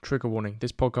Trigger warning,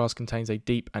 this podcast contains a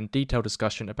deep and detailed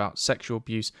discussion about sexual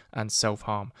abuse and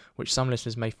self-harm, which some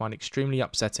listeners may find extremely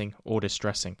upsetting or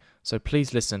distressing, so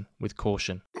please listen with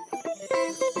caution.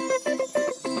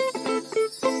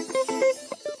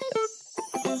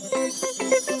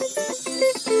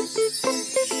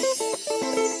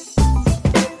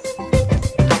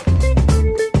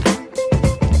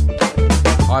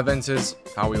 Hi Venters,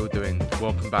 how are we all doing?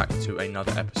 Welcome back to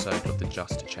another episode of the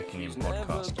Just Checking In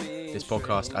podcast. This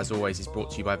podcast, as always, is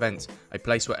brought to you by Vent, a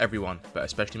place where everyone, but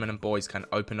especially men and boys, can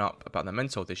open up about their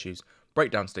mental health issues,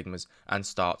 break down stigmas, and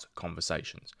start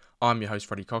conversations. I'm your host,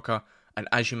 Freddie Cocker, and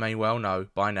as you may well know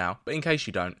by now, but in case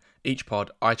you don't, each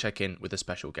pod I check in with a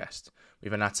special guest. We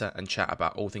have a natter and chat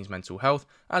about all things mental health,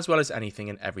 as well as anything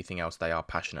and everything else they are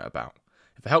passionate about.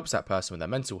 If it helps that person with their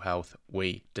mental health,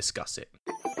 we discuss it.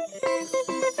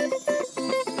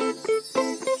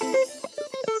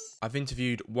 I've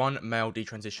interviewed one male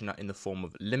detransitioner in the form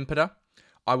of TullipR.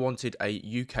 I wanted a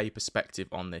UK perspective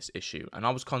on this issue, and I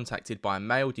was contacted by a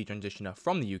male detransitioner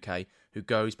from the UK who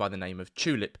goes by the name of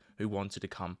Tullip, who wanted to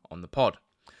come on the pod.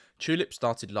 Tullip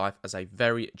started life as a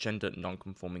very gender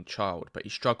non-conforming child, but he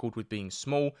struggled with being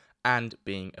small and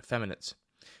being effeminate.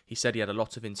 He said he had a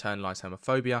lot of internalised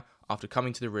homophobia after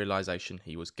coming to the realisation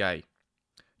he was gay.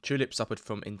 Tullip suffered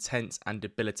from intense and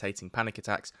debilitating panic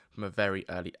attacks from a very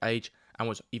early age and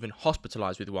was even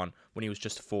hospitalised with one when he was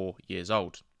just 4 years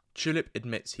old. Tullip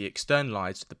admits he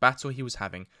externalised the battle he was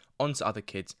having onto other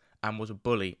kids and was a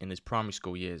bully in his primary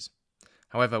school years.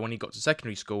 However, when he got to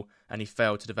secondary school and he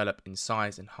failed to develop in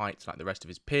size and height like the rest of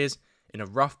his peers, in a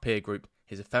rough peer group,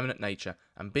 his effeminate nature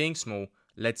and being small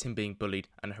led to him being bullied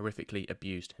and horrifically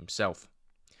abused himself.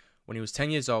 When he was 10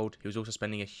 years old, he was also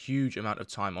spending a huge amount of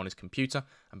time on his computer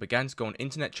and began to go on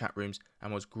internet chat rooms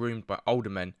and was groomed by older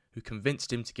men who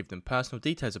convinced him to give them personal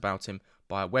details about him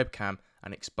by a webcam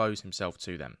and expose himself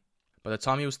to them. By the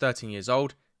time he was 13 years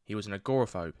old, he was an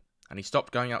agoraphobe and he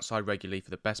stopped going outside regularly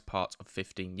for the best part of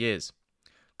 15 years.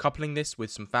 Coupling this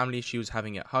with some family issues he was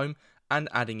having at home and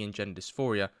adding in gender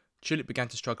dysphoria, Tullip began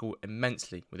to struggle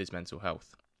immensely with his mental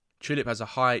health. Tullip has a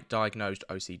high diagnosed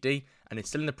OCD and is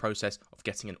still in the process of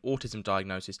getting an autism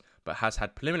diagnosis, but has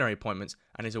had preliminary appointments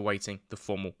and is awaiting the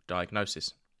formal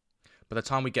diagnosis. By the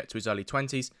time we get to his early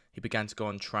 20s, he began to go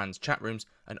on trans chat rooms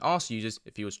and ask users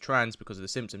if he was trans because of the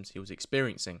symptoms he was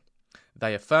experiencing.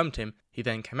 They affirmed him, he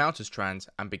then came out as trans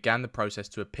and began the process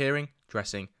to appearing,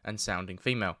 dressing and sounding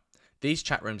female. These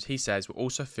chat rooms, he says, were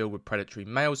also filled with predatory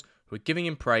males who were giving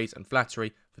him praise and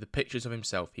flattery for the pictures of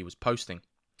himself he was posting.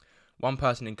 One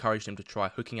person encouraged him to try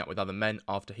hooking up with other men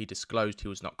after he disclosed he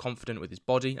was not confident with his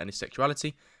body and his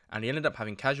sexuality, and he ended up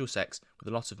having casual sex with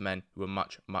a lot of men who were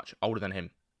much, much older than him.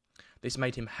 This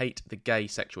made him hate the gay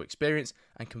sexual experience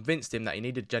and convinced him that he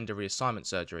needed gender reassignment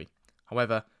surgery.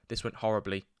 However, this went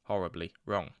horribly, horribly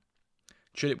wrong.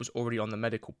 Tullip was already on the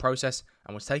medical process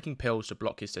and was taking pills to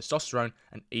block his testosterone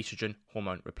and estrogen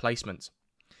hormone replacement.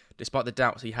 Despite the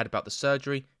doubts he had about the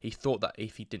surgery, he thought that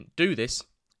if he didn't do this,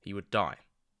 he would die.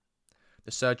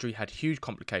 The surgery had huge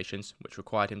complications, which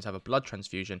required him to have a blood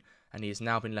transfusion, and he has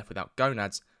now been left without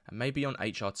gonads and may be on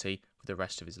HRT for the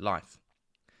rest of his life.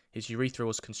 His urethra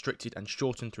was constricted and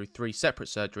shortened through 3 separate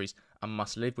surgeries and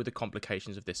must live with the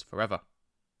complications of this forever.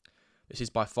 This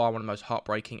is by far one of the most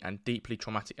heartbreaking and deeply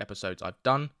traumatic episodes I've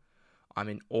done. I'm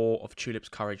in awe of Tullip's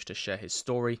courage to share his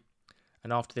story,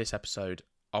 and after this episode,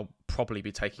 I'll probably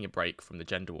be taking a break from the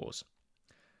gender wars.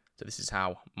 So this is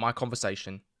how my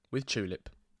conversation with Tullip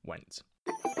went.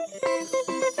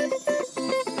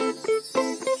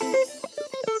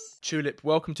 Tullip,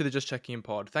 welcome to the Just Checking In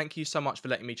pod. Thank you so much for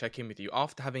letting me check in with you.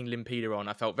 After having TullipR on,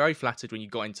 I felt very flattered when you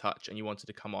got in touch and you wanted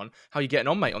to come on. How are you getting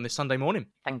on, mate, on this Sunday morning?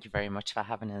 Thank you very much for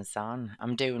having us on.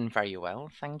 I'm doing very well,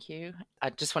 thank you. I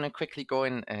just want to quickly go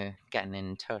in, getting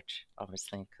in touch,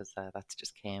 obviously, because that's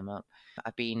just came up.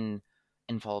 I've been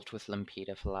involved with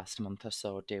TullipR for the last month or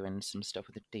so, doing some stuff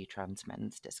with the D-Trans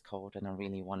Men's Discord, and I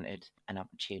really wanted an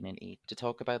opportunity to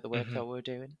talk about the work that we're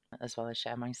doing, as well as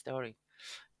share my story.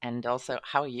 And also,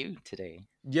 how are you today?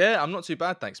 Yeah, I'm not too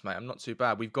bad, thanks, mate. I'm not too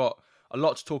bad. We've got a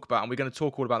lot to talk about, and we're going to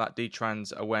talk all about that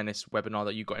D-Trans awareness webinar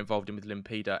that you got involved in with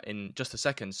TullipR in just a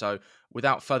second. So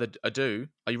without further ado,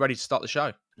 are you ready to start the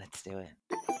show? Let's do it.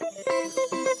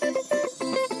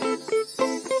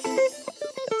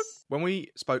 When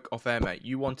we spoke off air, mate,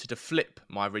 you wanted to flip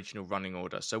my original running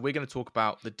order. So we're going to talk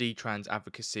about the D-Trans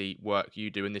advocacy work you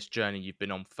do in this journey you've been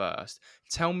on first.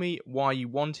 Tell me why you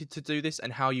wanted to do this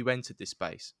and how you entered this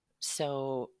space.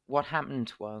 So what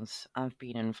happened was I've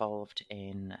been involved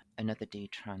in another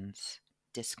D-Trans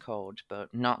Discord,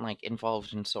 but not like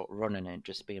involved in sort of running it,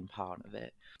 just being part of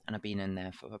it. And I've been in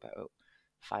there for about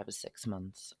 5 or 6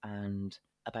 months, and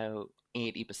about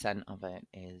 80% of it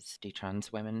is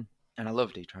detrans women. And I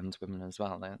love detrans women as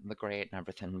well. They're great and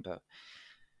everything, but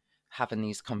having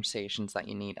these conversations that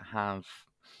you need to have,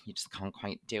 you just can't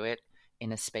quite do it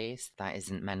in a space that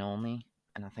isn't men only.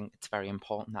 And I think it's very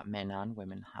important that men and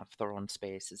women have their own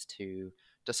spaces to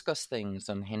discuss things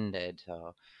unhindered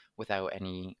or without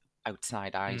any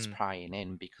outside eyes prying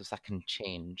in, because that can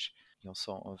change your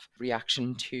sort of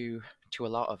reaction to a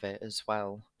lot of it as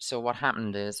well. So what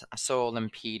happened is I saw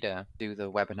Limpida do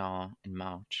the webinar in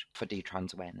March for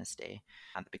Detrans Awareness Day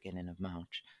at the beginning of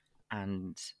March,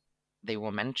 and they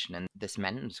were mentioning this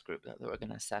men's group that they were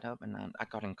going to set up, and I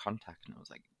got in contact and I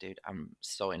was like, dude, I'm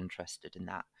so interested in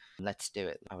that. Let's do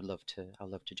it. I would love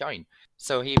to join.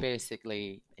 So he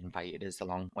basically invited us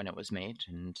along when it was made,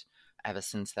 and ever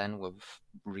since then we've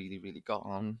really got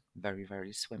on very,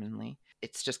 very swimmingly.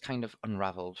 It's just kind of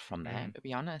unraveled from there, to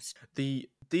be honest. The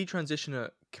detransitioner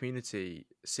community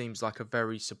seems like a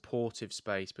very supportive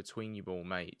space between you all,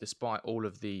 mate, despite all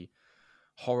of the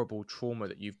horrible trauma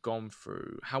that you've gone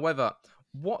through. However,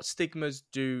 what stigmas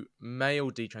do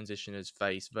male detransitioners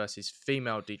face versus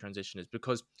female detransitioners?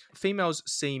 Because females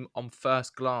seem on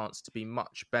first glance to be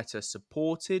much better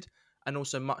supported and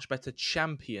also much better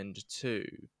championed too.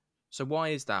 So why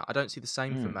is that? I don't see the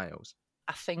same for males.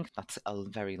 I think that's a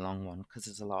very long one because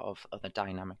there's a lot of other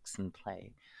dynamics in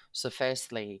play. So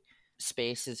firstly,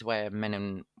 spaces where men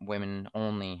and women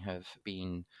only have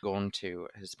been going to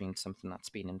has been something that's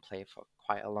been in play for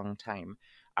quite a long time.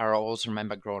 I always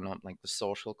remember growing up, like the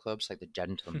social clubs, like the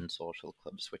gentlemen social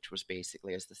clubs, which was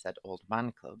basically, as they said, old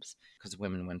man clubs, because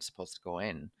women weren't supposed to go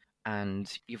in.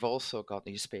 And you've also got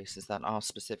these spaces that are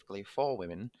specifically for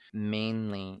women,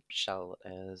 mainly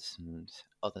shelters and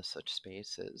other such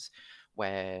spaces,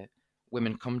 where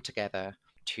women come together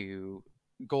to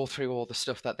go through all the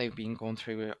stuff that they've been going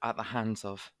through at the hands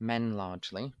of men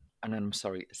largely. And I'm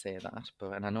sorry to say that,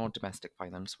 and I know domestic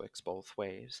violence works both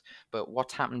ways. But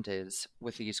what's happened is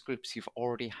with these groups, you've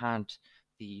already had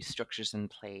the structures in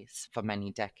place for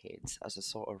many decades as a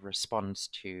sort of response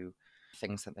to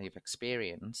things that they've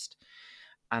experienced.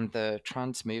 And the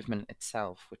trans movement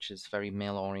itself, which is very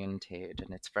male orientated,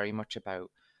 and it's very much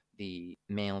about the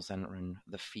males entering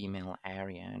the female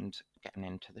area and getting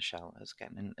into the shelters,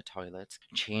 getting into the toilets,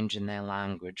 changing their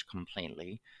language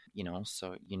completely,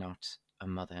 so you're not a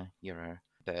mother, you're a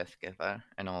birth giver,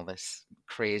 and all this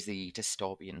crazy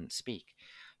dystopian speak.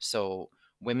 So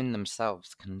women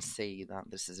themselves can see that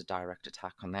this is a direct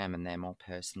attack on them and they're more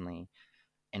personally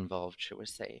involved, shall we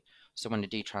say. So when a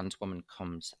detrans woman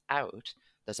comes out,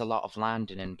 there's a lot of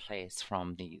landing in place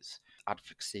from these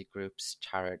advocacy groups,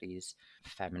 charities,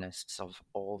 feminists of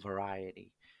all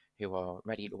variety who are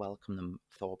ready to welcome them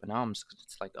with open arms, because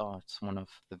it's like, oh, it's one of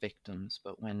the victims.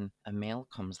 But when a male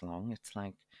comes along, it's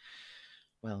like,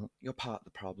 well, you're part of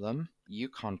the problem. You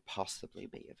can't possibly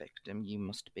be a victim. You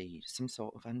must be some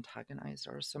sort of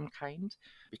antagonizer of some kind,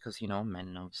 because,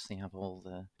 men obviously have all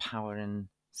the power in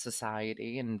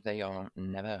society and they are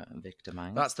never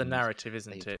victimized. That's the narrative,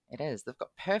 isn't it? It is. They've got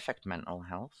perfect mental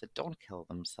health. They don't kill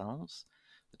themselves.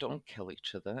 They don't kill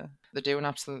each other. They're doing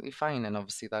absolutely fine, and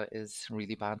obviously that is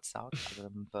really bad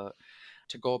sarcasm. But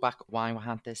to go back, why we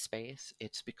had this space,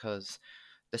 it's because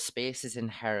the spaces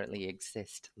inherently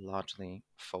exist largely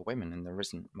for women, and there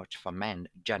isn't much for men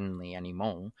generally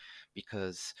anymore,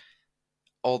 because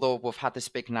although we've had this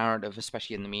big narrative,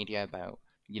 especially in the media, about,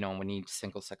 we need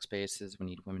single sex spaces, we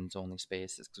need women's only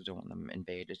spaces because we don't want them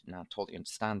invaded, and I totally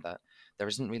understand that, there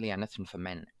isn't really anything for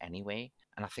men anyway,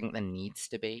 and I think there needs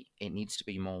to be. It needs to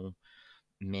be more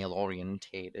male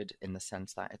orientated in the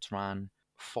sense that it's run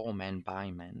for men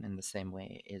by men in the same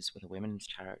way it is with the women's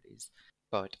charities.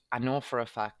 But I know for a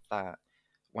fact that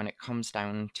when it comes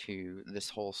down to this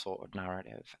whole sort of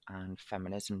narrative and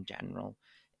feminism in general,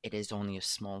 it is only a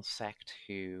small sect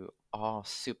who are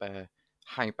super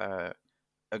hyper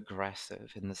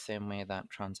aggressive in the same way that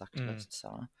trans activists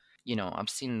are. I've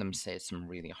seen them say some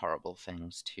really horrible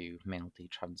things to male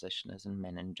detransitioners and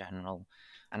men in general.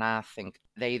 And I think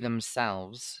they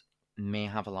themselves may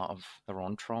have a lot of their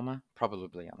own trauma,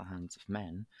 probably at the hands of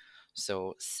men.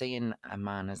 So seeing a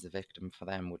man as a victim for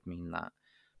them would mean that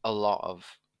a lot of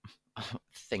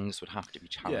things would have to be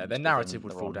challenged. Yeah, their narrative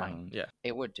would fall down. Mind. Yeah.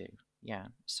 It would do. Yeah.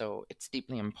 So it's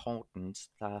deeply important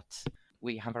that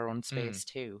we have our own space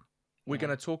too. We're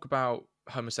going to talk about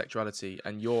homosexuality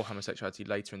and your homosexuality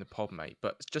later in the pod, mate.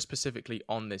 But just specifically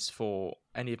on this, for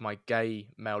any of my gay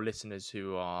male listeners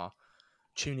who are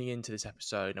tuning into this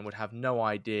episode and would have no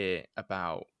idea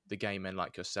about the gay men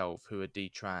like yourself who are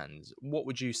detrans, what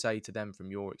would you say to them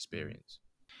from your experience?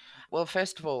 Well,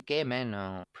 first of all, gay men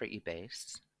are pretty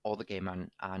base. all the gay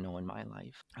men I know in my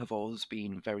life have always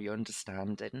been very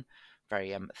understanding, very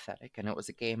empathetic. And it was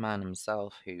a gay man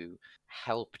himself who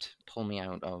helped pull me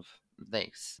out of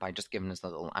this by just giving us a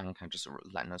little anchor, just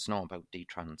letting us know about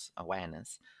detrans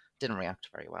awareness. Didn't react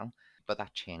very well, but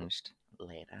that changed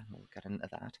later. We'll get into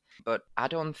that. But I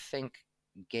don't think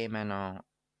gay men are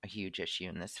a huge issue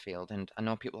in this field. And I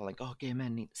know people are like, oh, gay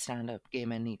men need to stand up, gay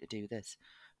men need to do this.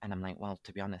 And I'm like, well,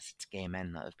 to be honest, it's gay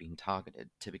men that have been targeted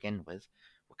to begin with.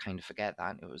 We kind of forget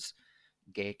that. It was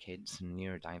gay kids and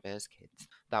neurodiverse kids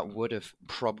that would have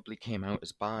probably came out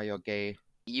as bi or gay,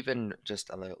 even just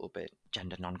a little bit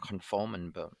gender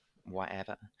non-conforming, but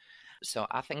whatever. So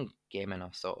I think gay men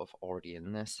are sort of already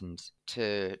in this, and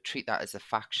to treat that as a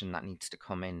faction that needs to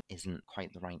come in isn't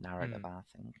quite the right narrative, I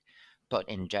think. But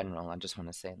in general, I just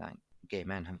want to say that gay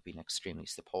men have been extremely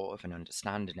supportive and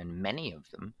understanding, and many of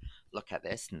them look at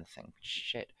this and think,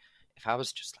 shit, if I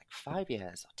was just like 5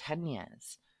 years or 10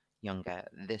 years younger,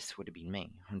 this would have been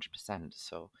me, 100%.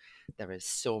 So there is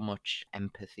so much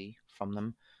empathy from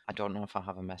them. I don't know if I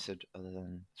have a message other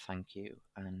than thank you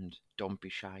and don't be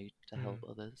shy to help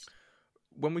others.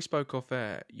 When we spoke off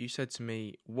air, you said to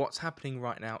me, what's happening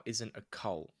right now isn't a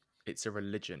cult, it's a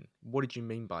religion. What did you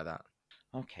mean by that?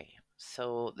 Okay,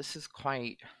 so this is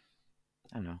quite,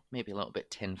 I don't know, maybe a little bit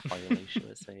tinfoil-y, shall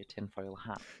I say, tinfoil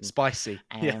hat. Spicy.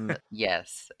 Yeah.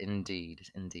 Yes, indeed,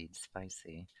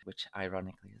 spicy, which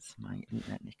ironically is my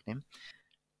internet nickname.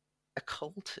 A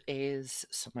cult is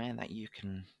somewhere that you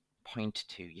can point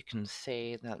to. You can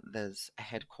say that there's a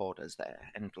headquarters there,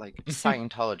 and like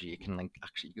Scientology, you can like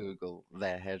actually Google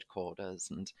their headquarters.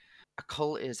 And a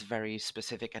cult is very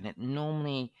specific, and it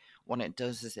normally, what it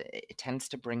does is it tends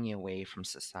to bring you away from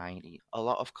society. A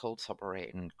lot of cults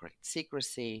operate in great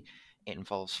secrecy. It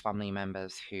involves family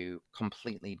members who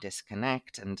completely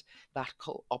disconnect, and that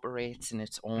cult operates in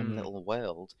its own little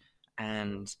world.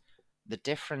 And the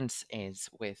difference is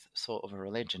with sort of a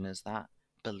religion is that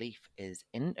belief is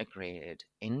integrated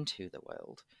into the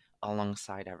world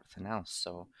alongside everything else.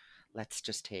 So let's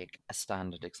just take a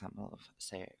standard example of,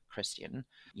 say, a Christian.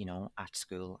 You know, at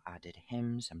school I did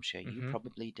hymns. I'm sure you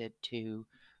probably did too.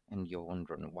 And you're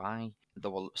wondering why. There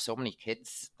were so many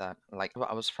kids that, like,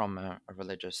 I was from a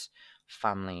religious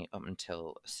family up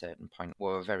until a certain point. We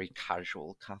were very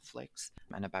casual Catholics.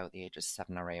 And about the age of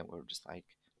 7 or 8, we were just like,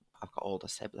 I've got older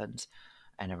siblings,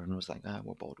 and everyone was like, "Oh,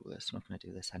 we're bored with this. We're not going to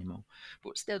do this anymore."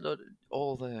 But still,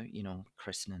 all the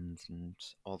christenings and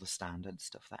all the standard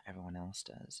stuff that everyone else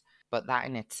does. But that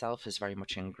in itself is very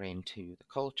much ingrained to the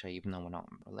culture, even though we're not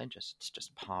religious. It's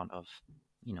just part of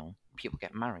people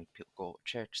get married, people go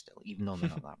to church still, even though they're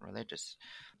not that religious.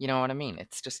 You know what I mean?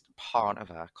 It's just part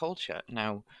of our culture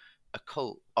now. A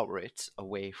cult operates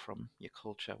away from your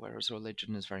culture, whereas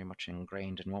religion is very much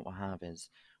ingrained. And what we have is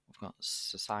we've got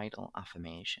societal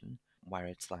affirmation, where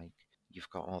it's like you've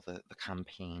got all the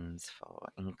campaigns for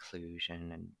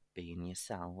inclusion and being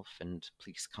yourself, and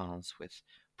police cars with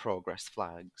progress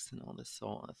flags and all this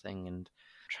sort of thing, and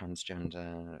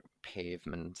transgender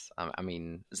pavements, I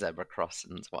mean, zebra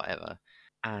crossings, whatever.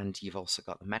 And you've also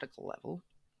got the medical level,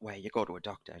 where you go to a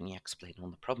doctor and you explain all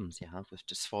the problems you have with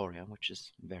dysphoria, which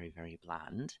is very, very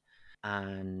bland.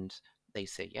 And they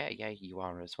say, yeah, you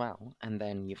are as well. And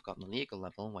then you've got the legal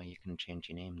level where you can change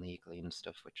your name legally and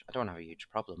stuff, which I don't have a huge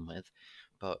problem with.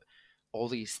 But all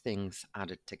these things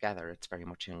added together, it's very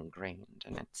much ingrained,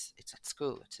 and it's at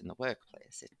school, it's in the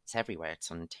workplace, it's everywhere,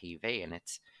 it's on TV, and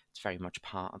it's very much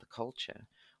part of the culture.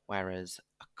 Whereas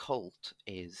a cult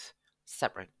is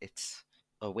separate, it's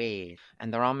away,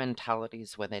 and there are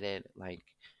mentalities where they did like.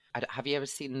 Have you ever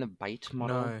seen the BITE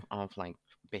model No. of like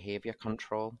behavior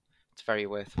control? It's very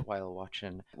worthwhile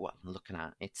watching what I'm looking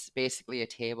at. It's basically a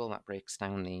table that breaks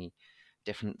down the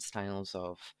different styles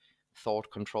of thought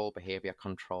control, behavior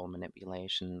control,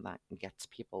 manipulation that gets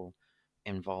people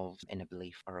involved in a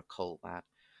belief or a cult that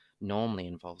normally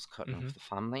involves cutting off the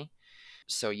family.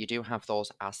 So you do have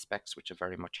those aspects which are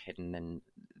very much hidden, and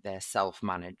they're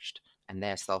self-managed, and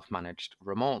they're self-managed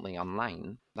remotely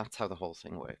online. That's how the whole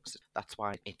thing works. That's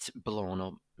why it's blown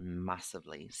up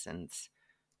massively since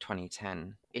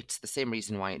 2010. It's the same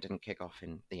reason why it didn't kick off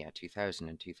in the year 2000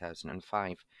 and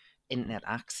 2005. Internet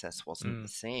access wasn't the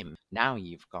same. Now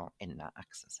you've got internet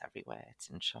access everywhere. It's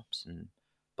in shops and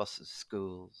buses,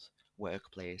 schools,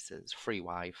 workplaces, free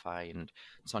Wi-Fi, and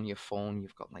it's on your phone.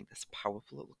 You've got like this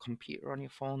powerful little computer on your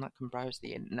phone that can browse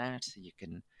the internet. So you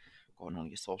can go on all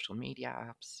your social media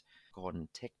apps, go on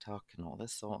TikTok and all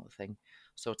this sort of thing.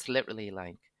 So it's literally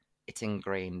like it's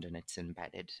ingrained and it's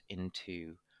embedded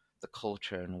into the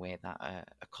culture in a way that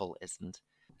a cult isn't.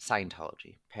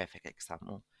 Scientology, perfect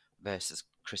example, versus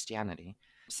Christianity.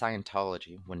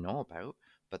 Scientology we know about,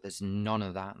 but there's none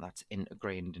of that that's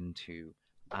integrated into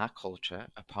our culture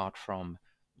apart from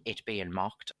it being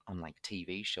mocked on like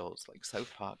TV shows like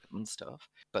South Park and stuff.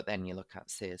 But then you look at,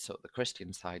 say, sort of the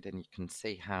Christian side, and you can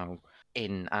see how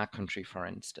in our country, for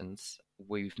instance,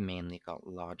 we've mainly got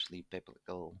largely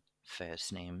biblical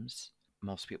first names.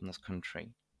 Most people in this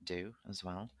country do as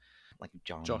well, like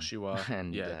John Joshua,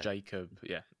 and Jacob,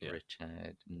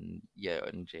 Richard,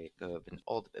 and Jacob, and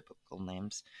all the biblical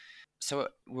names. So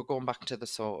we're going back to the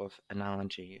sort of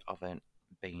analogy of it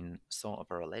being sort of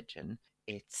a religion.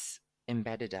 It's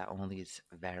embedded at all these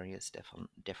various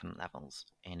different levels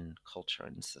in culture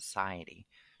and society,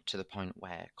 to the point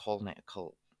where calling it a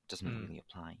cult doesn't really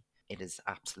apply. It is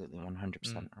absolutely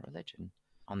 100% a religion,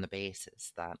 on the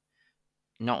basis that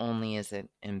not only is it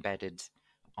embedded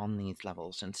on these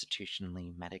levels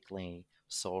institutionally, medically,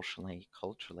 socially,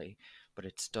 culturally, but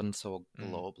it's done so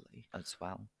globally as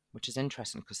well, which is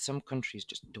interesting because some countries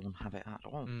just don't have it at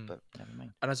all, but never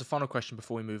mind. And as a final question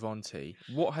before we move on, T,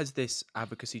 what has this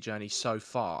advocacy journey so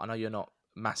far, I know you're not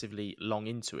massively long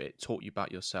into it, taught you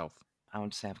about yourself? I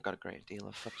would say I've got a great deal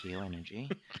of fuck you energy,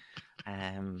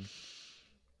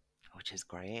 which is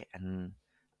great, and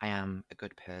I am a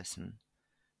good person.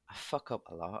 I fuck up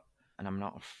a lot, and I'm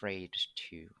not afraid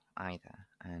to either.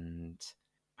 And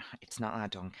it's not that I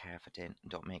don't care if I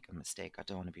don't make a mistake. I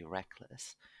don't want to be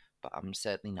reckless, but I'm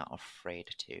certainly not afraid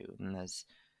to.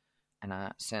 And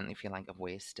I certainly feel like I've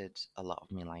wasted a lot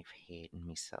of my life hating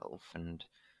myself and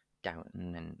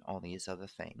doubting and all these other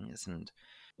things. And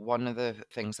one of the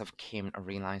things I've came to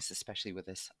realize, especially with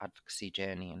this advocacy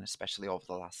journey, and especially over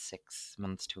the last 6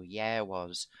 months to a year,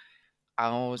 was I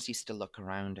always used to look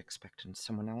around expecting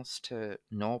someone else to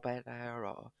know better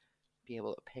or be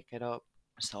able to pick it up,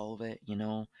 solve it,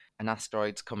 An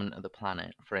asteroid's coming to the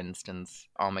planet, for instance,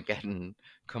 Armageddon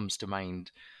comes to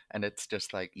mind, and it's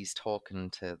just like he's talking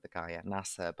to the guy at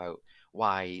NASA about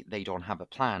why they don't have a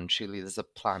plan. Surely there's a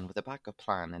plan with a backup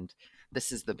plan, and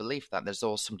this is the belief that there's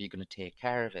always somebody going to take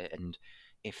care of it, and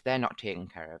if they're not taking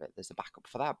care of it, there's a backup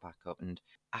for that backup. And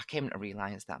I came to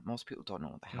realize that most people don't know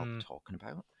what the hell they're talking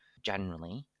about,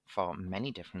 generally, for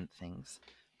many different things.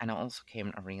 And I also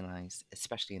came to realize,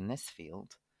 especially in this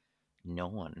field, no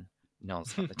one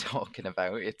knows what they're talking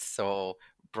about. It's so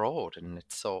broad and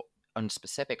it's so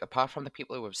unspecific, apart from the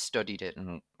people who have studied it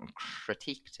and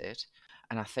critiqued it.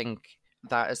 And I think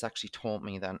that has actually taught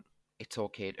me that it's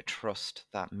okay to trust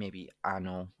that maybe I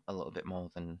know a little bit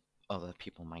more than other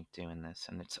people might do in this.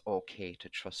 And it's okay to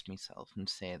trust myself and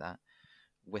say that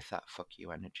with that fuck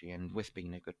you energy and with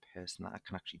being a good person, that I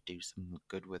can actually do something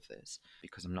good with this,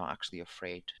 because I'm not actually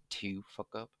afraid to fuck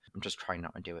up. I'm just trying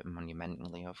not to do it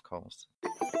monumentally, of course.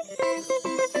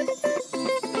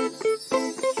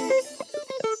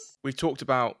 We've talked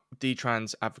about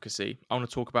detrans advocacy. I want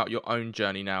to talk about your own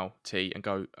journey now, T, and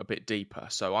go a bit deeper.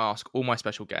 So I ask all my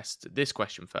special guests this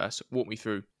question first. Walk me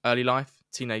through early life,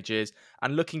 teenage years,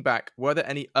 and looking back, were there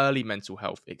any early mental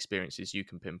health experiences you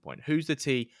can pinpoint? Who's the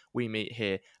T we meet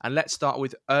here? And let's start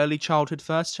with early childhood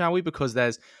first, shall we? Because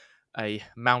there's a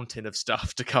mountain of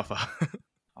stuff to cover.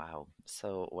 Wow.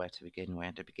 So where to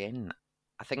begin?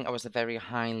 I think I was a very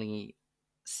highly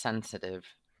sensitive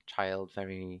child,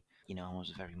 I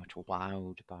was very much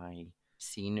wowed by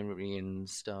scenery and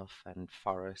stuff and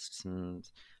forests, and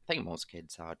I think most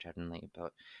kids are generally,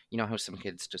 but you know how some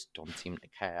kids just don't seem to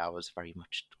care. I was very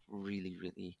much really,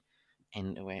 really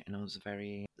into it, and I was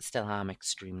still am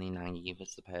extremely naive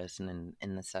as a person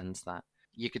in the sense that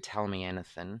you could tell me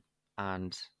anything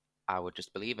and I would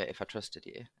just believe it if I trusted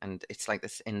you. And it's like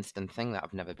this instant thing that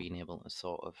I've never been able to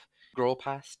sort of grow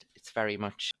past. It's very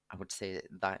much, I would say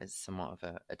that is somewhat of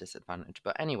a disadvantage.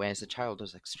 But anyway, as a child, I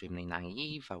was extremely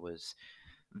naive. I was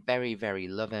very, very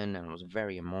loving, and I was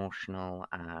very emotional,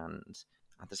 and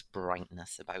I had this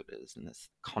brightness about us and this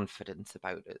confidence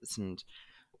about us. And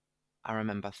I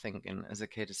remember thinking as a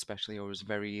kid, especially, I was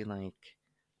very like,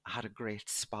 I had a great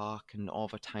spark, and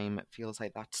over time, it feels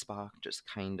like that spark just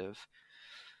kind of,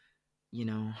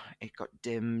 it got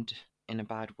dimmed in a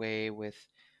bad way with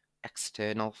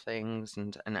external things,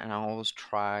 and I always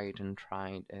tried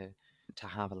to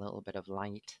have a little bit of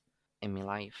light in my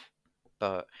life.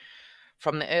 But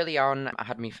from the early on, I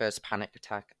had my first panic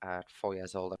attack at 4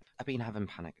 years old. I've been having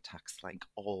panic attacks like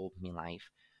all my life,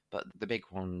 but the big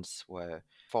ones were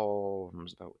 4, I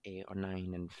was about 8 or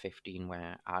 9 and 15,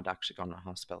 where I'd actually gone to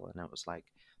hospital, and it was like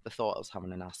the thought I was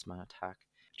having an asthma attack.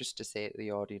 Just to say to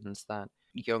the audience that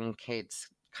young kids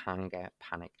can get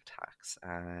panic attacks,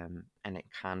 and it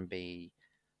can be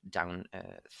down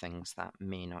things that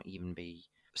may not even be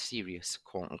serious,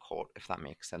 quote unquote, if that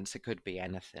makes sense. It could be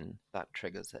anything that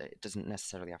triggers it. It doesn't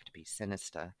necessarily have to be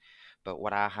sinister, But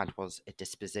what I had was a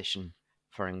disposition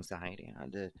for anxiety. I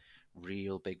had a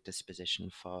real big disposition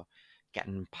for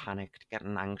getting panicked,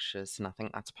 getting anxious, and I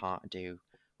think that's part to do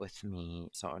with me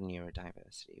sort of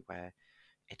neurodiversity, where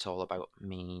it's all about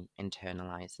me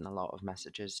internalizing a lot of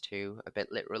messages too, a bit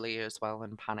literally as well,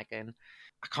 and panicking.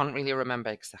 I can't really remember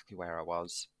exactly where I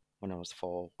was when I was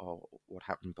 4 or what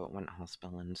happened, but went to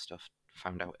hospital and stuff,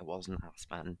 found out it wasn't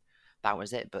asthma, and that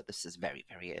was it. But this is very,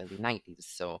 very early 90s,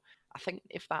 so I think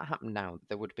if that happened now,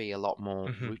 there would be a lot more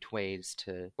Hmm. route ways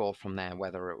to go from there,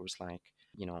 whether it was like,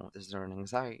 is there an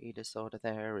anxiety disorder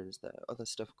there? Is there other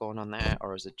stuff going on there?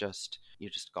 Or is it just you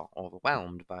just got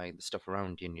overwhelmed by the stuff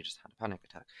around you and you just had a panic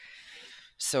attack?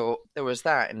 So there was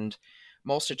that, and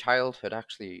most of childhood,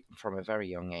 actually, from a very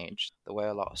young age, there were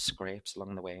a lot of scrapes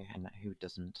along the way, and who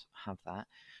doesn't have that?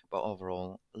 But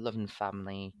overall, loving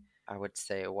family, I would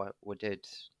say what we did.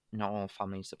 Not all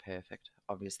families are perfect,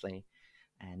 obviously,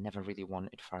 and never really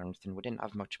wanted for anything. We didn't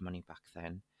have much money back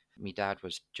then. My dad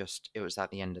was it was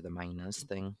at the end of the miners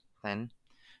thing then,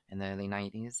 in the early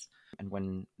 90s. And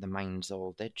when the mines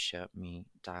all did shut, me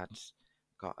dad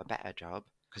got a better job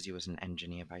because he was an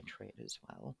engineer by trade as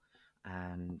well.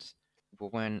 And we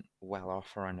weren't well off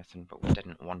or anything, but we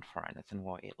didn't want for anything.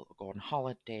 We were able to go on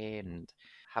holiday and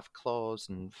have clothes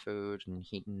and food and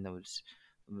heating. There was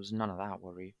none of that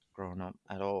worry growing up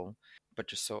at all. But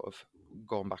just sort of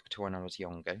going back to when I was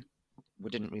younger,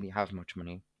 we didn't really have much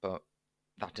money, but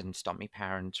that didn't stop me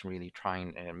parents really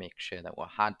trying to make sure that we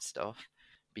had stuff,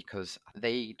 because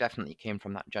they definitely came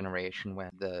from that generation where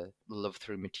the love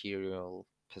through material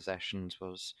possessions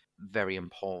was very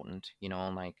important,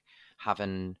 like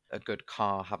having a good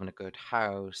car, having a good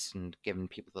house, and giving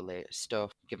people the latest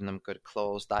stuff, giving them good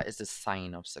clothes. That is a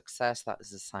sign of success. That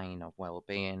is a sign of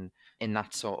well-being. In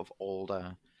that sort of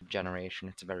older generation,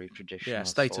 it's a very Yeah, traditional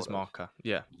status sort of. marker.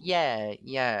 Yeah.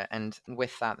 Yeah, and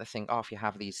with that, they think, oh, if you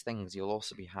have these things, you'll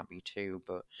also be happy too,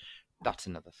 but that's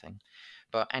another thing.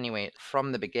 But anyway,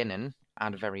 from the beginning, I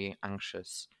had very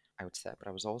anxious, I would say, but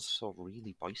I was also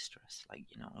really boisterous. Like,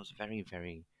 I was very,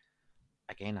 very,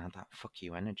 again, I had that fuck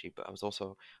you energy, but I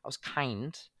was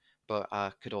kind, but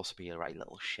I could also be a right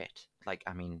little shit. Like,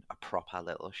 I mean, a proper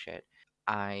little shit.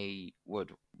 I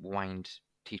would wind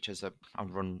teachers up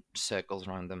and run circles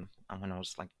around them. And when I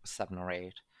was like 7 or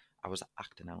 8, I was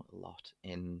acting out a lot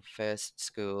in first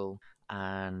school.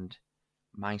 And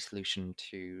my solution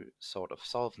to sort of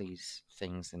solve these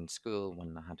things in school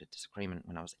when I had a disagreement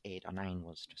when I was 8 or 9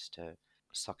 was just to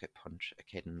socket punch a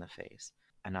kid in the face.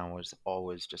 And I was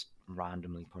always just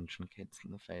randomly punching kids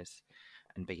in the face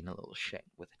and being a little shit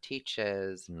with the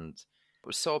teachers. And it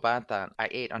was so bad that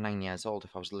at 8 or 9 years old,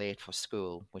 if I was late for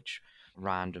school, which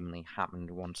randomly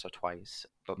happened once or twice,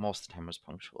 but most of the time was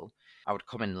punctual, I would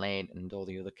come in late and all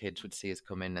the other kids would see us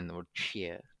come in and they would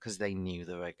cheer because they knew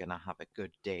they were going to have a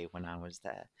good day when I was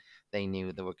there. They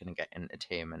knew they were going to get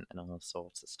entertainment and all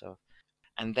sorts of stuff.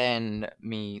 And then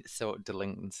me sort of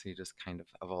delinquency just kind of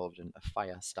evolved into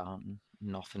fire starting.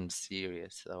 Nothing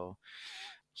serious though.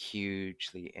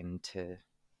 Hugely into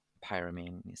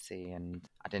pyromania, you see, and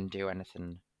I didn't do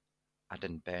anything. I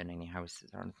didn't burn any houses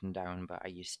or anything down, but I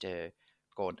used to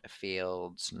go into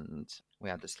fields, and we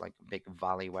had this like big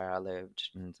valley where I lived,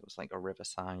 and it was like a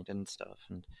riverside and stuff,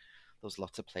 and there was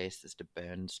lots of places to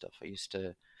burn stuff. I used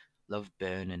to love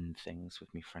burning things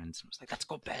with my friends. I was like, let's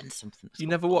go burn something. Let's You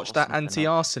go never blow watched that something up.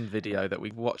 anti-arson video that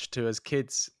we watched to as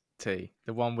kids, T?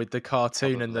 The one with the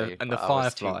cartoon and the Probably, and the but I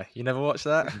was too firefly. You never watched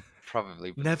that?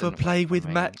 probably, but it Never didn't work play for with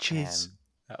me. matches.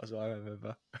 That was what I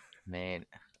remember. Mate,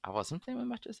 I wasn't playing with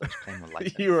matches. I was playing with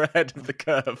lighters. You were ahead of the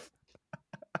curve.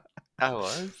 I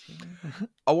was. Yeah.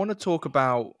 I want to talk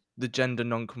about the gender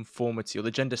nonconformity or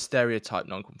the gender stereotype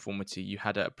nonconformity you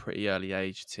had at a pretty early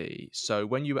age, T. So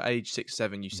when you were age 6,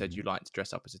 7, you said you liked to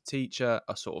dress up as a teacher,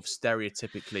 a sort of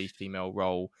stereotypically female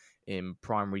role in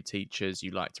primary teachers.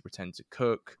 You like to pretend to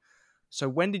cook. So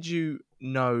when did you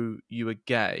know you were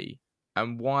gay,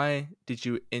 and why did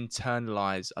you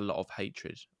internalize a lot of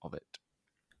hatred of it?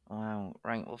 Wow,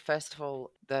 right. Well, first of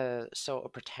all, the sort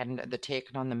of they're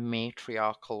taking on the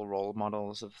matriarchal role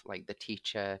models of like the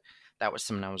teacher. That was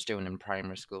something I was doing in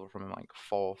primary school from like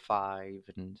 4 or 5.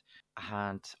 And I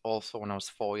had also, when I was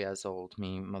 4 years old,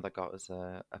 my mother got us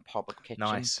a pop-up kitchen.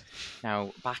 Nice.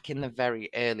 Now, back in the very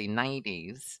early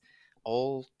 90s,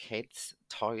 all kids'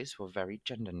 toys were very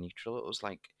gender neutral. It was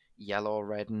like yellow,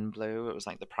 red, and blue. It was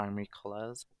like the primary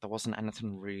colours. There wasn't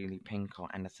anything really pink or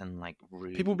anything like People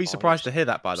really would be surprised to boyish. hear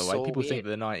that, by the way. So People think weird. that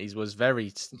the 90s was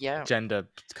very Yeah, gender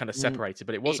kind of n- separated,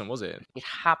 but it it wasn't, was it? it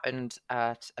happened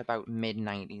at about mid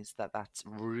 90s that that's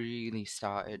really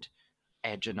started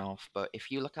edging off. But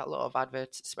if you look at a lot of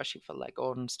adverts, especially for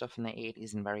Lego and stuff in the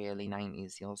 80s and very early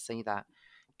 90s, you'll see that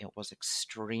it was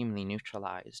extremely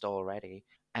neutralized already.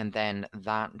 And then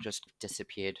that just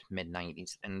disappeared mid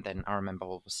 90s. And then I remember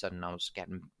all of a sudden I was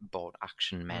getting bored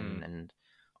Action Men and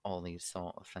all these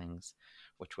sort of things,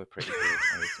 which were pretty good,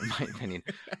 in my opinion.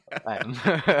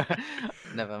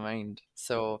 Never mind.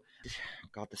 So,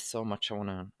 God, there's so much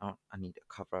I need to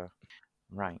cover.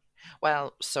 Right.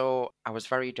 Well, so I was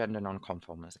very gender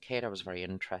non-conform as a kid. I was very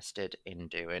interested in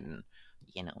doing,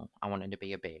 I wanted to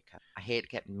be a baker. I hate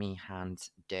getting me hands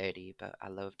dirty, but I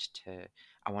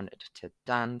wanted to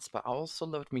dance, but I also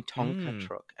loved me Tonka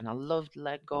truck, and I loved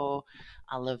Lego.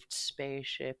 I loved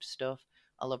spaceship stuff.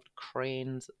 I loved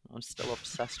cranes. I'm still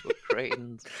obsessed with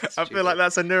cranes. I feel like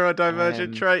that's a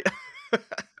neurodivergent trait.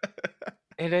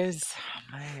 It is.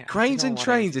 Man, Cranes and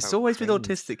trains. It's always cranes. with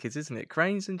autistic kids, isn't it?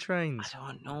 Cranes and trains. I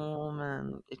don't know,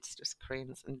 man. It's just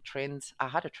cranes and trains. I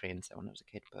had a train set when I was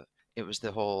a kid, but it was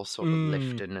the whole sort of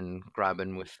lifting and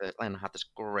grabbing with it. And I had this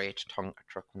great Tonka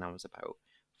truck when I was about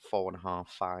 4.5,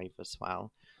 5 as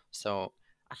well. So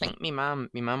I think my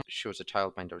mum, she was a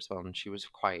childminder as well, and she was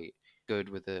quite good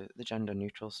with the gender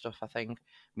neutral stuff, I think.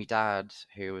 My dad,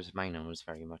 who was minor, was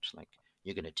very much like,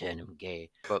 you're going to turn him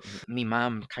gay. But me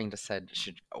mum kind of said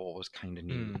she always kind of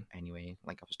knew anyway.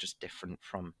 Like, I was just different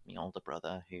from my older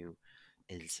brother, who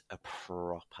is a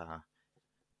proper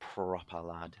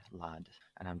lad.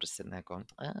 And I'm just sitting there going,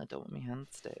 I don't want my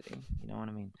hands dirty. You know what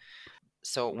I mean?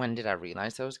 So when did I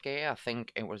realize I was gay? I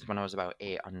think it was when I was about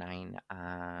 8 or 9,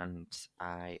 and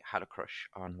I had a crush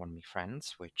on one of my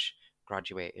friends, which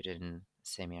graduated in the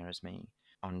same year as me,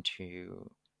 onto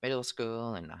middle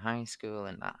school and high school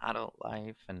and adult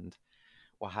life, and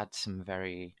we had some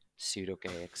very pseudo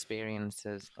gay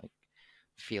experiences, like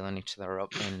feeling each other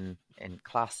up in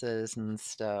classes and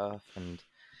stuff. And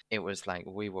it was like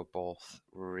we were both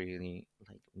really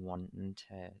like wanting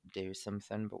to do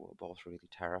something, but we were both really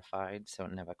terrified, so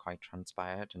it never quite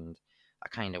transpired. And I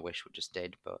kind of wish we just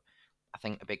did. But I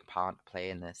think a big part to play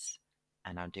in this,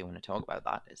 and I do want to talk about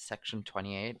that, is Section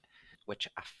 28, which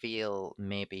I feel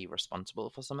may be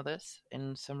responsible for some of this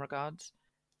in some regards.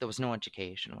 There was no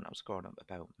education when I was growing up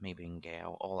about me being gay.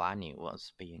 All I knew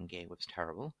was being gay was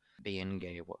terrible. Being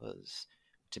gay was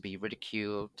to be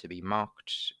ridiculed, to be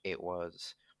mocked. It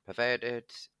was perverted.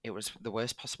 It was the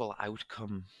worst possible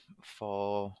outcome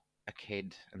for a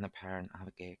kid and the parent have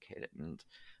a gay kid. And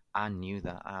I knew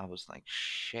that. I was like,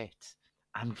 shit,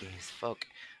 I'm gay as fuck.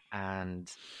 And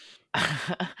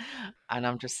and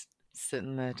I'm just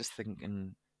sitting there just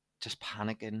thinking, just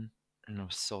panicking, and I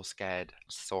was so scared,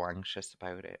 so anxious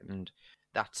about it. And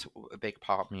that's a big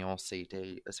part of my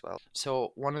OCD as well.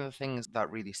 So one of the things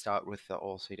that really started with the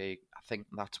OCD, I think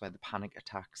that's where the panic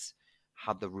attacks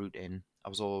had the root in. I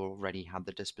was already had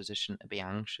the disposition to be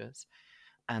anxious.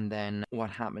 And then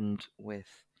what happened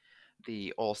with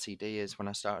the OCD is when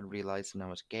I started realizing I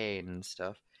was gay and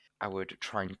stuff, I would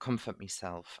try and comfort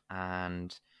myself.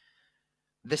 And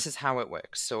this is how it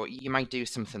works. So you might do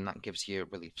something that gives you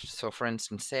relief. So for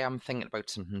instance, say I'm thinking about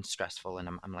something stressful and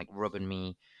I'm like rubbing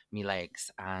me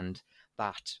legs, and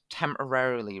that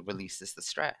temporarily releases the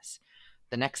stress.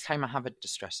 The next time I have a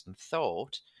distressing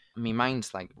thought, my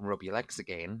mind's like, rub your legs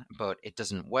again, but it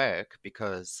doesn't work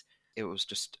because it was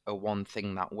just a one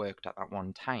thing that worked at that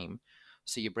one time.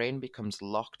 So your brain becomes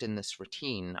locked in this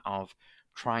routine of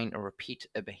trying to repeat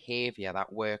a behavior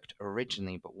that worked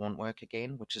originally but won't work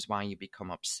again, which is why you become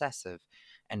obsessive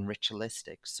and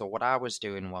ritualistic. So what I was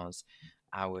doing was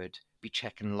I would be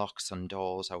checking locks on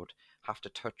doors. I would have to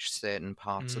touch certain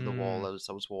parts of the wall as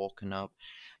I was walking up.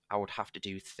 I would have to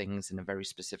do things in a very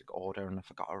specific order, and if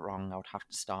I got it wrong, I would have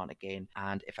to start again.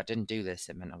 And if I didn't do this,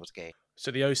 it meant I was gay.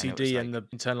 So the OCD and the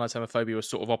internalized homophobia were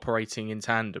sort of operating in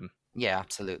tandem. Yeah,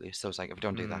 absolutely. So it's like, if you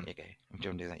don't do that, you're gay. If you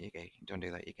don't do that, you're gay. If you don't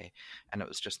do that, you're gay. And it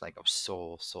was just like, I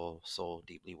was so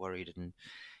deeply worried. And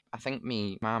I think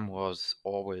me mum was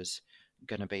always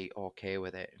going to be okay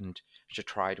with it. And she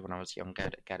tried when I was younger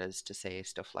to get us to say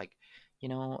stuff like,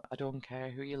 I don't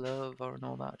care who you love or and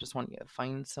all that. I just want you to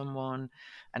find someone.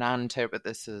 And I interpret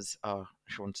this as, oh,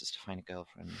 she wants us to find a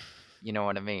girlfriend. You know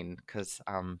what I mean? Because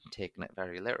I'm taking it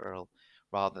very literal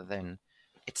rather than,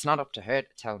 it's not up to her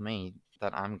to tell me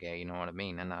that I'm gay, you know what I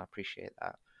mean? And I appreciate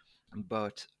that.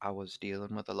 But I was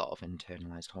dealing with a lot of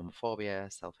internalized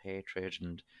homophobia, self-hatred,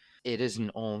 and it isn't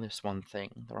all this one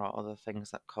thing. There are other things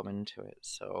that come into it.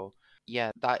 So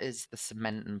yeah, that is the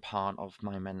cementing part of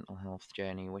my mental health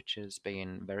journey, which is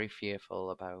being very fearful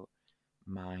about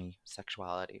my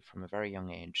sexuality from a very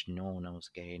young age, knowing I was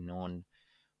gay, knowing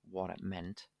what it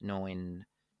meant, knowing,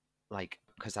 like,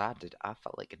 because I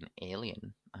felt like an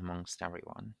alien amongst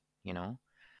everyone. you know?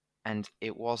 And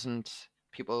it wasn't,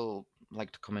 people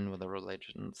like to come in with a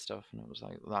religion and stuff, and it was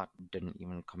like, that didn't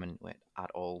even come into it at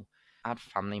all. I had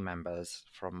family members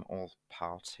from all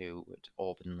parts who would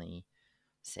openly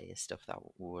say stuff that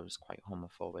was quite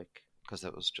homophobic because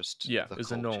it was just Yeah, the as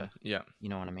the norm. culture. Yeah. You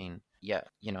know what I mean? Yeah,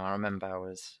 I remember I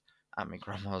was at my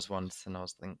grandma's once, and I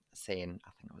was saying,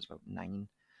 I think I was about 9, and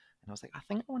I was like, I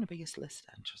think I want to be a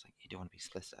solicitor. And she was like, you don't want to be a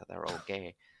solicitor, they're all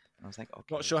gay. And I was like,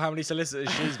 Not okay. sure how many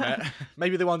solicitors she's met.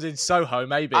 Maybe the ones in Soho,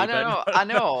 maybe. I But know, I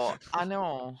know, I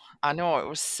know, I know. It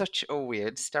was such a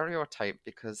weird stereotype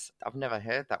because I've never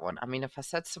heard that one. I mean, if I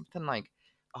said something like,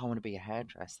 oh, I want to be a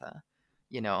hairdresser,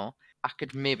 I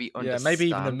could maybe yeah, maybe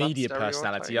even the understand that media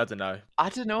personality. I stereotype. don't know. I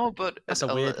don't know, but That's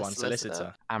a weird a one, solicitor.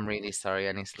 solicitor. I'm really sorry,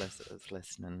 any solicitors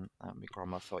listening. My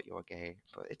grandma thought you were gay,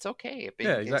 but it's okay. Yeah, Being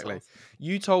gay is exactly. awesome.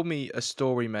 You told me a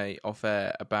story, mate, off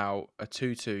air about a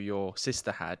tutu your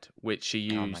sister had, which she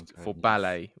Oh my used for goodness.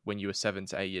 ballet when you were 7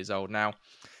 to 8 years old. Now,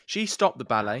 she stopped the Ah,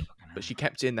 ballet, fucking but hell. she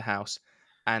kept it in the house,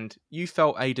 and you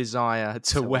felt a desire to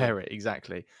So weird. wear it.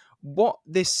 Exactly. What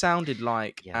this sounded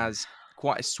like Yeah, as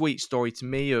quite a sweet story to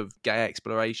me of gay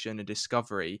exploration and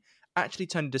discovery actually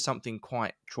turned into something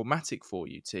quite traumatic for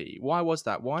you, T. Why was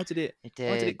that? it Why did it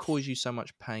did. cause you so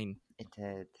much pain? It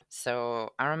did.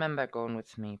 So I remember going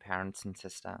with my parents and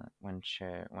sister when she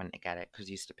went to get it because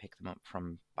used to pick them up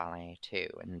from ballet too,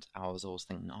 and I was always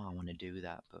thinking, oh, I want to do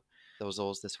that, but there was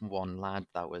always this one lad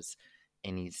that was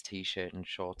in his t-shirt and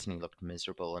shorts and he looked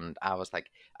miserable, and I was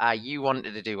like, you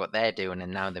wanted to do what they're doing,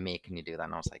 and now they're making you do that,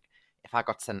 and I was like, if I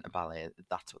got sent to ballet,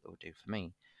 that's what they would do for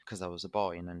me because I was a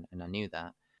boy and I knew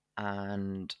that,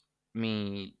 and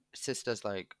me sister's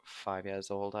like 5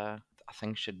 years older. I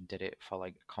think she did it for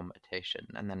like a competition,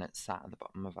 and then it sat at the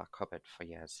bottom of our cupboard for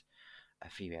years, a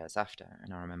few years after.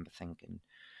 And I remember thinking,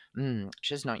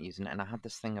 she's not using it. And I had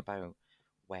this thing about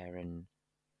wearing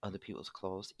other people's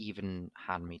clothes, even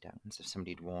hand me downs. If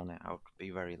somebody had worn it, I would be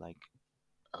very like,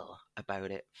 ugh,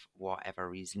 about it for whatever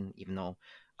reason. Even though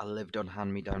I lived on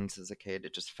hand me downs as a kid,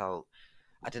 it just felt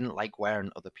I didn't like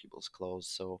wearing other people's clothes.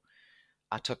 So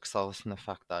I took solace in the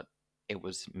fact that it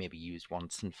was maybe used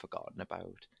once and forgotten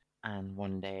about. And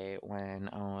one day when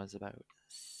I was about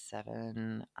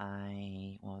 7,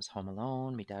 I was home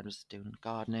alone. My dad was doing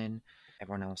gardening,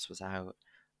 everyone else was out,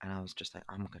 and I was just like,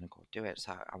 I'm gonna go do it.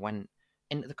 So I went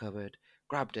into the cupboard,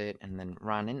 grabbed it, and then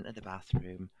ran into the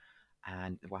bathroom.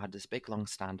 And we had this big long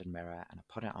standing mirror, and I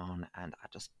put it on, and I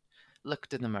just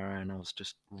looked in the mirror, and I was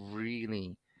just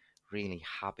really, really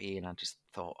happy. And I just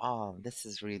thought, oh, this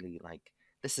is really like,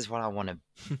 this is what I want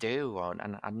to do,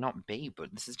 and not be, but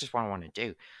this is just what I want to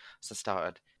do. So I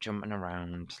started jumping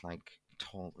around like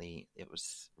totally. It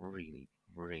was really,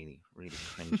 really, really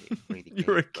cringy, really You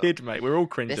were gay. a But kid, mate. We're all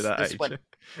cringe at that this age. went.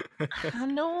 I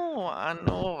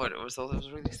know, but it was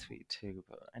really sweet too.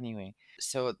 But anyway,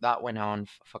 so that went on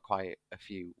for quite a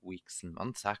few weeks and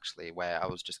months actually, where I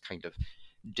was just kind of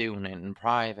doing it in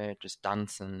private, just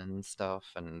dancing and stuff,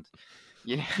 and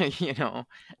you know,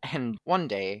 And one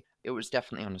day, it was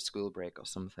definitely on a school break or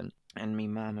something, and me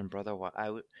mum and brother were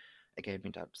out. Again, my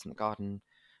dad was in the garden.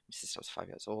 My sister was 5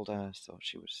 years older, so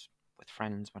she was with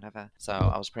friends, whatever. So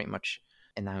I was pretty much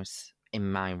in the house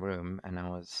in my room, and I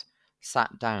was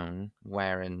sat down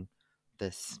wearing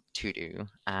this tutu,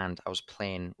 and I was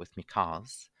playing with my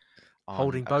cars on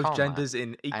Holding a both car mat, genders in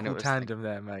and it equal was like. tandem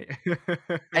there, mate.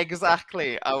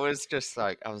 Exactly. I was just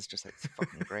like, it's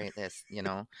fucking great, this.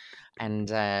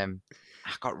 And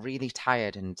I got really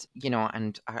tired, and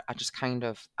and I just kind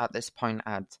of at this point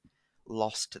I'd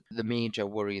lost the major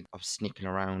worry of sneaking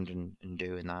around and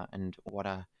doing that. And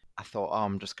I thought, oh,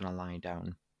 I'm just gonna lie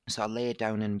down. So I lay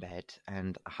down in bed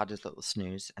and I had a little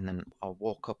snooze, and then I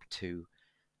woke up to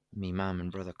me mum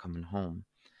and brother coming home,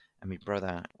 and my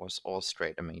brother was all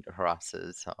straight at me to harass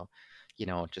us. So,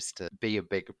 just to be a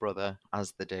big brother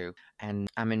as they do. And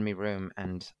I'm in my room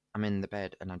and I'm in the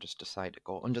bed, and I just decide to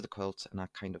go under the quilt, and I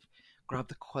kind of grab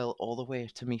the quilt all the way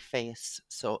to my face,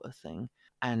 sort of thing.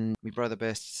 And my brother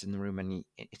bursts in the room, and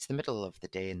it's the middle of the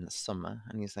day in the summer,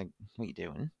 and he's like, "What are you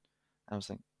doing?" I was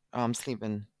like, "Oh, I'm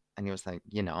sleeping." And he was like,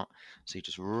 "You're not." So he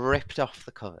just ripped off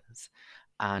the covers,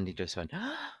 and he just went,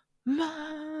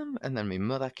 Mom! And then my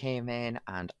mother came in,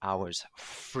 and I was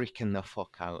freaking the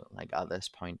fuck out, like, at this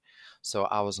point. So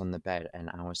I was on the bed,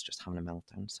 and I was just having a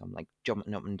meltdown. So I'm like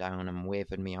jumping up and down, I'm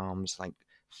waving my arms, like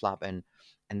flapping.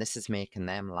 And this is making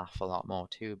them laugh a lot more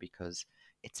too, because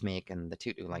it's making the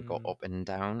tutu like go Mm. up and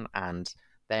down. And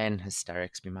then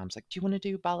hysterics, my mom's like, "Do you want to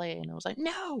do ballet?" And I was like,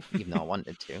 "No," even though I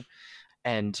wanted to.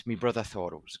 And my brother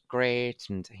thought it was great,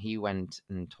 and he went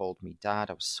and told me dad.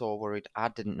 I was so worried. I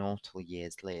didn't know till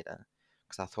years later,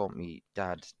 because I thought my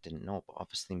dad didn't know, but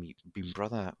obviously my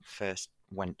brother first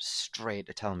went straight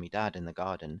to tell my dad in the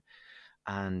garden,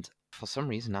 and for some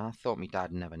reason I thought my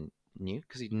dad never knew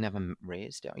because he'd never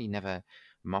raised it, he never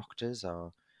mocked us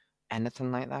or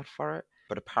anything like that for it.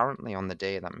 But apparently on the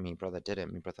day that my brother did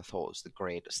it, my brother thought it was the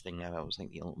greatest thing ever. It was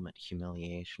like the ultimate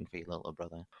humiliation for your little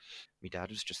brother. My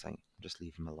dad was just like, just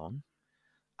leave him alone.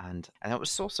 And it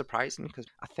was so surprising because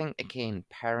I think, again,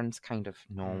 parents kind of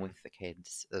know with the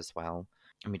kids as well.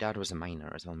 And my dad was a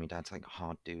miner as well. My dad's like a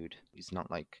hard dude. He's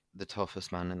not like the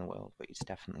toughest man in the world, but he's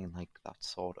definitely like that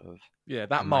sort of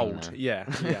that mold. Yeah.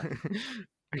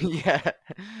 yeah.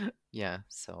 Yeah.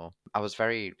 So I was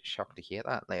very shocked to hear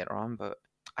that later on, but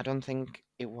I don't think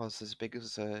it was as big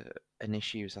as an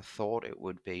issue as I thought it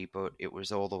would be. But it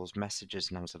was all those messages,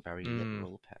 and I was a very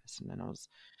literal person, and I was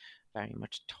very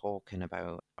much talking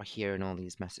about or hearing all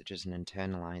these messages and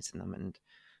internalizing them, and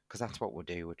because that's what we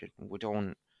do. We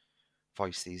don't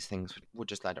voice these things. We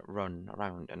just let it run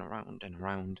around and around and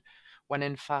around. When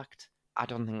in fact, I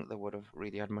don't think they would have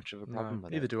really had much of a problem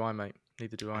with neither it. do I, mate.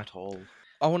 Neither do I. At all.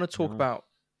 I want to talk about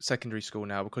secondary school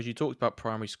now, because you talked about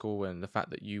primary school and the fact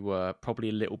that you were probably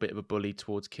a little bit of a bully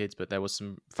towards kids, but there was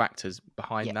some factors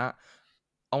behind that.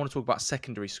 I want to talk about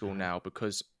secondary school now,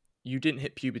 because you didn't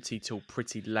hit puberty till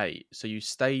pretty late. So you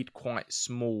stayed quite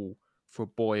small for a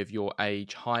boy of your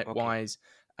age, height-wise,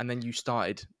 and then you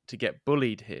started to get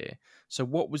bullied here. So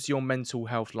what was your mental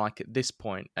health like at this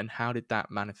point, and how did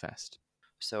that manifest?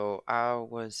 So I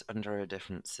was under a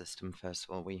different system. First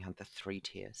of all, we had the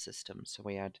 3-tier system. So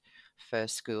we had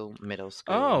first school, middle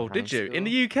school. Oh, and did you? school. In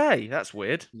the UK? That's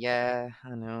weird. Yeah,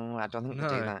 I know. I don't think they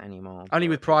do that anymore. Only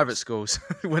with private schools,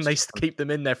 when they keep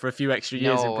them in there for a few extra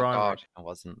years in primary. No, God, it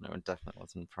wasn't. No, it definitely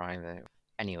wasn't private.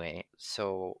 Anyway,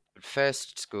 so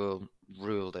first school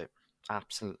ruled it.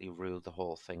 Absolutely ruled the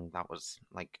whole thing. That was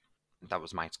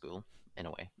my school, in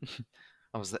a way.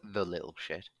 I was the little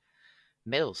shit.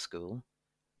 Middle school,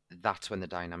 that's when the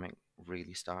dynamic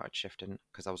really started shifting,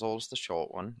 because I was always the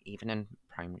short one, even in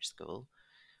primary school,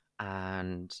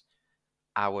 and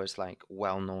I was like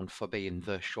well known for being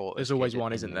the shortest. There's always kid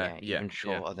one, isn't there? Yeah, even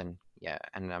shorter than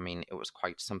and I mean it was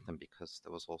quite something, because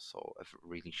there was also a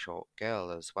really short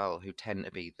girl as well who tend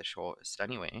to be the shortest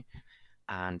anyway,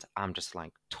 and I'm just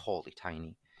like totally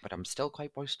tiny, but I'm still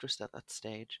quite boisterous at that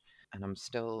stage, and I'm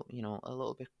still, you know, a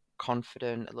little bit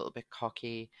confident, a little bit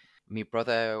cocky. My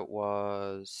brother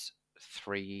was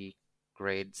 3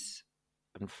 grades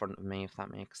in front of me, if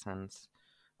that makes sense,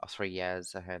 or 3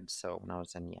 years ahead. So when I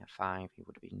was in year 5, he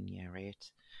would have been in year 8.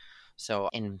 So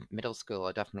in middle school,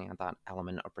 I definitely had that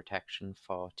element of protection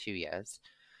for 2 years.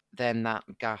 Then that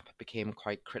gap became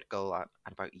quite critical at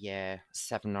about year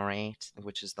 7 or 8,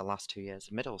 which is the last 2 years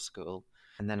of middle school.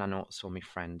 And then I noticed all my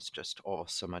friends just over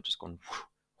summer just going whoo,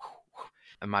 whoo, whoo.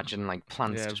 Imagine like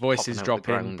plants just voices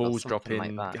dropping, balls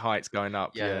dropping, like heights going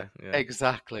up. Yeah,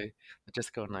 exactly. They're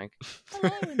just going like,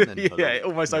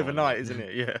 almost overnight, isn't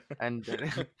it? Yeah, and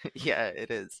yeah, it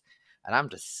is. And I'm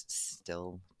just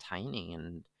still tiny,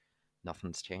 and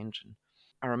nothing's changing.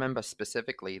 I remember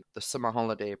specifically the summer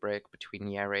holiday break between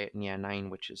year 8 and year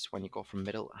 9, which is when you go from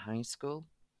middle to high school,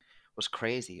 was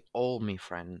crazy. All my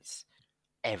friends,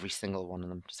 every single one of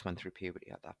them, just went through puberty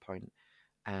at that point,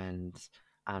 and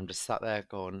I'm just sat there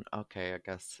going, okay, I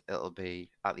guess it'll be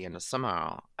at the end of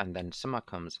summer, and then summer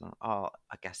comes, and I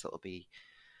guess it'll be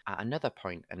at another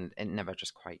point, and it never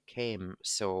just quite came.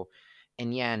 So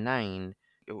in year 9,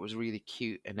 it was really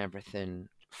cute and everything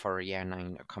for a year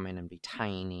 9 to come in and be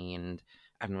tiny, and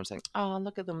everyone's like, oh,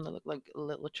 look at them, they look like a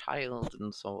little child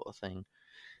and sort of thing.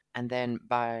 And then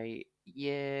by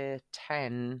year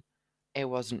 10, it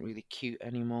wasn't really cute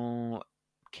anymore.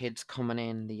 Kids coming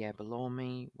in the year below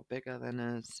me were bigger than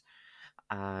us,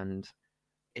 and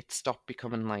it stopped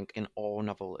becoming like an awe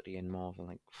novelty and more of a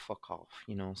like fuck off,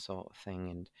 you know, sort of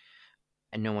thing.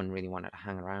 And no one really wanted to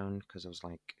hang around because I was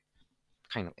like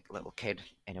kind of like a little kid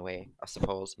in a way, I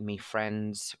suppose. Me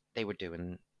friends, they were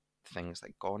doing things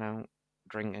like going out,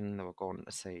 drinking, they were going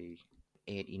to see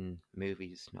 18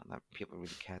 movies. Not that people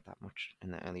really cared that much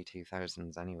in the early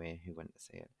 2000s anyway, who went to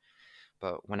see it.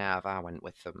 But whenever I went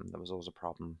with them, there was always a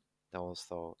problem. They always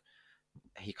thought,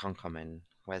 he can't come in,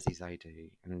 where's his ID?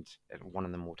 And one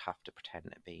of them would have to pretend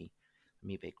to be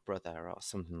me big brother or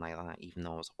something like that, even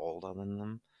though I was older than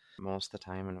them most of the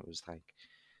time. And it was like,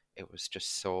 it was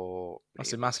just so...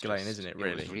 That's emasculating, isn't it,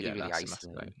 really? It was really, really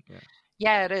isolating.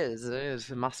 Yeah, it is. It is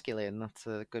emasculating. That's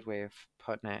a good way of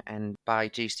putting it. And by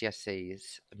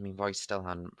GCSEs, my voice still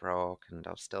hadn't broke, and I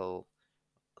was still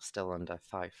still under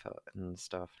 5 foot and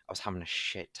stuff. I was having a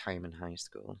shit time in high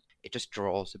school. It just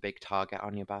draws a big target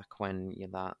on your back when you're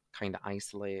that kind of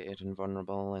isolated and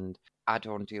vulnerable. And I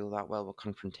don't deal that well with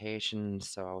confrontation,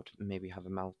 so I would maybe have a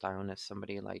meltdown if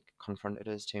somebody like confronted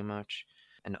us too much,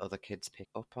 and other kids pick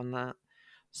up on that.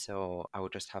 So I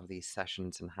would just have these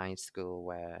sessions in high school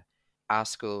where our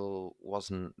school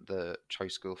wasn't the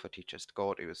choice school for teachers to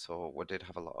go to, so we did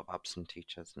have a lot of absent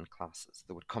teachers in classes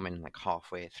that would come in like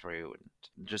halfway through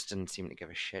and just didn't seem to give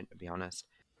a shit, to be honest.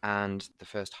 And the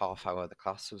first half hour of the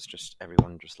class was just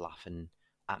everyone just laughing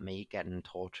at me getting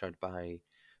tortured by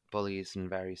bullies in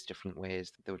various different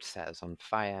ways. They would set us on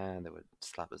fire, they would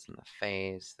slap us in the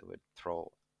face, they would throw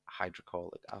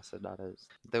hydrochloric acid at us,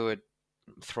 they would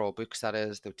throw books at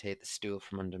us, they would take the stool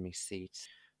from under me seats.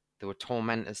 They would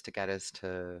torment us to get us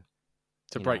to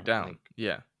break down.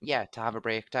 like, yeah, to have a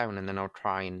breakdown, and then I'll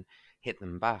try and hit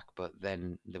them back, but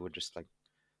then they would just like,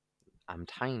 I'm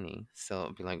tiny, so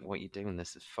it'd be like, what are you doing?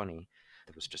 This is funny.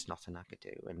 There was just nothing I could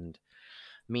do. And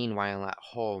meanwhile, at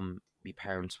home, my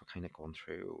parents were kind of going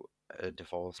through a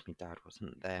divorce. My dad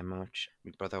wasn't there much.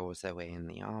 My brother was away in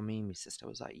the army. My sister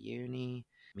was at uni.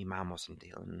 My mum wasn't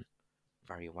dealing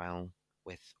very well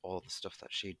with all the stuff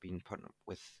that she'd been putting up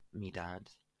with me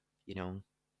dad,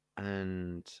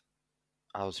 and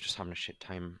I was just having a shit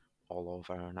time all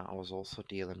over. And I was also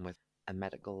dealing with a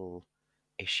medical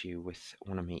issue with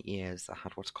one of my ears. I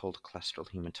had what's called cholesterol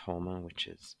hematoma, which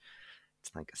is,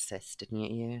 it's like a cyst in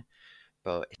your ear,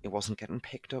 but it wasn't getting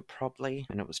picked up properly,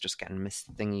 and it was just getting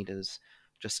misthingied as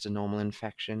just a normal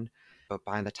infection. But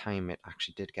by the time it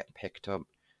actually did get picked up,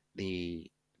 the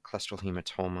cholesterol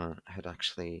hematoma had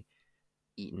actually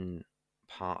eaten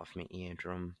part of my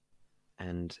eardrum,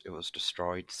 and it was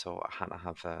destroyed. So I had to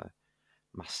have a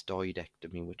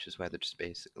mastoidectomy, which is where they just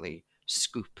basically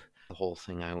scoop the whole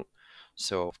thing out.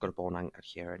 So I've got a bone anchored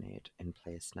hearing aid in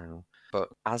place now. But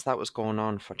as that was going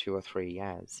on for 2 or 3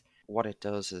 years, what it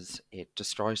does is it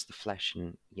destroys the flesh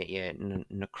in your ear,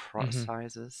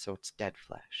 necrotizes, so it's dead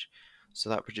flesh. So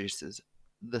that produces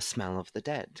the smell of the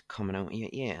dead coming out of your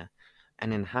ear.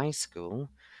 And in high school,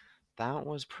 that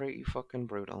was pretty fucking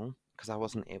brutal because I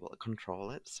wasn't able to control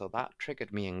it. So that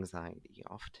triggered me anxiety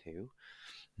off too.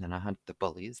 And then I had the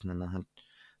bullies, and then I had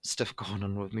stuff going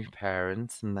on with my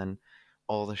parents, and then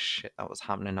all the shit that was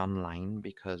happening online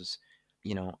because,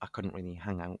 I couldn't really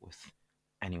hang out with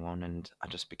anyone, and I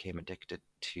just became addicted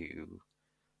to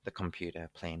the computer,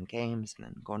 playing games, and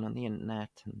then going on the internet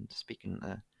and speaking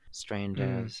to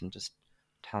strangers and just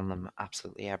telling them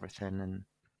absolutely everything, and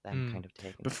them kind of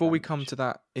taking Before we advantage. come to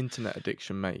that internet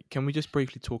addiction, mate, can we just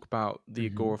briefly talk about the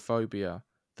agoraphobia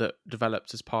that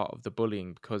developed as part of the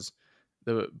bullying? Because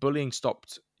the bullying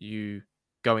stopped you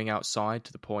going outside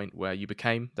to the point where you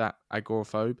became that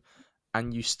agoraphobe,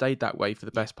 and you stayed that way for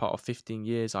the best part of 15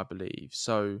 years, I believe.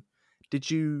 So did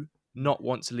you not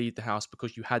want to leave the house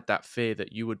because you had that fear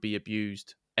that you would be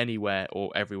abused anywhere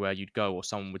or everywhere you'd go, or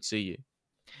someone would see you?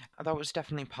 That was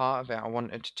definitely part of it. I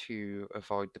wanted to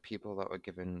avoid the people that were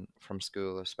given from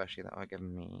school, especially that were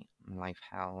giving me life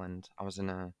hell. And I was in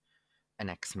an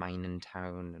ex-mining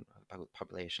town, about a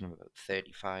population of about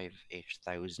 35-ish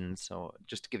thousand. So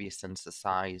just to give you a sense of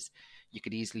size, you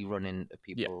could easily run into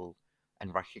people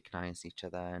and recognize each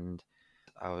other. And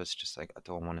I was just like, I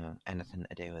don't want anything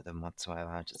to do with them whatsoever.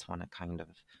 I just want to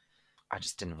I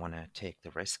just didn't want to take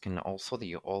the risk. And also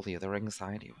all the other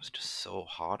anxiety, it was just so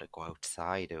hard to go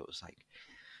outside. It was like,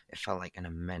 it felt like an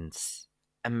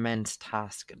immense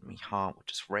task, and my heart would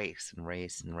just race and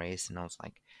race and race. And I was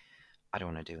like, I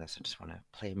don't want to do this. I just want to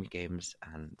play my games,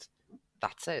 and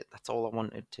that's it. That's all I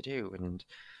wanted to do. And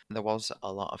there was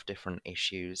a lot of different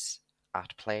issues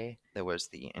at play. There was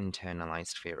the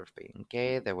internalized fear of being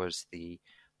gay. There was the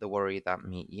worry that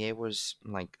my ear was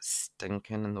like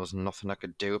stinking, and there was nothing I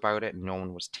could do about it. No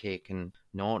one was taking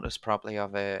notice properly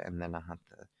of it. And then I had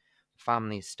the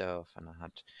family stuff, and I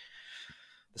had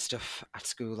the stuff at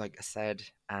school, like I said,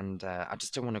 and I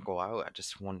just didn't want to go out. I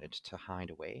just wanted to hide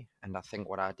away. And I think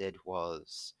what I did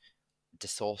was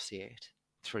dissociate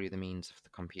through the means of the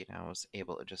computer. I was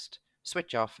able to just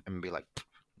switch off and be like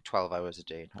 12 hours a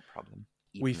day, no problem.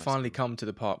 We finally come to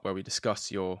the part where we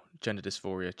discuss your gender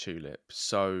dysphoria, Tulip.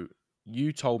 So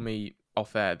you told me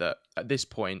off air that at this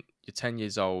point, you're 10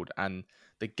 years old and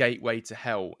the gateway to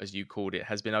hell, as you called it,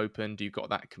 has been opened. You've got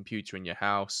that computer in your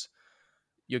house.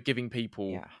 You're giving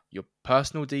people your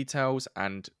personal details,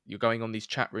 and you're going on these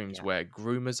chat rooms where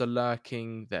groomers are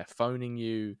lurking, they're phoning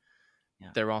you,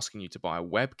 they're asking you to buy a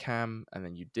webcam, and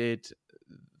then you did.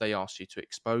 They asked you to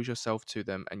expose yourself to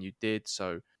them, and you did.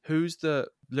 So who's the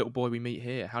little boy we meet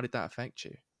here? How did that affect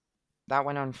you? that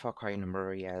went on for quite a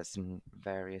number of years in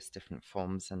various different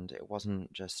forms, and it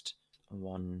wasn't just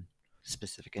one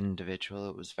specific individual.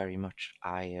 It was very much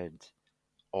I had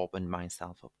opened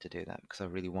myself up to do that because I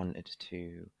really wanted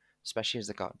to, especially as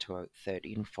I got to about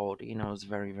 13, 14, I was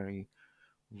very, very,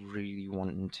 really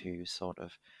wanting to sort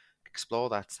of explore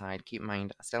that side. Keep in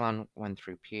mind, I still went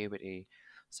through puberty,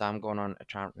 so I'm going on to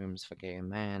chat rooms for gay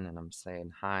men and I'm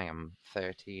saying, hi, I'm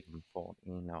 13, I'm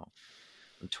 14, or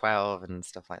I'm 12 and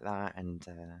stuff like that. And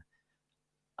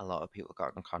a lot of people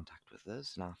got in contact with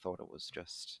us, and I thought it was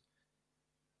just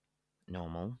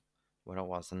normal, but it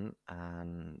wasn't.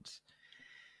 And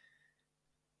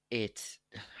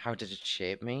how did it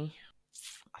shape me?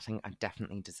 I think I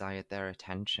definitely desired their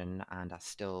attention, and I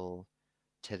still,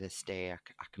 to this day,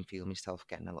 I can feel myself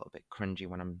getting a little bit cringy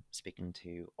when I'm speaking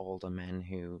to older men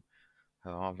who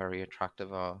are very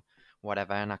attractive or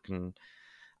whatever, and I don't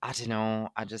know,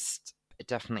 it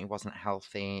definitely wasn't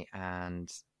healthy,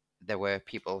 and there were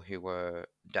people who were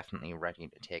definitely ready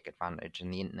to take advantage,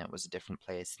 and the internet was a different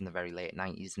place in the very late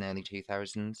 90s and early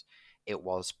 2000s. It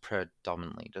was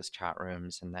predominantly just chat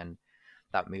rooms, and then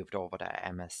that moved over to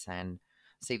MSN.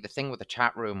 See, the thing with the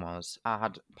chat room was I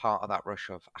had part of that rush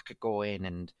of I could go in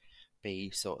and be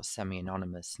sort of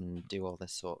semi-anonymous and do all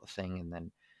this sort of thing and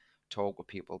then talk with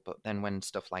people. But then when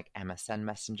stuff like MSN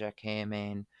Messenger came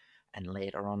in and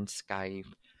later on Skype,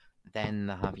 then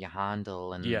they have your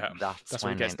handle, and that's when it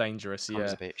when gets it dangerous.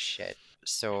 becomes a bit shit.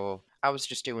 So I was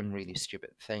just doing really stupid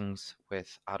things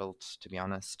with adults, to be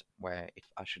honest, where if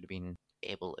I should have been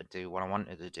able to do what I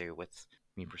wanted to do with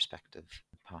my prospective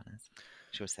partners,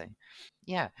 shall we say.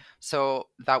 Yeah, so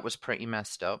that was pretty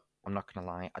messed up. I'm not going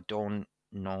to lie. I don't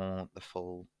know the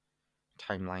full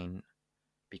timeline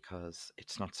because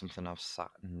it's not something I've sat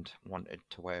and wanted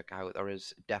to work out. There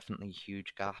is definitely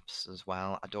huge gaps as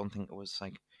well. I don't think it was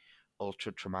like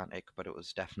ultra traumatic, but it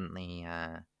was definitely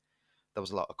there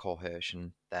was a lot of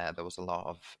coercion there. There was a lot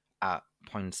of at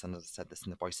points, and as I said this in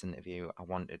the voice interview, I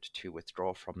wanted to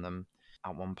withdraw from them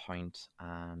at one point,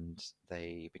 and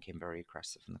they became very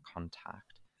aggressive in the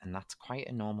contact. And that's quite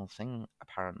a normal thing,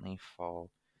 apparently, for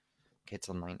kids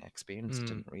online experience.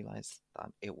 Didn't realize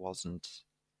that it wasn't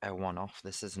a one-off.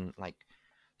 This isn't like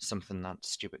something that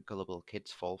stupid gullible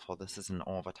kids fall for. This is an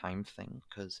overtime thing,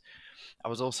 because I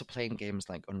was also playing games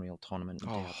like Unreal Tournament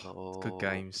and Good Diablo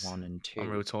games. 1 and 2.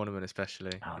 Unreal Tournament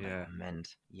especially. Oh, they were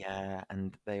mint. Yeah,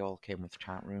 and they all came with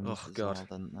chat rooms Oh as god.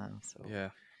 well, didn't they? So, Yeah.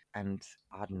 and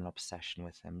I had an obsession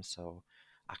with him, so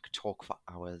I could talk for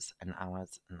hours and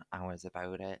hours and hours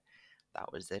about it.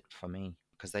 That was it for me,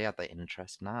 because they had the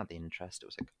interest and I had the interest. It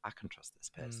was like, I can trust this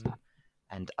person.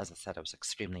 And as I said, I was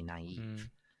extremely naive.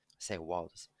 I say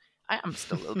was. I am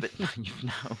still a little bit naive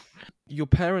now. Your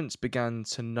parents began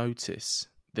to notice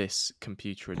this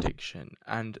computer addiction,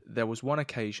 and there was one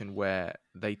occasion where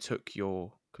they took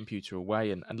your computer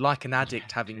away, and like an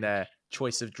addict having their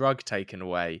choice of drug taken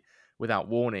away without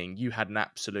warning, you had an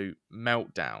absolute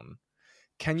meltdown.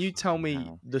 Can you tell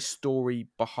me the story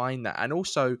behind that, and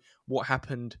also what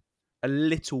happened a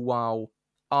little while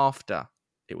after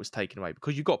it was taken away?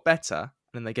 Because you got better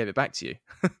and then they gave it back to you.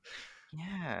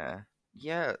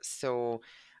 Yeah. So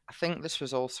I think this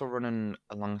was also running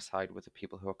alongside with the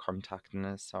people who were contacting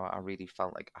us. So I really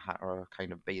felt like I had to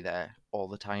kind of be there all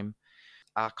the time.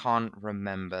 I can't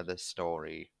remember the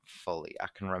story fully. I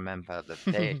can remember the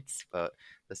bits, but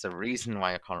there's a reason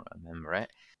why I can't remember it.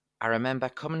 I remember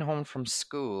coming home from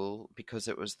school because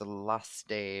it was the last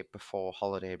day before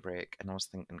holiday break, and I was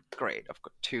thinking, great, I've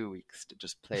got 2 weeks to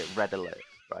just play Red Alert,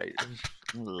 right?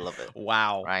 Love it.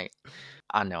 Wow. Right?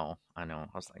 I know. I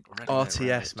was like, Red Alert, Red RTS,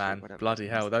 Alert 2, man. whatever. Bloody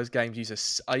hell. Those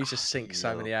games I used to sink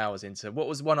so many hours into. What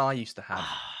was one I used to have?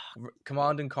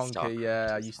 Command and Conquer,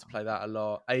 StarCraft I as used to well. play that a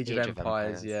lot. Age of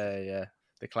Empires, Empires. yeah.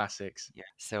 The classics. Yeah.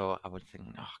 So I would think,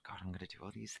 oh God, I'm gonna do all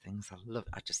these things. I love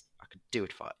it. I could do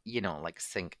it for, like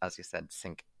sink, as you said,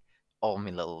 sink all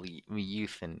my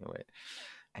youth into it.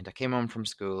 And I came home from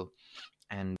school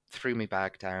and threw my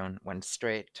bag down, went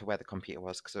straight to where the computer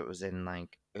was, because it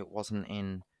wasn't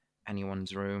in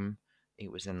anyone's room.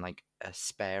 It was in like a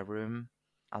spare room,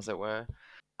 as it were.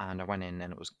 And I went in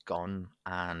and it was gone.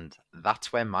 And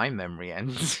that's where my memory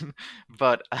ends.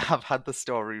 But I've had the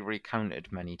story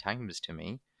recounted many times to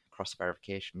me. Cross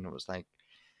verification. It was like,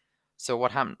 so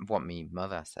what happened? What me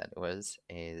mother said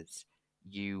is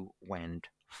you went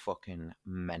fucking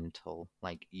mental.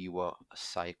 Like you were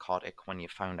psychotic when you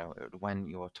found out. When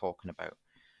you were talking about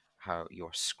how you're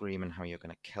screaming, how you're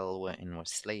gonna kill her in her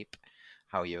sleep,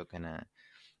 how you're gonna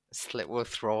slit her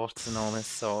throats and all this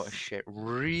sort of shit.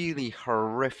 Really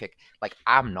horrific. Like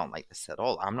I'm not like this at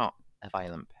all. I'm not a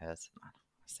violent person. I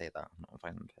say that. I'm not a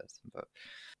violent person, but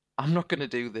I'm not going to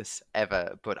do this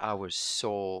ever. But I was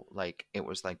so, like, it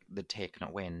was like they'd taken it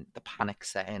away and the panic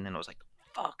set in, and I was like,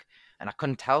 fuck. And I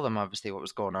couldn't tell them, obviously, what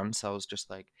was going on. So I was just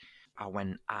like, I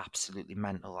went absolutely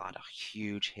mental. I had a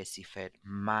huge hissy fit,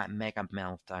 mega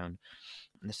meltdown.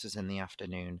 And this was in the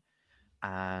afternoon.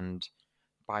 And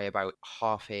by about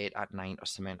 8:30 at night or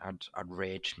something, I'd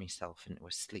raged myself into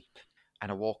a sleep.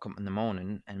 And I woke up in the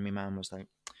morning and my mum was like,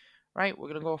 right, we're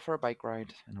going to go for a bike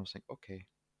ride. And I was like, okay.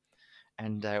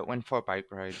 And went for a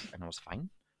bike ride and I was fine.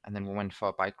 And then we went for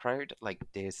a bike ride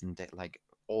like days and like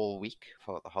all week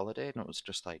for the holiday. And it was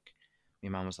just like, my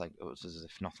mum was like, it was as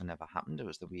if nothing ever happened. It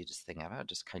was the weirdest thing ever. I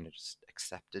just kind of just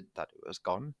accepted that it was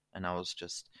gone. And I was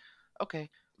just,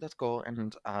 okay, let's go.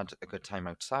 And I had a good time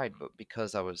outside. But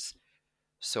because I was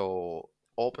so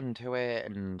open to it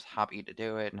and happy to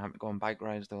do it and happy to go on bike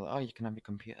rides, they were like, oh, you can have your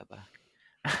computer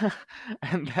back.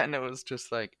 And then it was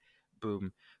just like,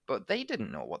 boom. But they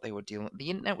didn't know what they were dealing with. The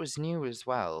internet was new as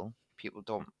well. People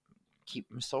don't keep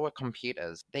so with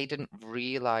computers. They didn't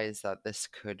realize that this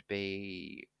could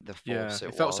be the Yeah, force it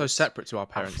it felt so was. separate to our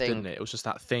I parents, didn't think, it? It was just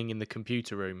that thing in the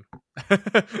computer room,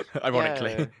 yeah,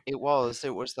 ironically. it was.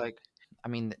 It was like, I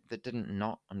mean, they didn't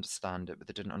not understand it, but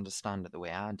they didn't understand it the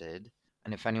way I did.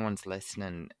 And if anyone's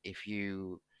listening, if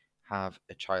you have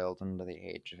a child under the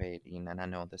age of 18, and I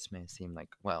know this may seem like,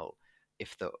 well,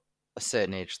 if they're a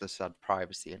certain age, this had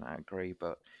privacy, and I agree,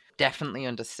 but definitely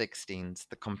under 16s,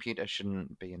 the computer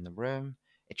shouldn't be in the room.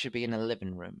 It should be in a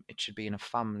living room. It should be in a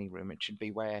family room. It should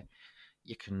be where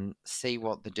you can see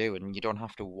what they're doing. You don't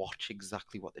have to watch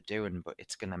exactly what they're doing, but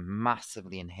it's going to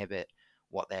massively inhibit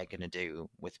what they're going to do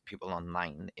with people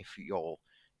online if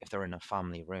they're in a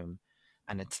family room.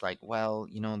 And it's like, well,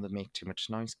 they make too much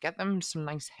noise. Get them some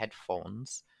nice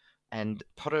headphones and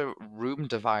put a room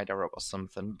divider up or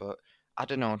something. But I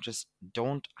don't know, just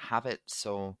don't have it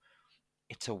so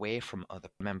it's away from other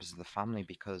members of the family,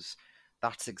 because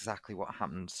that's exactly what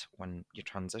happens when you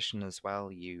transition as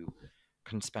well. You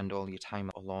can spend all your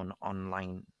time alone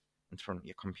online in front of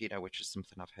your computer, which is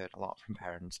something I've heard a lot from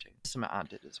parents do. Something I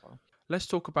did as well. Let's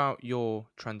talk about your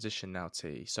transition now,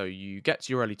 T. So you get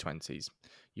to your early 20s.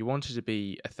 You wanted to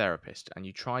be a therapist and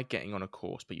you tried getting on a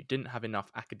course, but you didn't have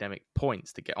enough academic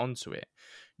points to get onto it.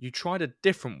 You tried a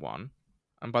different one,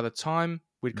 and by the time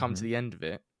we'd come to the end of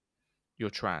it, you're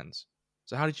trans.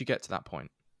 So how did you get to that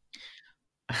point?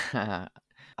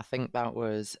 I think that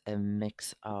was a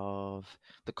mix of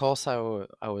the course I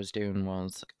was doing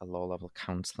was a low level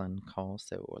counseling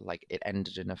course. It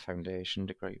ended in a foundation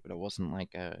degree, but it wasn't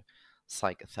like a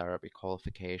psychotherapy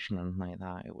qualification and like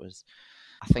that. It was,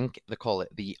 I think they call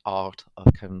it the art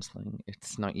of counseling.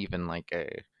 It's not even like a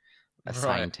Right.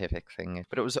 scientific thing,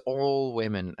 but it was all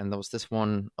women, and there was this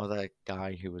one other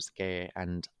guy who was gay,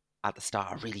 and at the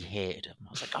start I really hated him. I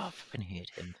was like, oh, I fucking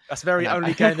hate him. That's very And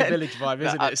only gay in the village vibe,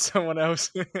 isn't I, it? Someone else.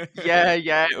 yeah,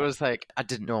 it was like I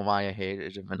didn't know why I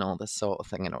hated him and all this sort of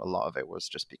thing. And a lot of it was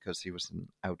just because he was an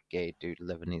out gay dude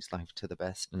living his life to the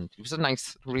best, and he was a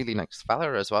nice, really nice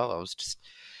fella as well. I was just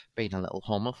being a little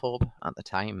homophobe at the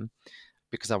time,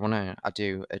 because I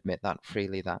do admit that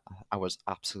freely, that I was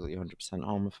absolutely 100%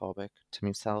 homophobic to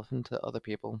myself and to other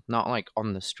people. Not like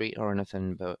on the street or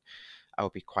anything, but I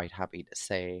would be quite happy to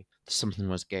say something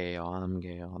was gay or I'm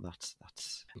gay or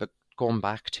that's. But going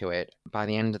back to it, by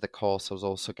the end of the course, I was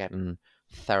also getting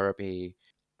therapy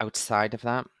outside of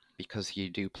that, because you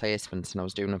do placements, and I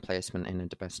was doing a placement in a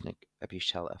domestic abuse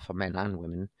shelter for men and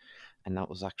women, and that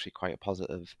was actually quite a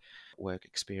positive work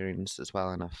experience as well.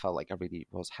 And I felt like I really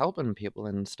was helping people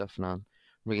and stuff, and I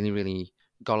really, really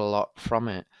got a lot from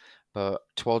it. But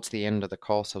towards the end of the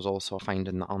course, I was also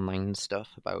finding the online stuff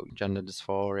about gender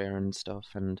dysphoria and stuff,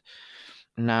 and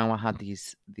now I had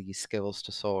these skills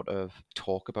to sort of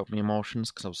talk about my emotions,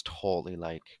 because I was totally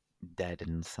like dead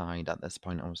inside at this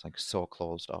point. I was like so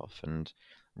closed off and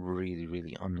really,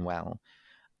 really unwell,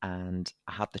 and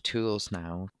I had the tools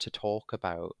now to talk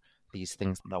about these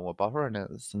things that were bothering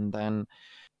us. And then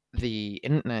the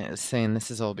internet is saying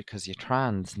this is all because you're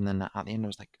trans, and then at the end I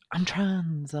was like, I'm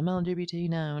trans, I'm LGBT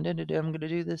now, and I'm gonna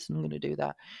do this and I'm gonna do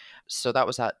that. So that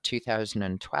was at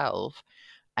 2012.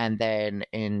 And then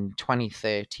in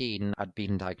 2013 I'd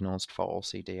been diagnosed for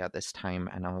OCD at this time,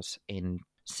 and I was in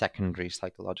secondary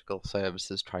psychological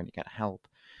services trying to get help.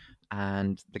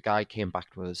 And the guy came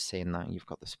back to us saying that you've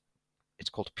got this, it's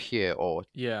called pure, or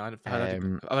Yeah, I've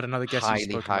had another guest who's highly,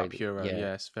 spoken about highly, Puro. yeah,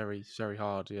 Yeah, it's very, very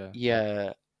hard. Yeah.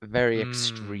 yeah, very Mm.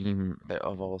 extreme bit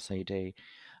of OCD.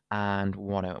 And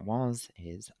what it was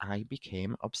is I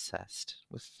became obsessed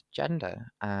with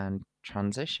gender and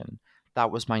transition. That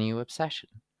was my new obsession.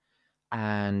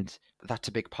 And that's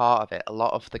a big part of it. A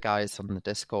lot of the guys on the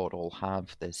Discord all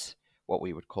have this, what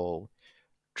we would call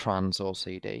trans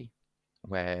OCD,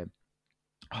 where,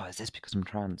 oh, is this because I'm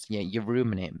trans? Yeah, you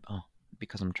ruminate. Oh,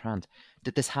 because I'm trans.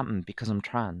 Did this happen because I'm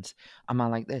trans? Am I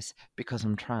like this because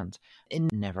I'm trans?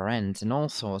 It never ends. And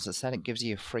also, as I said, it gives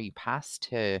you a free pass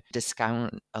to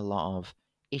discount a lot of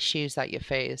issues that you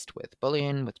faced with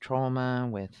bullying, with trauma,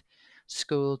 with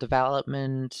school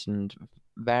development, and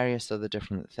various other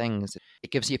different things.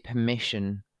 It gives you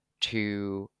permission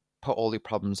to put all your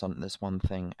problems onto this one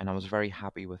thing. And I was very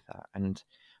happy with that. And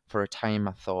for a time,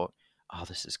 I thought, oh,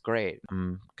 this is great.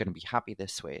 I'm going to be happy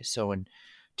this way. So in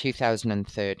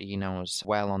 2013, I was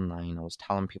well online. I was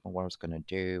telling people what I was going to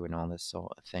do and all this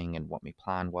sort of thing and what my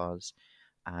plan was.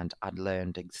 And I'd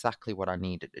learned exactly what I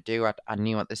needed to do. I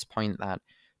knew at this point that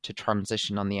to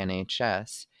transition on the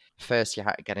NHS, first you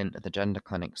had to get into the gender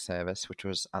clinic service, which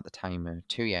was at the time a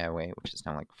 2-year wait, which is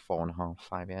now like 4.5,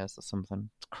 5 years or something.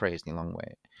 It's a crazy long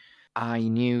wait. I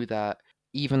knew that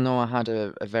even though I had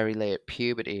a very late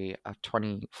puberty at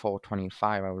 24,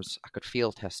 25, I could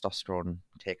feel testosterone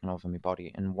taking over my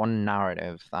body. And one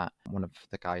narrative that one of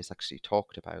the guys actually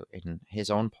talked about in his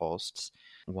own posts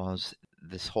was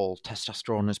this whole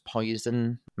testosterone is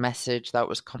poison message that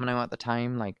was coming out at the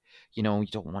time. Like, you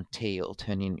don't want tail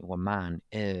turning into a man,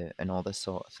 and all this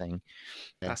sort of thing.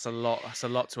 That's a lot to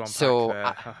unpack So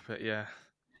there. But yeah.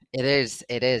 it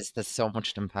is. There's so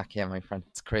much to unpack here, my friend.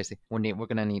 It's crazy. We're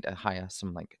going to need to hire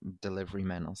some like delivery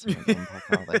men or something to unpack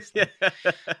all this. Yeah.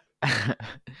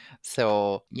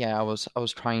 So yeah, I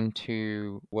was trying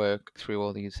to work through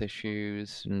all these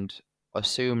issues and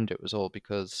assumed it was all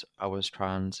because I was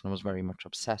trans and I was very much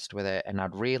obsessed with it. And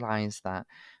I'd realised that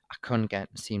I couldn't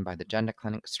get seen by the gender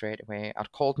clinic straight away.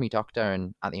 I'd called me doctor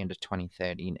and at the end of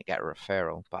 2013 to get a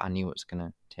referral, but I knew it was going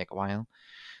to take a while.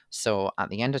 So at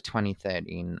the end of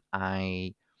 2013,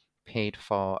 I paid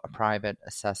for a private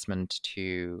assessment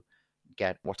to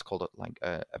get what's called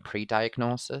a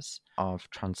pre-diagnosis of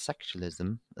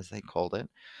transsexualism, as they called it.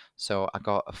 So I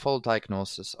got a full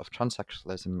diagnosis of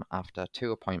transsexualism after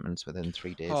 2 appointments within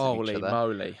 3 days of each Holy other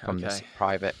moly. from this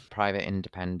private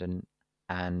independent,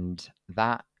 and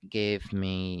that gave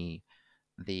me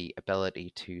the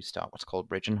ability to start what's called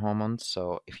bridging hormones.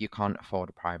 So if you can't afford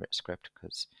a private script,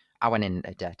 because I went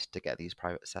into debt to get these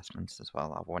private assessments as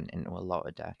well. I went into a lot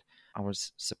of debt. I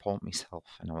was supporting myself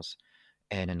and I was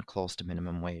earning close to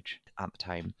minimum wage at the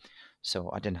time.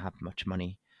 So I didn't have much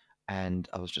money. And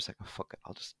I was just like, oh, fuck it,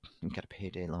 I'll just get a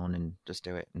payday loan and just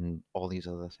do it and all these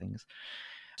other things.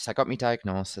 So I got my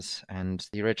diagnosis, and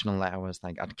the original letter was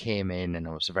like, I'd came in and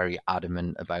I was very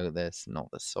adamant about this and all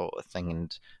this sort of thing.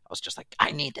 And I was just like,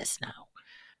 I need this now.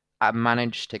 I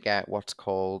managed to get what's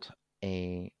called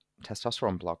a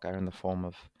testosterone blocker in the form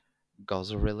of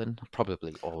goserelin.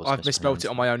 Probably always I've misspelt it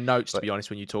on my own notes, to be honest,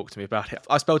 when you talk to me about it.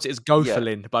 I spelled it as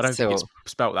Gofalin, but I don't think it's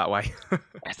spelt that way.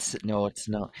 No, it's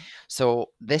not. So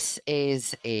this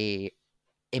is a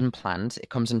implant. It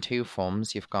comes in 2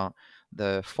 forms. You've got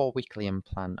the 4-weekly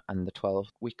implant and the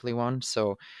 12-weekly one.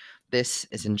 So this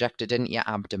is injected into your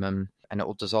abdomen and it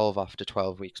will dissolve after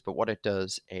 12 weeks. But what it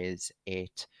does is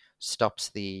it stops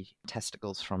the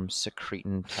testicles from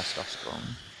secreting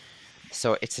testosterone.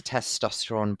 So it's a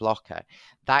testosterone blocker.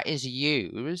 That is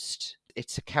used,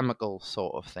 it's a chemical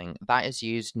sort of thing. That is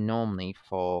used normally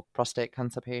for prostate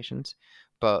cancer patients.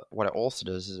 But what it also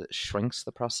does is it shrinks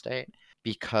the prostate,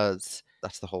 because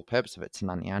that's the whole purpose of it. It's an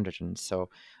anti-androgen. So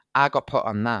I got put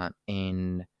on that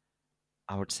in,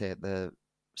 I would say, at the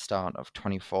start of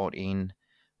 2014,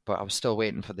 but I was still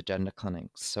waiting for the gender clinic.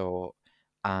 So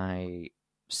I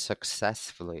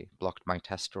successfully blocked my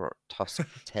testosterone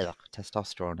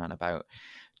at about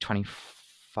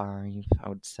 25, I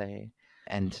would say.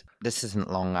 And this isn't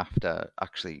long after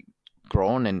actually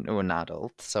grown into an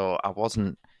adult, so I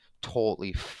wasn't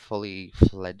totally fully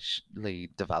fledgedly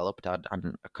developed. I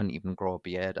couldn't even grow a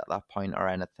beard at that point or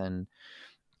anything.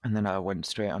 And then I went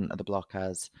straight onto the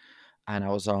blockers, and I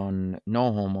was on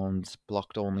no hormones,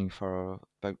 blocked only for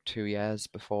about 2 years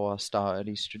before I started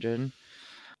estrogen.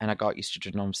 And I got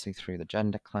estrogen obviously through the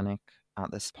gender clinic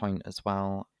at this point as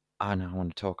well. And I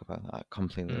want to talk about that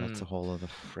completely. That's a whole other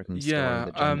friggin' story.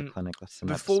 The gender clinic. That's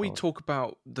another before we episode. talk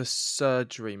about the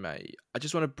surgery, mate, I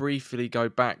just want to briefly go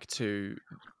back to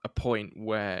a point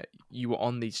where you were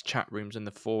on these chat rooms and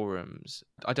the forums.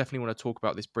 I definitely want to talk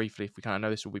about this briefly if we can. I know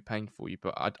this will be painful for you,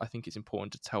 but I think it's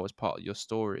important to tell as part of your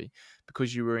story,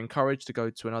 because you were encouraged to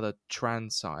go to another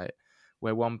trans site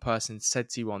where one person said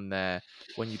to you on there,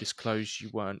 when you disclosed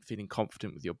you weren't feeling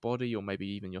confident with your body or maybe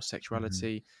even your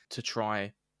sexuality, to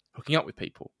try hooking up with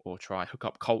people or try hook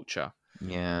up culture.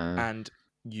 Yeah. And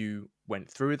you went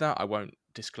through that. I won't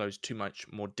disclose too much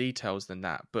more details than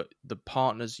that, but the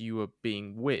partners you were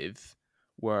being with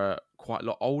were quite a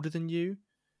lot older than you.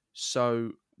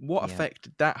 So what Yeah. effect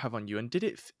did that have on you? And did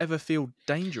it ever feel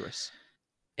dangerous?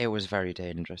 It was very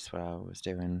dangerous what I was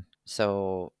doing.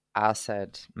 So I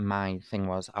said my thing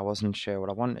was I wasn't sure what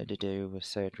I wanted to do with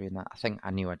surgery and that. I think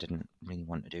I knew I didn't really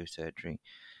want to do surgery.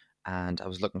 And I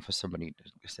was looking for somebody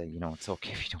to say, it's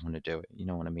okay if you don't want to do it. You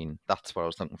know what I mean? That's what I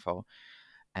was looking for.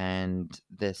 And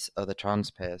this other trans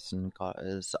person got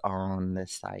us on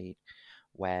this site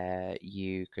where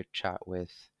you could chat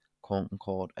with quote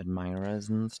unquote admirers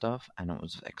and stuff. And it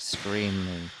was extreme.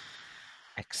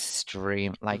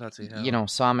 Like, Bloody hell.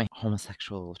 so I'm a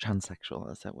homosexual,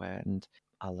 transsexual, as it were, and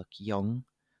I look young.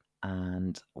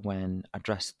 And when I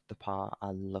dressed the part,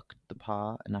 I looked the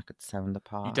part, and I could sound the You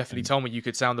part. definitely And told me you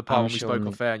could sound the part I'm when we spoke showing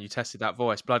off air and you tested that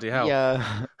voice. Bloody hell.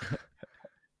 yeah.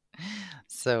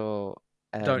 So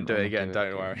Don't I do it won't again, do it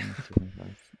don't worry. again. Do my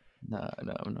voice. No,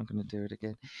 I'm not going to do it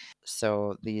again.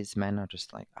 So these men are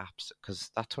just like apps, because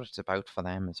that's what it's about for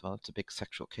them as well. It's a big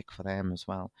sexual kick for them as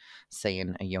well,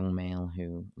 seeing a young male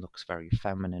who looks very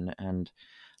feminine. And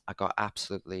I got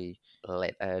absolutely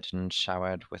littered and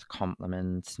showered with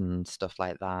compliments and stuff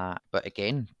like that. But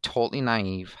again, totally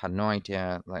naive, had no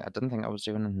idea. Like, I didn't think I was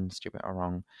doing anything stupid or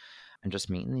wrong. And just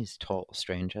meeting these total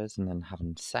strangers and then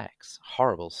having sex.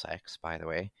 Horrible sex, by the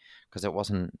way, because it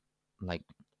wasn't like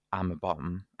I'm a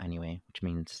bottom anyway, which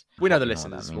means I We know hope the you know what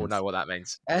that listeners will means. know what that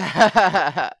means.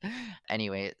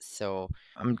 Anyway, so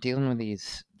I'm dealing with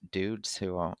these dudes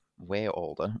who are way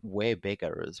older, way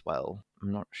bigger as well.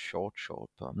 I'm not short,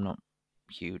 but I'm not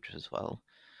huge as well.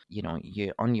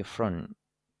 You're on your front,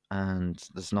 and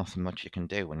there's nothing much you can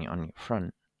do when you're on your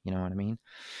front. You know what I mean?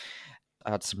 I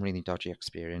had some really dodgy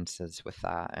experiences with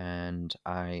that, and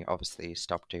I obviously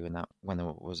stopped doing that when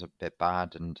it was a bit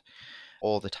bad. And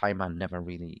all the time, I never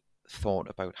really thought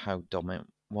about how dumb it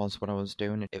was what I was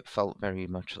doing. It felt very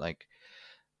much like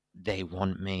they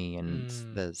want me, and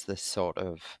there's this sort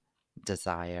of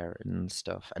desire and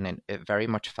stuff. And it very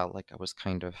much felt like I was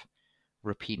kind of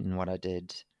repeating what I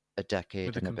did a With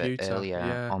decade the and a bit computer, earlier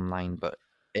yeah. online, but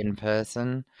in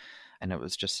person. And it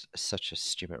was just such a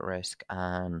stupid risk.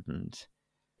 And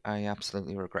I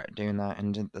absolutely regret doing that.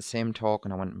 And at the same talk,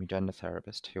 and I went to my gender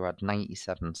therapist, who I had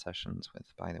 97 sessions with,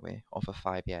 by the way, over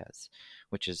 5 years,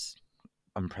 which is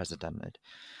unprecedented.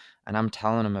 And I'm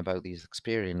telling him about these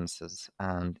experiences,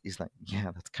 and he's like,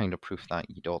 "Yeah, that's kind of proof that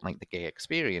you don't like the gay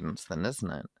experience, then,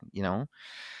 isn't it?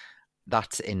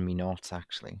 That's in me notes,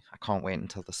 actually. I can't wait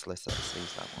until the solicitor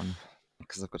sees that one,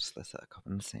 because I've got a solicitor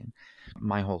coming saying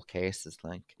my whole case is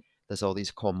like there's all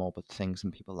these comorbid things,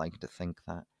 and people like to think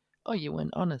that, oh, you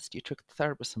weren't honest, you tricked the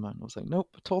therapist. And I was like, nope,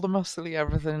 I told them absolutely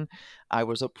everything. I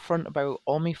was upfront about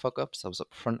all my fuck ups. I was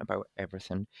upfront about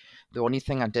everything. The only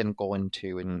thing I didn't go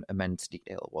into in immense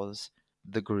detail was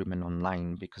the grooming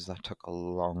online, because that took a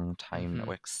long time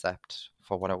to accept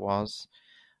for what it was.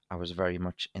 I was very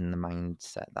much in the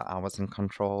mindset that I was in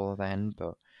control then,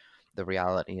 but the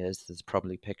reality is there's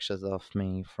probably pictures of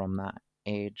me from that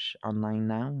age online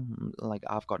now. Like,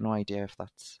 I've got no idea if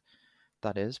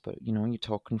that is, but you're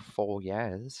talking 4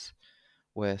 years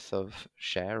worth of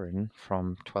sharing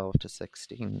from 12 to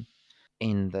 16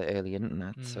 in the early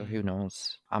internet. So who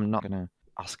knows? I'm not gonna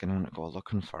ask anyone to go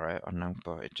looking for it or no,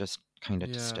 but it just kind of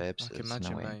Yeah, I disturbs can us in a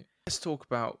imagine, way. mate. Let's talk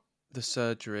about the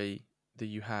surgery that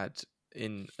you had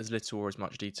in as little or as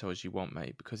much detail as you want,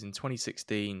 mate. Because in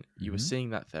 2016, you were Mm-hmm. seeing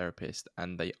that therapist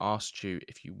and they asked you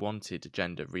if you wanted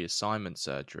gender reassignment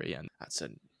surgery. And that's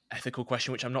an ethical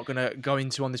question, which I'm not going to go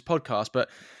into on this podcast. But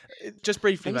just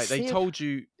briefly, They mate, they say, told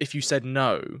you if you said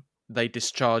no, they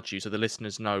discharge you so the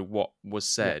listeners know what was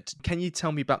yeah. said. Can you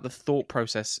tell me about the thought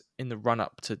process in the run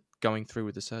up to going through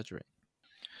with the surgery?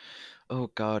 Oh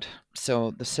God.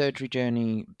 So the surgery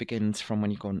journey begins from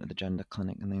when you go into the gender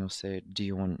clinic and they'll say, do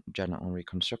you want genital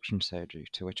reconstruction surgery?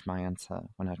 To which my answer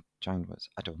when I joined was,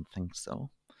 I don't think so.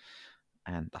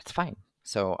 And that's fine.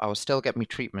 So I was still getting my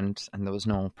treatment and there was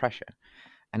no pressure.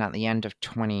 And at the end of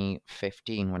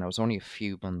 2015, when I was only a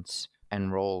few months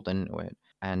enrolled into it,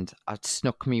 and I'd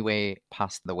snuck me way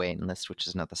past the waiting list, which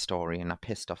is another story, and I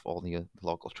pissed off all the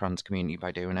local trans community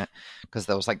by doing it, because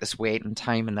there was like this waiting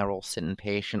time, and they're all sitting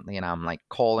patiently, and I'm like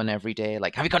calling every day,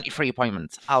 like, have you got any free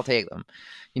appointments? I'll take them.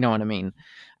 You know what I mean?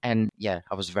 And yeah,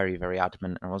 I was very, very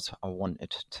adamant, and I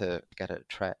wanted to get a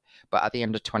tret. But at the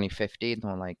end of 2015, they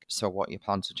were like, so what are your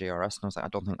plans for GRS? And I was like, I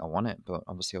don't think I want it, but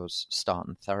obviously I was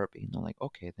starting therapy. And they're like,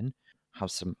 okay, then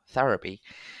have some therapy.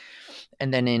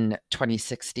 And then in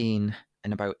 2016,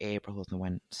 in about April, they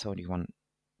went, so do you want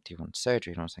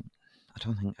surgery? And I was like, I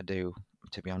don't think I do,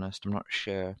 to be honest. I'm not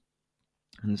sure.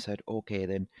 And they said, okay,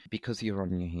 then because you're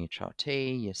on your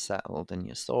HRT, you're settled in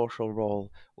your social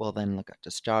role, we'll then look at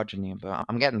discharging you. But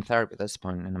I'm getting therapy at this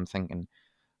point, and I'm thinking,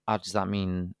 oh, does that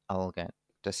mean I'll get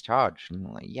discharged? And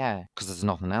I'm like, yeah, because there's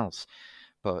nothing else.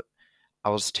 But I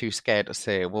was too scared to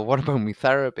say, well, what about me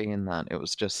therapy in that? It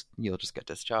was just, you'll just get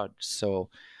discharged. So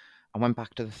I went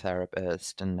back to the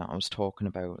therapist and I was talking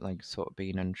about like sort of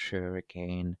being unsure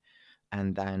again.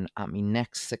 And then at my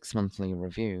next 6 monthly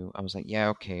review, I was like, yeah,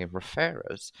 okay, refer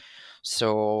us.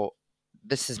 So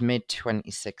this is mid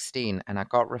 2016, and I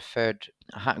got referred.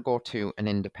 I had to go to an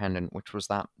independent, which was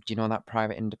that. Do you know that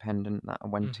private independent that I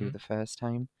went to the first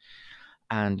time?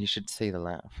 And you should see the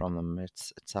letter from them.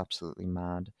 It's absolutely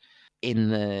mad.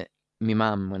 My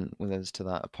mum went with us to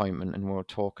that appointment, and we were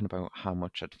talking about how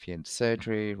much I'd feared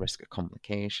surgery, risk of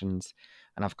complications,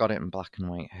 and I've got it in black and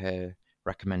white. Her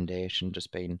recommendation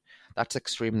just being, that's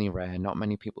extremely rare. Not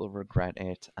many people regret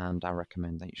it, and I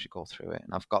recommend that you should go through it.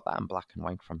 And I've got that in black and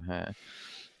white from her.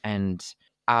 And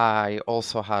I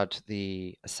also had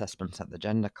the assessments at the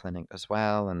gender clinic as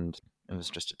well, and it was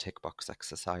just a tick box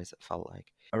exercise, it felt like.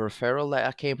 A referral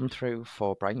letter came through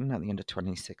for Brighton at the end of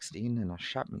 2016, and I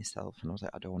shat myself and I was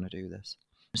like, I don't want to do this.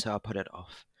 So I put it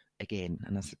off again,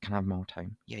 and I said, can I have more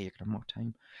time? Yeah, you can have more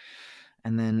time.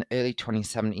 And then early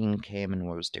 2017 came, and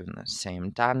we was doing the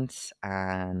same dance,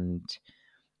 and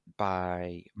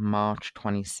by March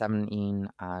 2017,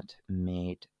 I'd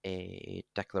made a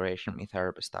declaration with my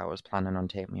therapist that I was planning on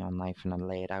taking my own life, and I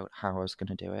laid out how I was going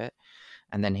to do it.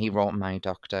 And then he wrote my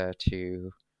doctor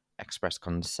to express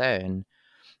concern.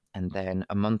 And then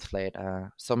a month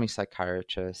later, saw my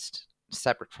psychiatrist,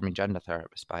 separate from my gender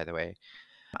therapist, by the way,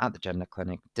 at the gender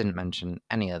clinic, didn't mention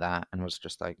any of that, and was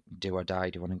just like, do or die,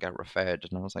 do you want to get referred?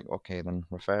 And I was like, okay, then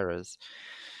refer us.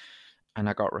 And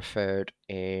I got referred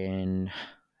in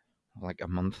like a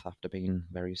month after being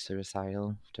very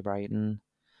suicidal to Brighton.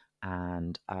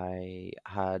 And I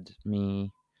had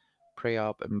me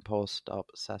pre-op and post-op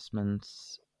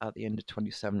assessments at the end of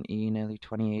 2017, early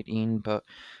 2018, but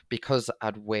because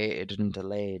I'd waited and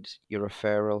delayed, your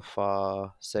referral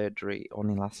for surgery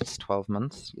only lasts 12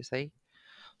 months, you see?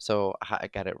 So I had to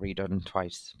get it redone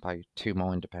twice by two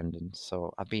more independents.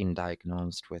 So I've been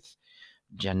diagnosed with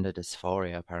gender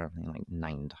dysphoria apparently like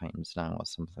 9 times now or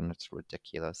something. It's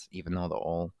ridiculous, even though they're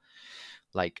all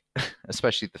like,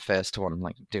 especially the first one,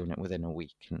 like doing it within a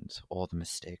week, and all the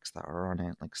mistakes that are on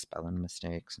it, like spelling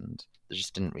mistakes, and they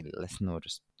just didn't really listen. They were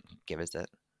just give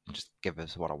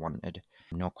us what I wanted,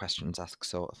 no questions asked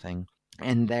sort of thing.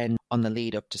 And then on the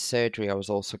lead up to surgery, I was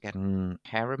also getting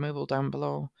hair removal down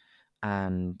below,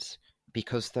 and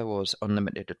because there was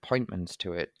unlimited appointments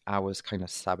to it, I was kind of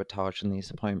sabotaging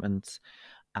these appointments,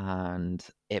 and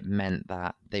it meant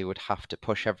that they would have to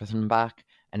push everything back,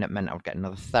 and it meant I would get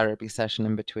another therapy session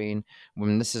in between.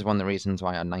 When this is one of the reasons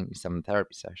why I had 97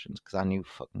 therapy sessions, because I knew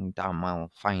fucking damn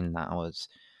well fine that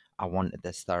I wanted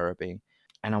this therapy.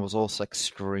 And I was also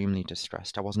extremely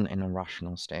distressed. I wasn't in a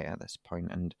rational state at this point,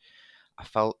 and I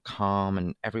felt calm,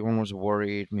 and everyone was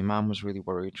worried. My mum was really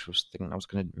worried. She was thinking I was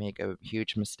going to make a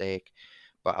huge mistake,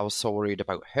 but I was so worried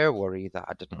about her worry that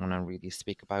I didn't want to really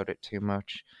speak about it too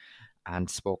much, and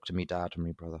spoke to my dad and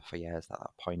my brother for years at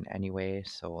that point anyway,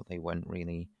 so they weren't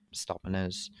really stopping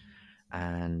us.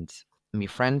 And my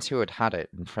friends who had it,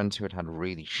 and friends who had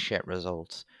really shit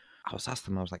results, I was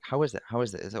asking them, I was like, how is it? How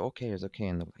is it? Is it okay? Is it okay?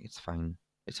 And they were like, it's fine.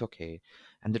 It's okay.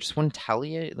 And they just wouldn't tell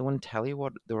you. They wouldn't tell you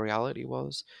what the reality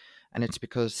was. And it's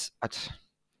because I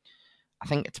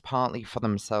think it's partly for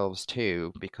themselves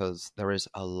too, because there is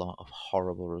a lot of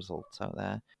horrible results out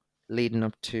there. Leading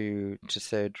up to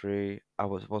surgery, I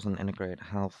wasn't in a great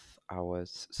health. I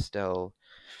was still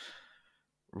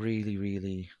really,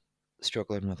 really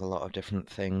struggling with a lot of different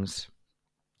things,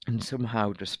 and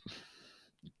somehow just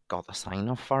got the sign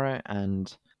off for it,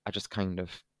 and I just kind of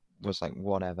was like,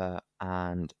 whatever.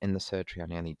 And in the surgery, I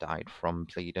nearly died from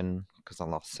bleeding because I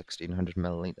lost 1,600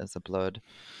 milliliters of blood,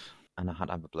 and I had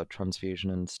to have a blood transfusion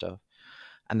and stuff.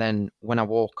 And then when I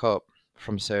woke up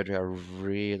from surgery, I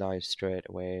realized straight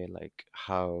away like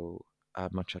how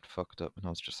much I'd fucked up, and I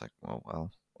was just like, oh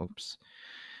well, oops.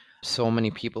 So many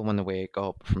people when they wake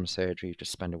up from surgery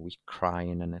just spend a week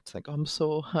crying, and it's like, I'm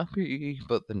so happy,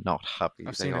 but they're not happy.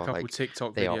 I've seen a couple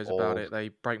TikTok they are videos about all, it. They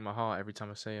break my heart every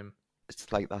time I see them.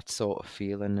 it's like that sort of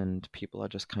feeling, and people are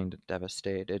just kind of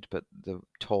devastated, but they're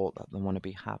taught that they want to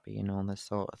be happy and all this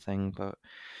sort of thing. But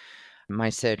my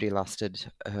surgery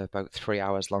lasted about 3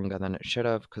 hours longer than it should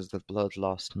have because the blood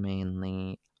loss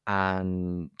mainly.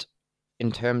 And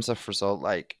in terms of result,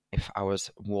 like if I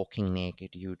was walking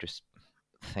naked, you just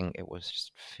think it was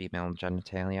just female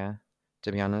genitalia,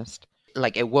 to be honest.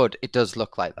 Like it does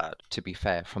look like that, to be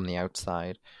fair, from the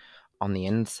outside. On the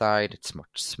inside, it's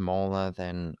much smaller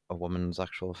than a woman's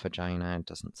actual vagina. It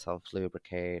doesn't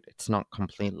self-lubricate. It's not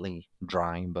completely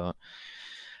dry, but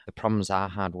the problems I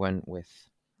had went with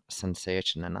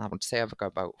sensation, and I would say I've got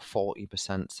about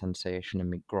 40% sensation in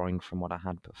me growing from what I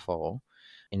had before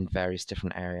in various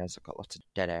different areas. I've got lots of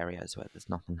dead areas where there's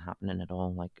nothing happening at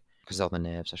all, like because all the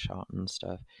nerves are short and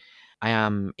stuff. I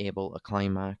am able to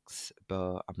climax,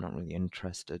 but I'm not really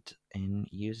interested in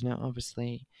using it,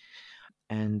 obviously.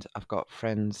 And I've got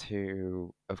friends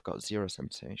who have got zero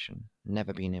sensation,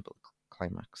 never been able to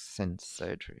climax since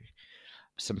surgery.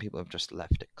 Some people have just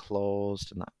left it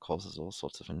closed, and that causes all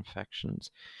sorts of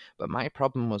infections. But my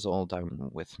problem was all down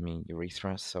with me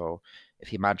urethra. So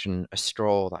if you imagine a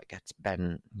straw that gets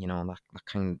bent, that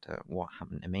kind of what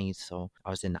happened to me. So I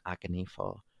was in agony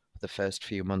for the first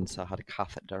few months. I had a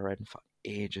catheter in for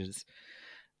ages,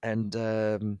 and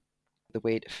the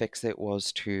way to fix it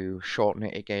was to shorten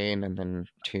it again and then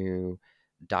to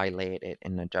dilate it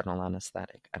in a general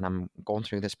anesthetic. And I'm going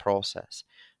through this process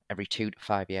every 2 to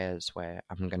 5 years where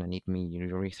I'm going to need my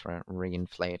urethra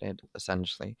reinflated,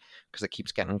 essentially, because it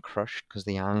keeps getting crushed because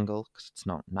the angle, because it's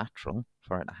not natural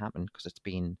for it to happen, because it's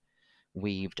been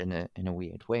weaved in a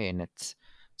weird way, and it's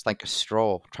like a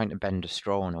straw, trying to bend a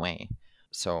straw in a way.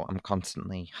 So I'm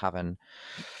constantly having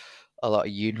a lot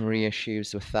of urinary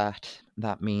issues with that.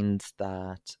 That means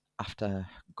that after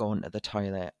going to the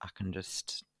toilet, I can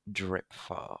just drip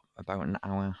for about an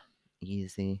hour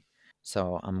easy.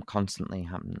 So I'm constantly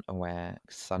having to wear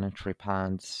sanitary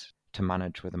pads to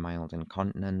manage with a mild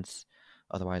incontinence.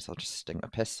 Otherwise, I'll just stink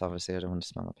of piss. Obviously, I don't want to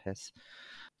smell of piss.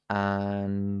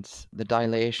 And the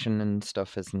dilation and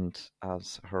stuff isn't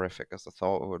as horrific as I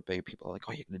thought it would be. People are like,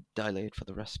 "Oh, you're going to dilate for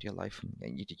the rest of your life," and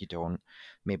you don't.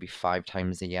 Maybe 5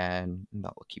 times a year, and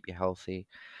that will keep you healthy.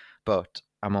 But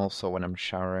I'm also, when I'm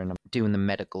showering, I'm doing the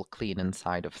medical cleaning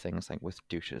side of things, like with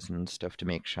douches and stuff, to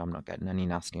make sure I'm not getting any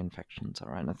nasty infections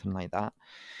or anything like that.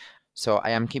 So I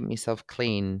am keeping myself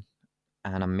clean,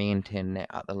 and I'm maintaining it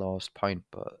at the lowest point.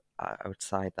 But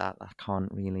outside that, I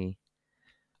can't really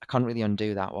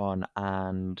undo that one.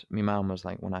 And my mum was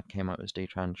like, when I came out as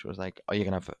detrans, she was like, "Are you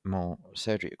gonna have more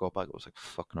surgery to go back?" I was like,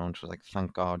 "Fuck no." And she was like,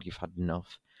 "Thank God you've had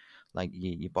enough. Like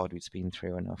your body's been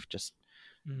through enough. Just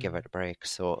give it a break,"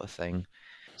 sort of thing.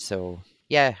 So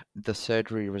yeah, the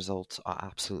surgery results are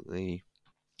absolutely,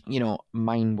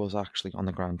 mine was actually, on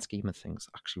the grand scheme of things,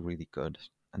 actually really good.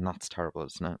 And that's terrible,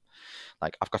 isn't it?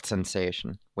 Like, I've got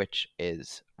sensation, which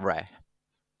is rare.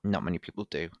 Not many people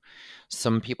do.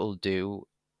 Some people do.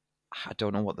 I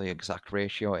don't know what the exact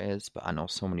ratio is, but I know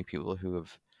so many people who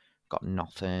have got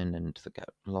nothing and they get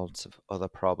lots of other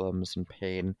problems and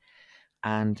pain.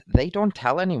 And they don't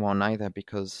tell anyone either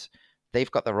because they've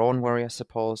got their own worry, I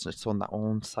suppose. It's on that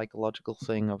own psychological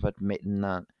thing of admitting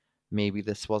that maybe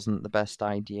this wasn't the best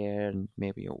idea and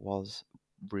maybe it was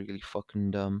really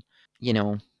fucking dumb.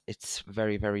 It's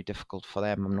very, very difficult for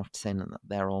them. I'm not saying that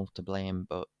they're all to blame,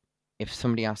 but if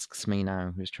somebody asks me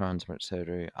now who's trans about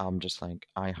surgery, I'm just like,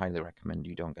 I highly recommend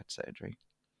you don't get surgery.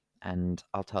 And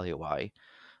I'll tell you why.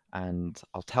 And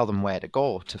I'll tell them where to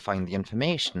go to find the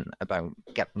information about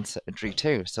getting surgery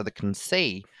too, so they can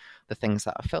see the things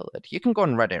that are filtered. You can go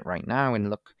on Reddit right now and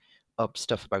look up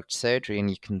stuff about surgery, and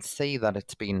you can see that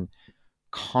it's been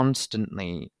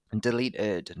constantly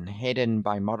deleted and hidden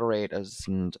by moderators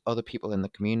and other people in the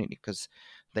community because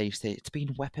they say it's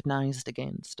been weaponized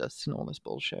against us and all this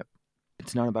bullshit.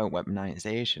 It's not about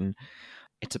weaponization.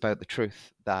 It's about the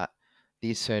truth that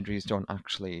these surgeries don't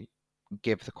actually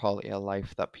give the quality of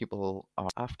life that people are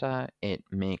after. It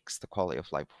makes the quality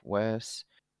of life worse.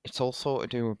 It's also to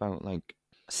do about like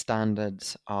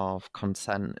standards of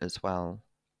consent as well.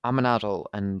 I'm an adult,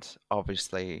 and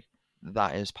obviously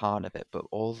that is part of it, but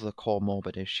all the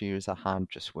comorbid issues I had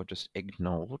were just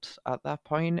ignored at that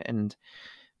point, and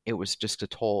it was just a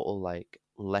total like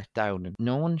letdown. And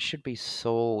no one should be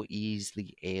so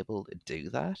easily able to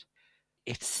do that.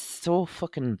 It's so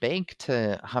fucking big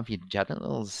to have your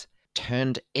genitals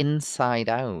turned inside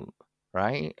out,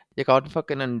 right? You can't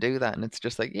fucking undo that, and it's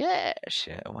just like, yeah,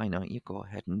 sure, why not? You go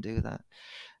ahead and do that.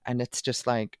 And it's just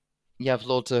like, you have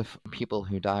loads of people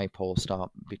who die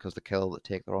post-op because they kill, that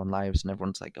take their own lives, and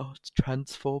everyone's like, "Oh, it's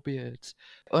transphobia, it's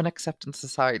unaccepting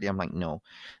society." I'm like, no,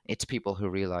 it's people who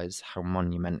realize how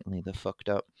monumentally they're fucked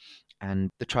up,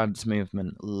 and the trans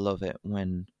movement love it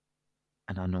when,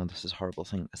 and I know this is a horrible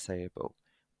thing to say, but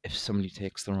if somebody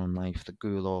takes their own life, they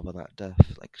ghoul over that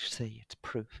death, like, say, it's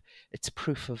proof. It's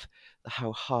proof of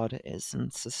how hard it is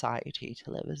in society to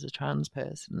live as a trans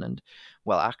person. And,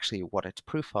 well, actually, what it's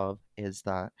proof of is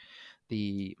that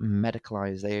the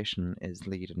medicalization is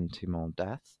leading to more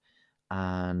death,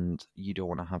 and you don't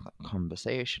want to have that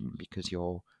conversation because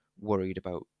you're worried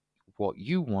about what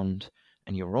you want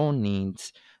and your own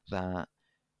needs, that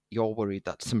you're worried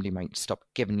that somebody might stop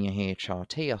giving you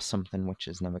HRT or something, which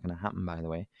is never going to happen, by the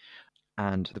way.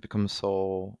 And they become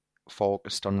so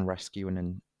focused on rescuing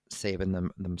and saving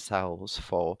themselves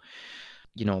for,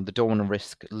 they don't want to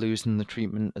risk losing the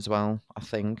treatment as well, I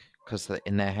think, because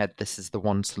in their head, this is the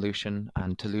one solution,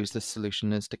 and to lose this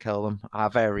solution is to kill them. I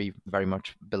very, very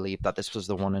much believe that this was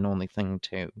the one and only thing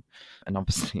too, and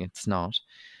obviously it's not.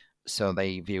 So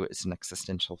they view it as an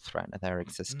existential threat to their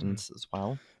existence as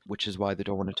well, which is why they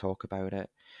don't want to talk about it.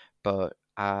 But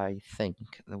I think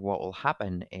that what will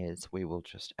happen is we will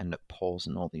just end up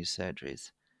pausing all these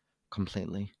surgeries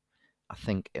completely. I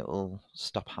think it'll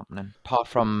stop happening, apart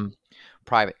from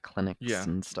private clinics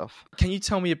and stuff. Can you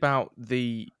tell me about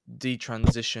the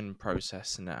detransition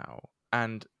process now,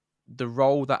 and the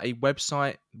role that a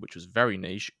website, which was very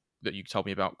niche, that you told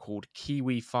me about, called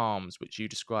Kiwi Farms, which you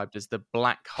described as the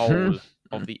black hole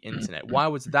of the internet? Why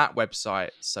was that website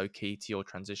so key to your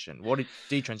transition? What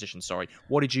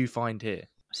did you find here?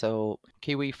 So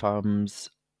Kiwi Farms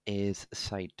is a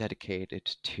site dedicated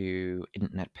to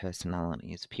internet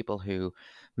personalities, people who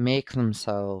make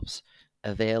themselves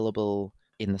available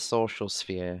in the social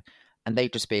sphere, and they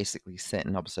just basically sit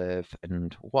and observe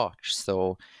and watch.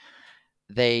 So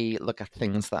they look at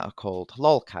things that are called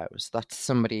lol cows. That's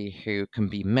somebody who can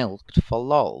be milked for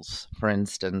lols. For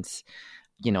instance,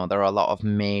 there are a lot of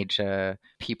major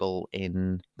people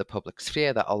in the public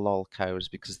sphere that are lol cows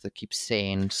because they keep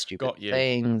saying stupid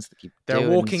things. They're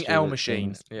doing a walking L machine.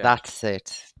 machine. Yeah. That's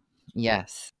it.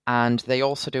 Yes. And they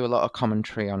also do a lot of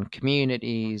commentary on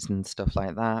communities and stuff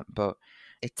like that, but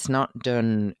it's not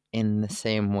done in the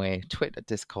same way Twitter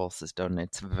discourse is done.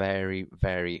 It's very,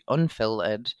 very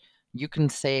unfiltered. You can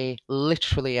say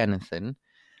literally anything.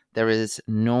 There is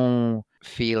no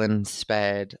feeling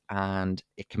spared, and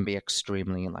it can be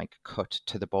extremely cut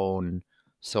to the bone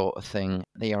sort of thing.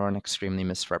 They are an extremely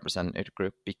misrepresented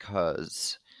group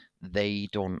because they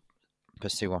don't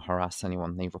pursue or harass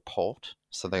anyone. They report,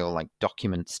 so they'll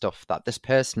document stuff that this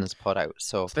person has put out.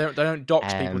 So they don't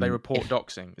dox people; they report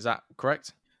doxing. Is that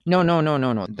correct? No.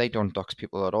 They don't dox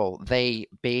people at all. They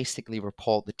basically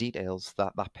report the details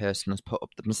that person has put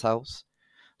up themselves.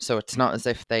 So it's not as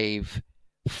if they've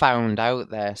found out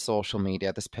their social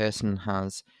media. This person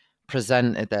has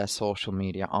presented their social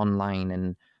media online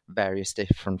in various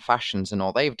different fashions, and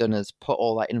all they've done is put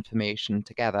all that information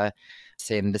together,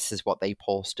 saying this is what they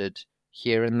posted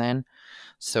here and then.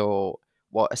 So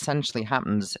what essentially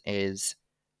happens is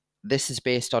this is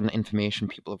based on information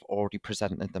people have already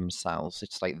presented themselves.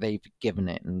 It's like they've given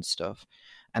it and stuff.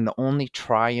 And they only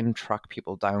try and track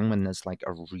people down when there's a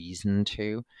reason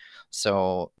to.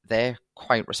 So they're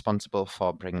quite responsible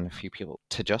for bringing a few people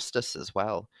to justice as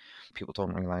well. People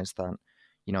don't realize that,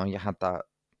 you had that,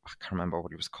 I can't remember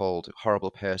what he was called,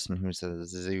 horrible person who's a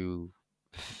zoophile,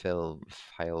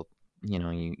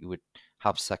 you would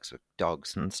have sex with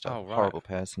dogs and stuff. Oh, right. Horrible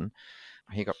person.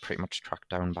 He got pretty much tracked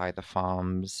down by the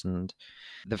farms, and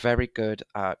they're very good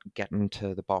at getting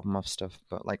to the bottom of stuff.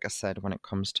 But like I said, when it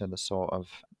comes to the sort of,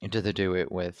 do they do it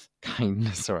with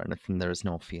kindness or anything, there is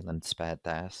no feeling spared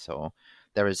there. So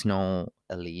there is no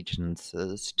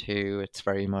allegiances to. It's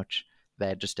very much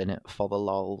they're just in it for the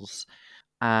lols.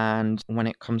 And when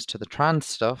it comes to the trans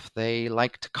stuff, they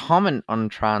like to comment on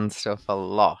trans stuff a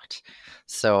lot.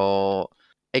 So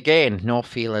again, no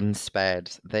feelings spared.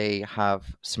 They have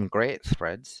some great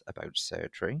threads about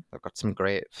surgery. They've got some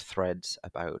great threads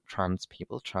about trans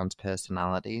people, trans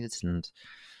personalities, and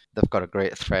they've got a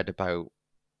great thread about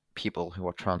people who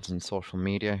are trans in social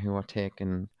media who are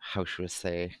taking, how should I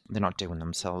say, they're not doing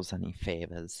themselves any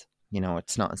favours.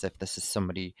 It's not as if this is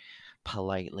somebody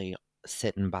politely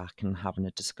sitting back and having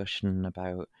a discussion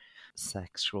about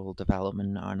sexual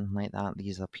development or anything like that.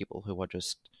 These are people who are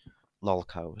just lol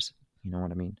cows. You know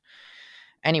what I mean?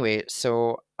 Anyway,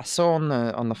 so I saw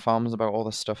on the forums about all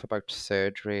the stuff about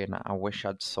surgery, and I wish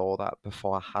I'd saw that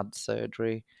before I had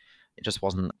surgery. It just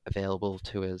wasn't available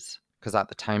to us. Because at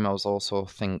the time I was also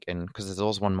thinking, because there's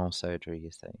always one more surgery, you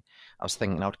see. I was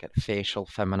thinking I'd get facial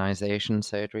feminization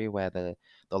surgery, where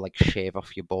they'll shave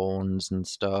off your bones and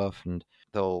stuff, and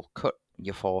they'll cut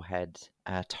your forehead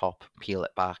top, peel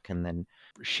it back, and then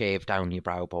shave down your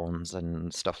brow bones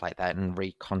and stuff like that, and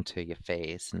recontour your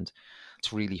face, and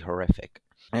it's really horrific.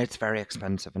 And it's very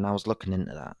expensive, and I was looking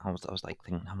into that. I was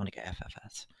thinking, I want to get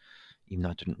FFS, even though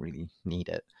I didn't really need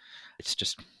it. It's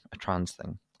just a trans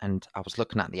thing. And I was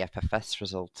looking at the FFS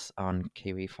results on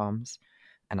Kiwi Farms,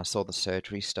 and I saw the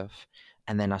surgery stuff,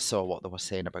 And then I saw what they were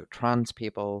saying about trans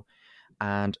people,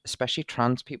 and especially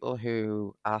trans people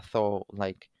who I thought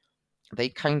like they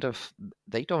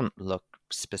don't look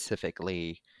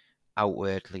specifically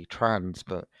outwardly trans,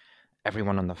 but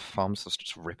everyone on the forums was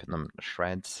just ripping them to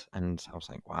shreds. And I was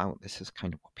like, wow, this is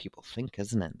kind of what people think,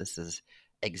 isn't it? This is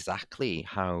exactly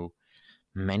how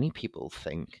many people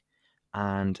think.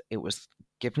 And it was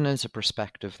given as a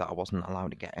perspective that I wasn't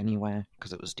allowed to get anywhere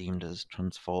because it was deemed as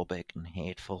transphobic and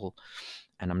hateful.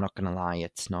 And I'm not going to lie,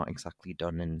 it's not exactly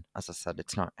done. And as I said,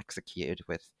 it's not executed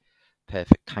with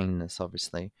perfect kindness,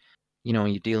 obviously. You know,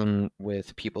 you're dealing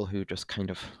with people who just kind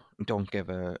of don't give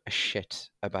a shit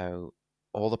about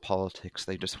all the politics.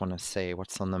 They just want to say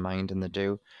what's on their mind and they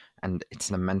do. And it's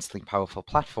an immensely powerful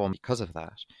platform because of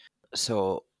that.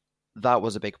 So that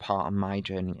was a big part of my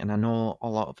journey. And I know a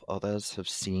lot of others have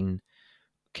seen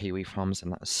Kiwi farms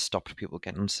and that has stopped people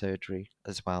getting surgery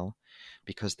as well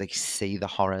because they see the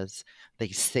horrors. They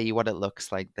see what it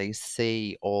looks like. They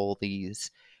see all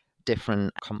these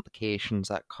different complications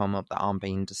that come up that aren't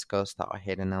being discussed, that are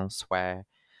hidden elsewhere,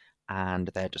 and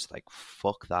they're just like,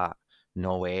 fuck that.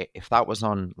 No way. If that was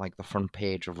on like the front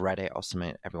page of Reddit or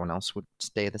something, everyone else would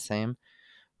stay the same.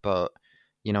 But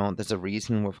you know, there's a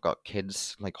reason we've got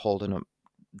kids like holding up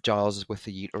jars with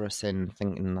the uterus in,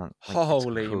 thinking that like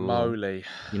Holy it's cool. moly.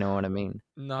 You know what I mean?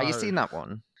 No. Have you seen that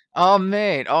one? Oh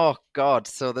mate, oh god.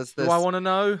 So there's this. Do I want to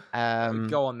know? Um,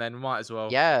 Go on then, might as well.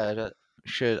 yeah,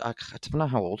 I don't know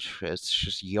how old she is.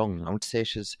 She's young. I would say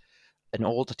she's an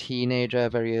older teenager,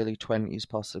 very early 20s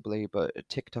possibly, but a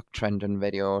TikTok trending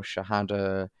video. She had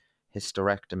a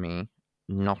hysterectomy,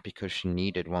 not because she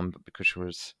needed one, but because she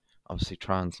was obviously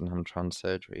trans and having trans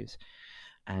surgeries.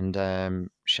 And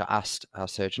she asked our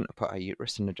surgeon to put her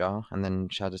uterus in a jar, and then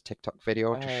she had a TikTok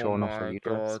video just Oh showing off her my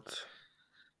uterus. god.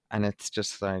 And it's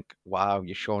just like, wow,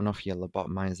 you're showing off your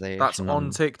lobotomization. That's on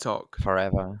TikTok.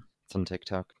 Forever. It's on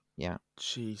TikTok. Yeah.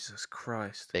 Jesus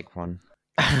Christ. Big one.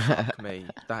 Fuck me.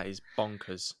 That is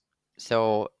bonkers.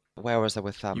 So where was I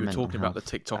with that? You were mental talking about the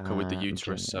health, TikToker with the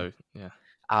uterus, journey? so yeah.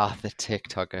 Ah, the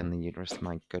TikToker and the uterus,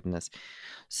 my goodness.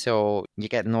 So you're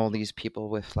getting all these people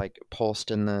with like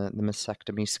posting the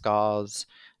mastectomy scars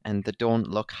and they don't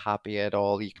look happy at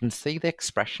all. You can see the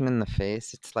expression in the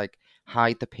face. It's like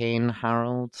hide the pain,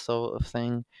 Harold sort of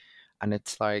thing. And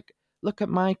it's like, look at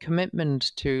my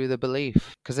commitment to the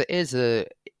belief. Because it's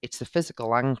a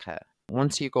physical anchor.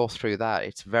 Once you go through that,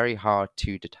 it's very hard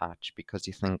to detach because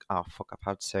you think, oh fuck, I've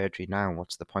had surgery now.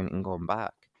 What's the point in going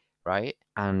back? Right?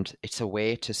 And it's a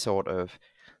way to sort of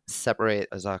separate,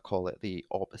 as I call it, the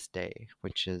Opus Dei,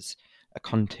 which is a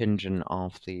contingent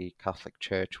of the Catholic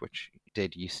Church, which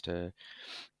did used to,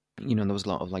 you know, there was a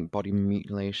lot of like body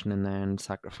mutilation in there and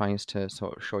sacrifice to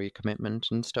sort of show your commitment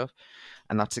and stuff.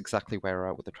 And that's exactly where we're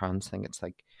at with the trans thing. It's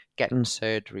like getting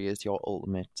surgery is your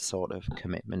ultimate sort of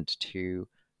commitment to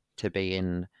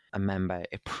being a member.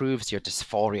 It proves your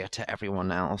dysphoria to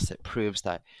everyone else. It proves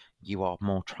that you are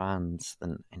more trans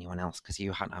than anyone else because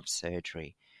you had to have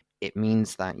surgery. It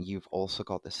means that you've also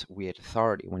got this weird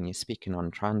authority when you're speaking on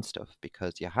trans stuff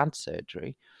because you had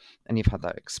surgery and you've had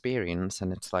that experience,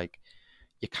 and it's like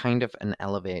you're kind of an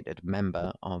elevated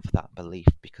member of that belief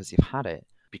because you've had it.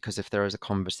 Because if there is a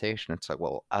conversation, it's like,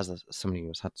 well, as somebody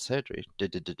who's had surgery,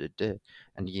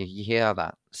 and you hear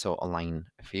that sort of line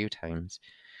a few times.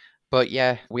 But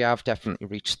yeah, we have definitely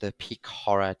reached the peak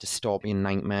horror dystopian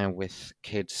nightmare with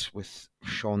kids with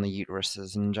showing the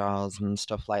uteruses and jars and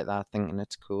stuff like that, thinking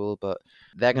it's cool. But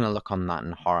they're gonna look on that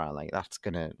in horror, like that's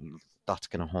gonna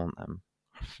haunt them.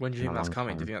 When do you think that's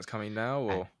coming? Do you think that's coming now,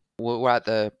 or? We're at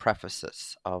the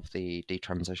prefaces of the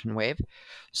detransition wave.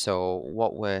 So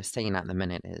what we're saying at the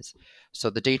minute is, so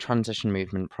the detransition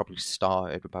movement probably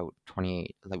started about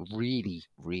 28, like really,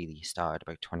 really started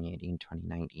about 2018,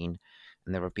 2019.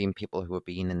 And there have been people who have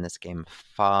been in this game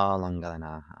far longer than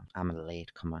I have. I'm a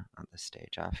latecomer at this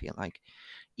stage, I feel like.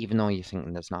 Even though you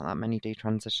think there's not that many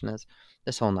detransitioners,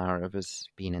 this whole narrative has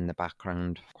been in the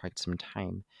background for quite some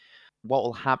time. What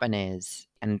will happen is,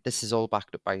 and this is all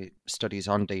backed up by studies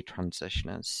on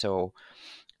detransitioners, so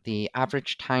the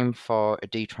average time for a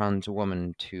detrans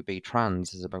woman to be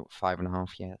trans is about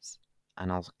 5.5 years.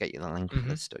 And I'll get you the link for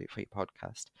this study for your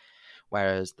podcast.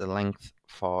 Whereas the length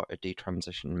for a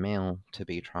detransition male to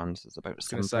be trans is about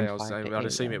 7.5 to 8 years. I'd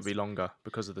assume it would be longer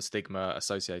because of the stigma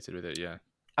associated with it, yeah.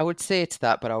 I would say it's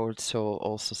that, but I would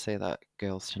also say that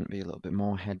girls tend to be a little bit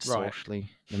more head Right. socially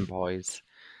than boys.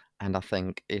 And I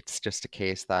think it's just a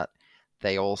case that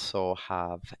they also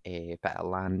have a better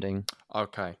landing.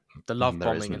 Okay. The love There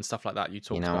bombing isn't, and stuff like that you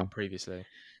talked you know? about previously.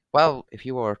 Well, if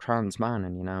you are a trans man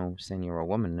and you're now saying you're a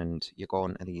woman and you go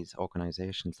into these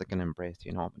organisations that can embrace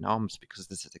you in open arms, because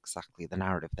this is exactly the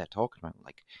narrative they're talking about,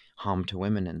 like harm to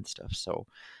women and stuff. So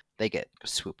they get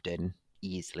swooped in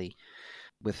easily.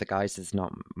 With the guys, there's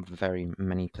not very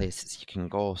many places you can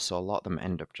go, so a lot of them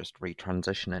end up just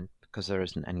retransitioning because there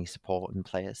isn't any support in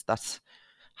place. That's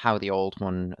how the old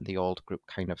group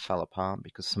kind of fell apart,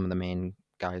 because some of the main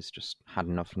guys just had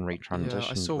enough and Yeah,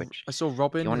 retransitioned, which I saw if you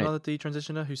Robin, want to, another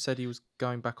detransitioner, who said he was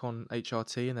going back on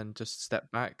HRT and then just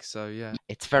stepped back. So yeah.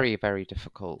 it's very, very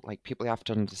difficult. Like, people have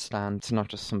to understand, it's not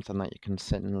just something that you can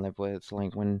sit and live with.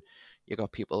 Like, when you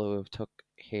got people who have took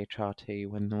HRT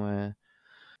when they were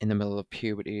in the middle of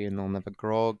puberty and they'll never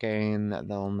grow again, that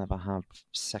they'll never have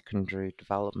secondary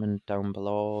development down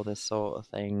below, this sort of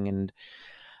thing, and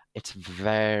it's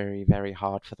very, very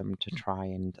hard for them to try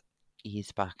and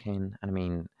ease back in. And I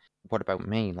mean, what about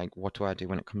me? Like, what do I do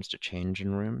when it comes to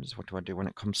changing rooms? What do I do when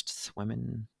it comes to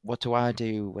swimming? What do I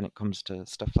do when it comes to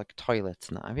stuff like toilets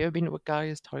and that? Have you ever been to a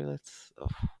guy's toilets?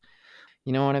 Ugh.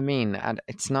 You know what I mean? And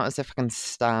it's not as if I can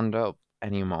stand up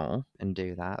anymore and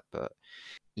do that, but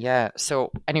yeah.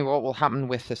 So anyway, what will happen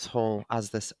with this whole,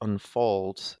 as this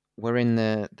unfolds, we're in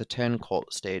the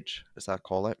turncoat stage, as I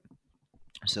call it.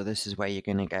 So this is where you're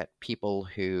going to get people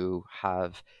who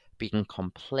have been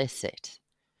complicit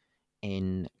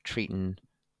in treating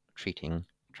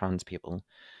trans people,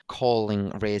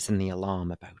 raising the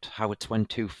alarm about how it's went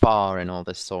too far and all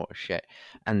this sort of shit.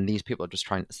 And these people are just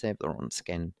trying to save their own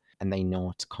skin, and they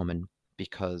know it's coming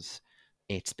because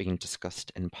it's being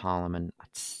discussed in Parliament, at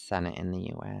Senate in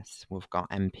the US. We've got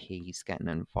MPs getting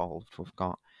involved. We've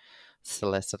got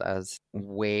solicitors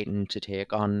waiting to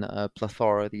take on a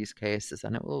plethora of these cases,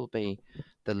 and it will be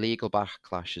the legal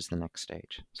backlash is the next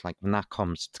stage. It's like, when that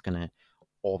comes, it's going to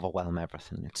overwhelm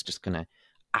everything. It's just going to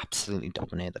absolutely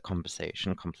dominate the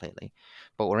conversation completely.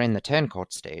 But we're in the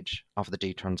turncoat stage of the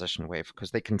detransition wave,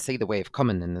 because they can see the wave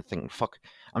coming and they think, fuck,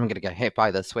 I'm going to get hit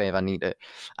by this wave. I need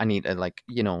to like,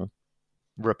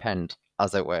 repent,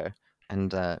 as it were,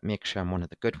 and make sure I'm one of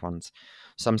the good ones.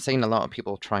 So I'm seeing a lot of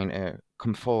people trying to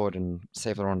come forward and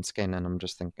save their own skin, and I'm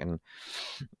just thinking,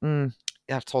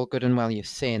 that's all good and well, you're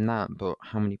saying that, but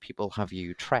how many people have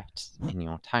you treated in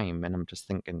your time? And I'm just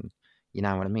thinking, you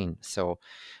know what I mean? So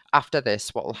after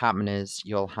this, what will happen is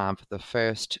you'll have the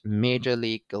first major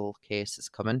legal cases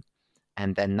coming,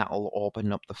 and then that will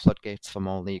open up the floodgates for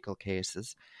more legal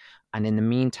cases. And in the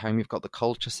meantime, you've got the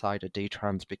culture side of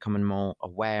detrans becoming more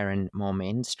aware and more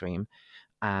mainstream,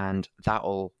 and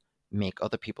that'll make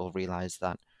other people realize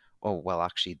that, oh, well,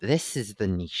 actually, this is the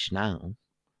niche now.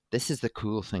 This is the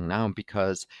cool thing now,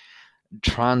 because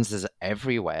trans is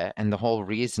everywhere, and the whole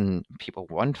reason people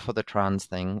went for the trans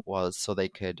thing was so they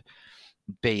could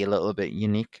be a little bit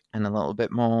unique and a little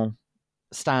bit more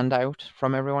stand out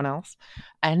from everyone else.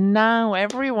 And now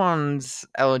everyone's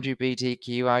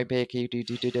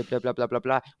LGBTQIBQ, blah, blah, blah, blah,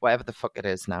 blah, whatever the fuck it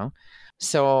is now.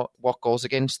 So what goes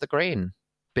against the grain?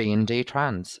 Being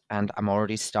detrans. And I'm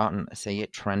already starting to see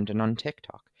it trending on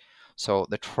TikTok. So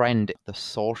the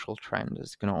social trend,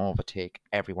 is going to overtake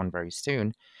everyone very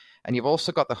soon. And you've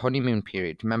also got the honeymoon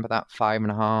period. Remember that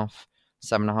 5.5,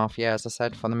 7.5 years I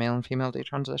said for the male and female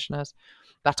detransitioners?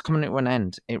 That's coming to an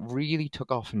end. It really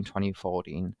took off in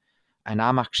 2014, and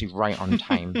I'm actually right on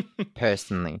time,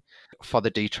 personally, for the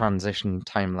detransition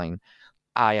timeline.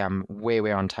 I am way,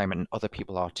 way on time, and other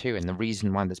people are too. And the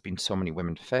reason why there's been so many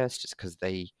women first is because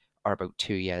they are about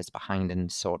 2 years behind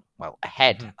and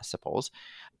ahead, I suppose,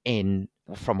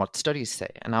 from what studies say.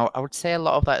 And I would say a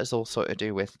lot of that is also to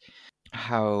do with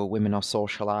how women are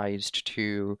socialized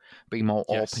to be more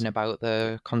open about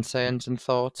their concerns and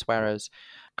thoughts, whereas,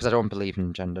 because I don't believe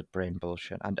in gendered brain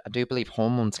bullshit, I do believe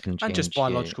hormones can change And just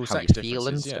biological how sex you feel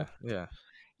and differences. stuff.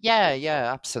 Yeah.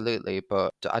 Yeah, absolutely.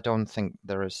 But I don't think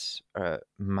there is a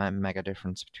mega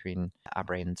difference between our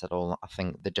brains at all. I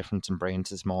think the difference in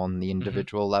brains is more on the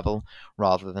individual level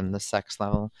rather than the sex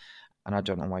level. And I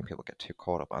don't know why people get too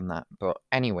caught up on that. But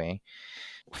anyway,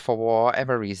 for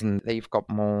whatever reason, they're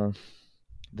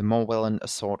more willing to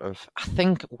sort of, I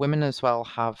think women as well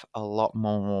have a lot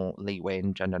more leeway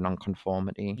in gender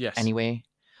nonconformity anyway.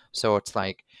 So it's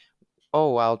like,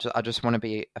 oh, I just want to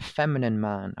be a feminine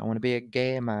man. I want to be a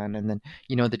gay man. And then,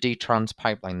 the detrans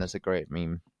pipeline, there's a great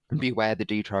meme. Beware the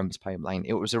detrans pipeline.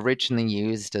 It was originally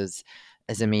used as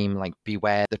a meme, like,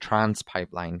 beware the trans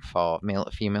pipeline for male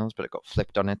to females, but it got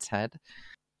flipped on its head.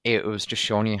 It was just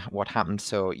showing you what happens.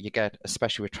 So you get,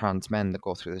 especially with trans men, that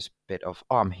go through this bit of,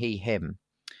 oh, I'm he, him.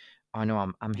 I know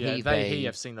I'm he, they.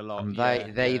 I've seen a lot. I'm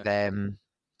they, them.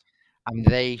 I'm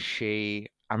they, she.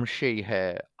 I'm she,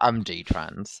 her. I'm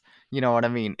detrans. You know what I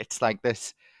mean? It's like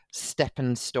this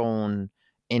stepping stone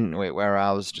into it where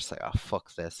I was just like, oh,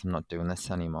 fuck this, I'm not doing this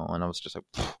anymore. And I was just like,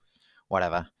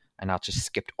 whatever. And I just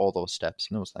skipped all those steps.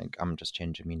 And I was like, I'm just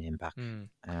changing my name back.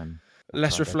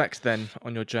 Let's reflect then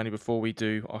on your journey before we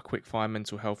do our quick fire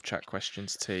mental health chat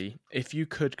questions, T. If you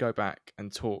could go back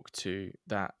and talk to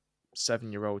that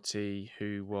 7-year-old T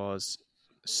who was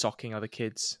socking other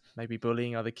kids, maybe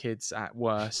bullying other kids at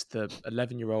worst, the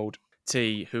 11-year-old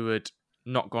T who had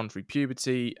not gone through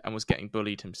puberty and was getting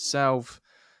bullied himself,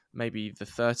 maybe the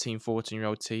 13,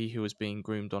 14-year-old T who was being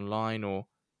groomed online, or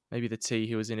maybe the T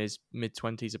who was in his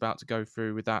mid-20s about to go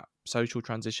through with that social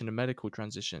transition and medical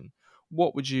transition.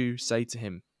 What would you say to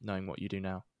him, knowing what you do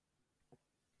now?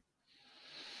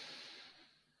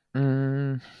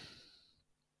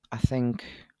 I think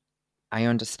I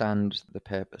understand the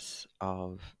purpose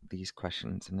of these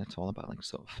questions, and it's all about like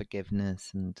sort of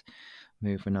forgiveness and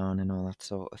moving on and all that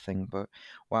sort of thing. But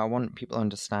what I want people to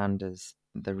understand is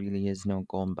there really is no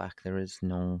going back. There is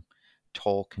no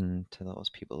talking to those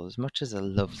people, as much as a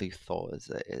lovely thought as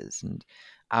it is. And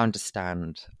I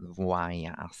understand why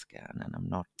you ask it, and I'm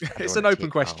not. It's an open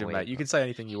question, mate. You can say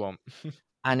anything you want.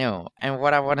 I know, and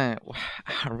what I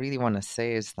really want to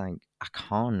say is like, I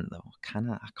can't though, can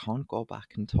I? I can't go back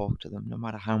and talk to them, no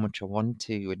matter how much I want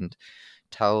to, and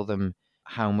tell them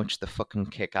how much they fucking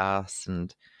kick ass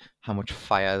and how much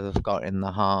fire they've got in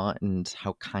the heart and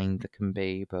how kind they can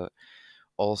be. But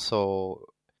also,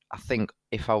 I think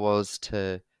if I was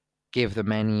to give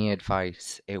them any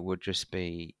advice, it would just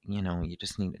be, you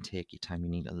just need to take your time. You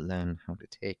need to learn how to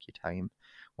take your time,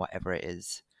 whatever it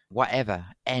is. Whatever,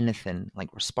 anything,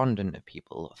 like responding to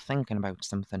people or thinking about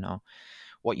something or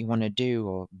what you want to do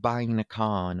or buying a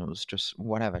car, and it was just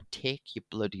whatever. Take your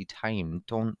bloody time.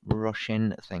 Don't rush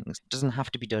into things. It doesn't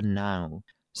have to be done now.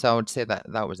 So I would say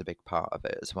that was a big part of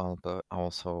it as well, but I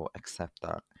also accept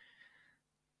that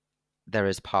there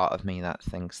is part of me that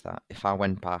thinks that if I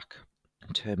went back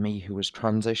to me who was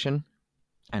transition,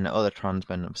 and other trans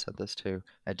men have said this too,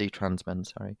 detrans men,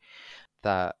 sorry,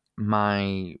 that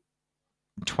my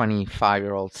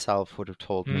 25-year-old self would have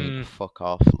told me to fuck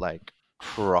off like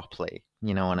properly.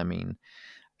 You know what I mean?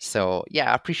 So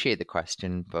yeah, I appreciate the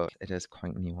question, but it is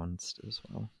quite nuanced as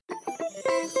well.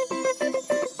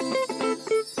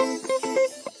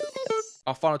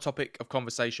 Our final topic of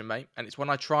conversation, mate, and it's one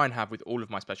I try and have with all of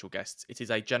my special guests. It is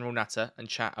a general natter and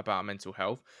chat about mental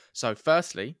health. So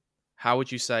firstly, how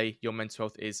would you say your mental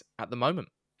health is at the moment?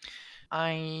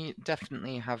 I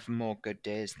definitely have more good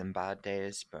days than bad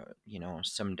days, but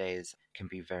some days can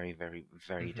be very, very,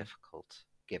 very difficult,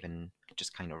 given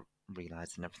just kind of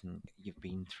realizing everything you've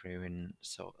been through and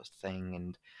sort of thing.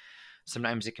 And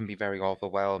sometimes it can be very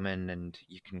overwhelming, and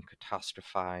you can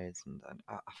catastrophize, and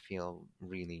I feel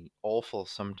really awful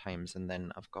sometimes. And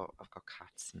then I've got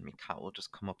cats, and my cat will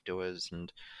just come up to us,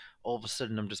 and all of a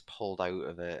sudden I'm just pulled out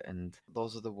of it, and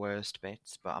those are the worst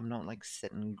bits. But I'm not like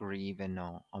sitting grieving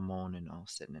or mourning or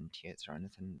sitting in tears or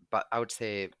anything. But I would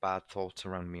say bad thoughts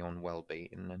around my own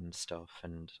well-being and stuff,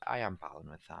 and I am battling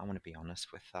with that. I want to be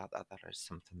honest with that is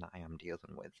something that I am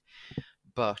dealing with.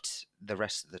 But the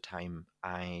rest of the time,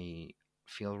 I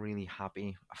feel really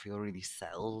happy. I feel really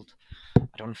settled.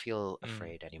 I don't feel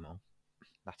afraid anymore.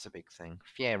 That's a big thing.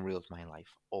 Fear ruled my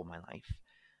life all my life.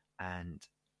 And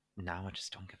now I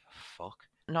just don't give a fuck.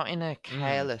 Not in a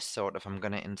careless sort of, I'm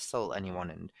going to insult anyone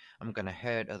and I'm going to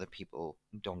hurt other people.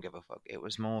 Don't give a fuck. It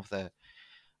was more of the,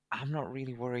 I'm not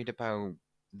really worried about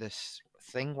this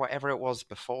thing. Whatever it was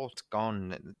before, it's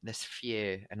gone. This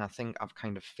fear. And I think I've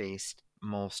kind of faced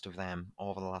most of them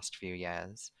over the last few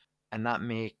years. And that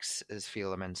makes us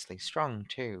feel immensely strong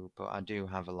too. But I do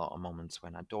have a lot of moments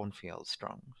when I don't feel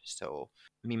strong. So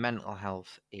my mental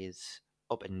health is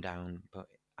up and down, but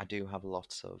I do have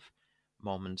lots of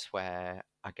moments where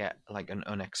I get like an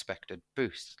unexpected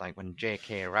boost, like when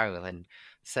J.K. Rowling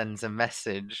sends a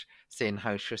message saying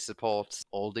how she supports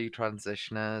all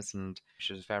detransitioners, and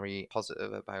she's very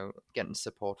positive about getting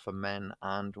support for men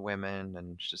and women,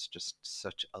 and she's just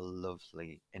such a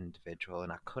lovely individual.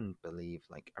 And I couldn't believe,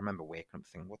 like, I remember waking up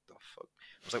thinking, what the fuck?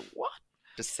 I was like, what?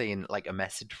 Just seeing like a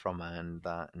message from her and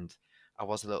that, and I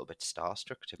was a little bit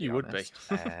starstruck, to be honest.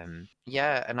 You would be.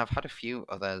 Yeah, and I've had a few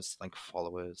others, like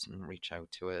followers, and reach out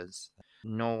to us.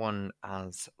 No one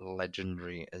as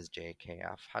legendary as JK.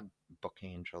 I've had Book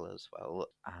Angel as well,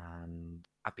 and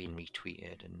I've been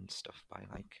retweeted and stuff by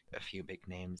like a few big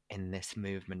names in this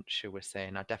movement, shall we say.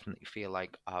 And I definitely feel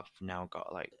like I've now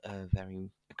got like a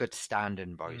very good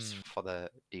stand-in voice for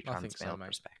the detrans male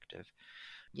perspective.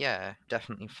 Yeah,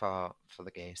 definitely for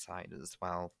the gay side as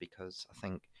well, because I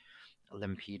think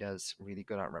Limpeda's really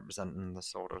good at representing the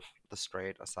sort of the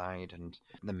straighter side and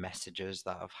the messages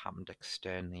that have happened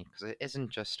externally, because it isn't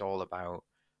just all about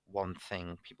one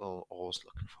thing. People are always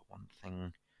looking for one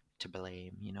thing to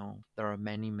blame, you know. There are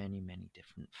many, many, many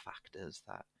different factors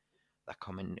that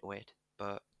come into it.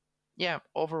 But yeah,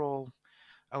 overall,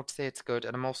 I would say it's good.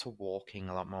 And I'm also walking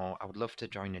a lot more. I would love to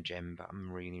join a gym, but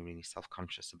I'm really, really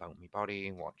self-conscious about my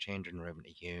body, what changing room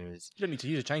to use. You don't need to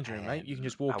use a changing room, mate. You can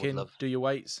just I walk would in, love. do your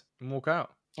weights, and walk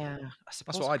out. Yeah, I That's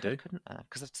suppose what I I could, do. couldn't I?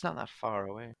 Because it's not that far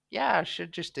away. Yeah, I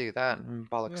should just do that and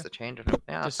bollocks Yeah. the changing room.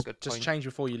 Yeah, that's a good Just point. change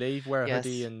before you leave, wear a hoodie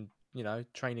Yes. and,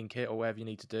 training kit or whatever you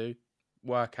need to do.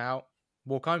 Work out,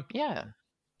 walk home. Yeah.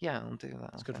 Yeah, I'll do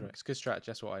that, It's I good. think. It's a good strategy.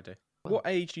 That's what I do. Well, What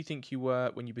age do you think you were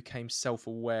when you became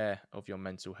self-aware of your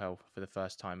mental health for the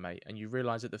first time, mate, and you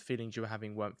realised that the feelings you were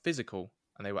having weren't physical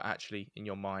and they were actually in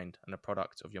your mind and a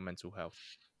product of your mental health?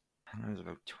 I think I was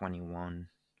about 21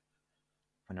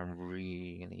 when I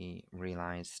really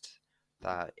realized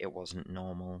that it wasn't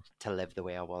normal to live the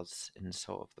way I was in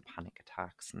sort of the panic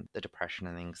attacks and the depression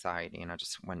and anxiety. And I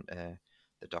just went to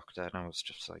the doctor and I was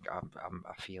just like,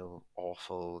 I feel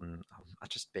awful. And I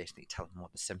just basically tell him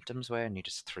what the symptoms were. And he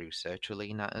just threw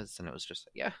sertraline at us. And it was just,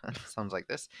 yeah, sounds like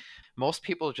this. Most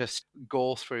people just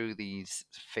go through these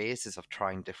phases of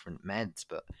trying different meds,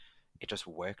 but it just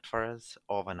worked for us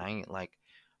overnight. Like,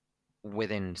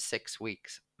 within 6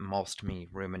 weeks, most of me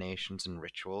ruminations and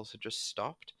rituals had just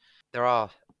stopped. There are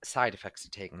side effects to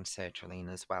taking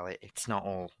sertraline as well. It's not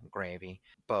all gravy,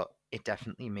 but it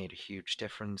definitely made a huge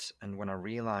difference. And when I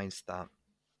realized that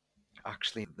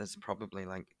actually there's probably,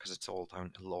 like, because it's all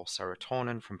down to low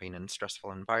serotonin from being in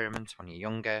stressful environments when you're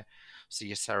younger, so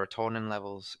your serotonin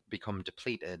levels become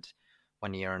depleted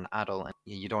when you're an adult and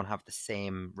you don't have the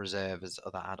same reserve as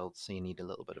other adults, so you need a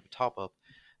little bit of a top up,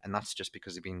 and that's just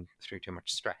because you've been through too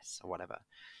much stress or whatever.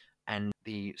 And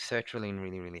the sertraline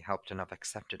really, really helped, and I've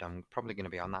accepted I'm probably going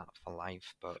to be on that for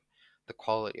life. But the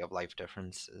quality of life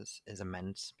difference is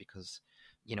immense because,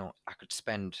 I could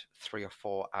spend 3 or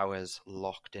 4 hours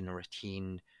locked in a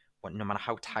routine, no matter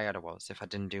how tired I was, if I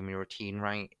didn't do my routine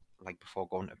right, like before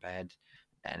going to bed,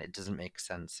 and it doesn't make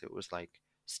sense. It was like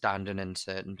standing in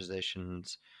certain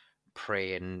positions,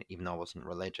 praying, even though I wasn't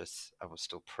religious, I was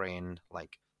still praying.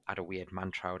 Like, I had a weird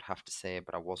mantra I would have to say,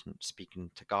 but I wasn't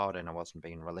speaking to God and I wasn't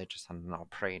being religious and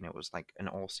not praying. It was like an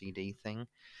OCD thing.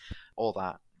 All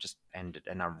that just ended,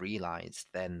 and I realized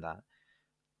then that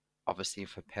obviously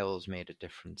if a pill's made a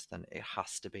difference, then it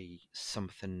has to be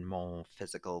something more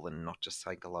physical than not just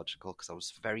psychological. Because I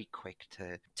was very quick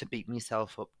to beat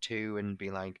myself up too and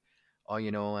be like, oh,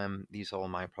 these are all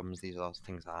my problems. These are all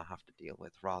things that I have to deal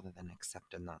with, rather than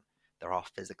accepting that there are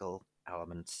physical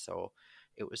elements. So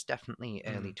it was definitely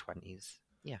early 20s.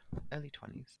 Yeah, early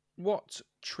 20s. What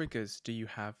triggers do you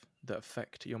have that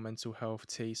affect your mental health,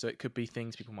 T? So it could be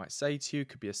things people might say to you,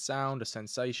 could be a sound, a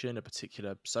sensation, a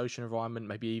particular social environment,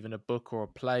 maybe even a book or a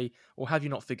play, or have you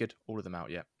not figured all of them out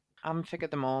yet? I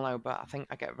figured them all out, but I think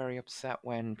I get very upset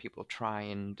when people try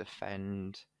and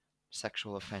defend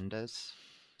sexual offenders,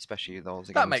 especially those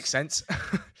That makes against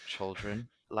sense. children.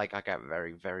 Like, I get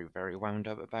very, very, very wound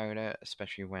up about it,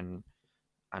 especially when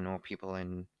I know people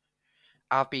in.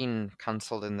 I've been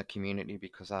cancelled in the community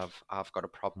because I've got a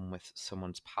problem with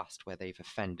someone's past where they've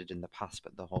offended in the past,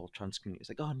 but the whole trans community is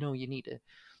like, oh no, you need to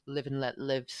live and let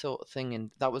live sort of thing,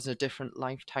 and that was a different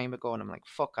lifetime ago, and I'm like,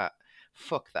 fuck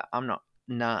that, I'm not.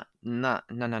 Nah, nah,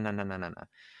 nah, nah, nah, nah, nah, nah, nah.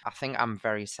 I think I'm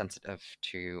very sensitive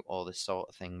to all this sort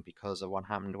of thing because of what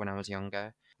happened when I was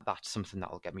younger. That's something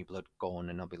that'll get me blood going,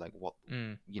 and I'll be like, what,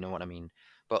 you know what I mean?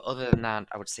 But other than that,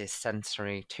 I would say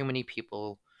sensory. Too many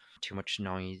people, too much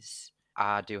noise.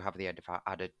 I do have the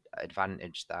added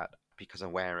advantage that because I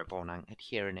wear a bone anchored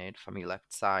hearing aid for my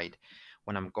left side,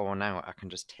 when I'm going out, I can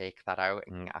just take that out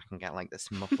and I can get like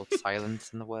this muffled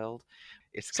silence in the world.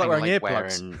 It's It's like kind of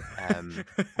wearing like earplugs.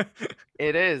 wearing.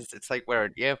 It is. It's like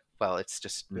wearing. Yeah. Well, it's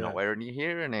just Yeah. not wearing your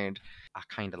hearing aid. I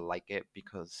kind of like it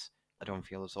because I don't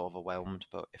feel as overwhelmed.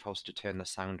 But if I was to turn the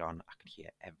sound on, I could hear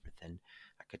everything.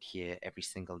 I could hear every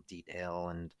single detail,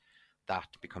 and that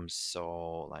becomes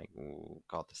so like, oh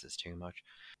god, this is too much.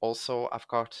 Also,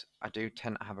 I do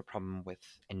tend to have a problem with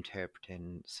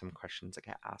interpreting some questions that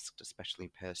get asked,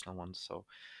 especially personal ones. So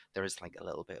there is like a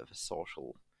little bit of a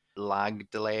social lag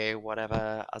delay,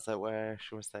 whatever, as it were,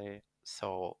 shall we say.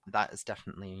 So that is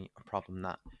definitely a problem,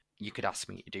 that you could ask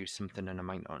me to do something and I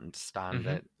might not understand Hmm.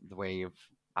 it the way you've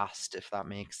asked, if that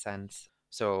makes sense.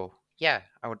 So yeah,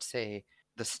 I would say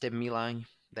the stimuli.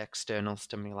 The external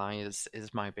stimuli is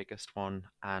my biggest one,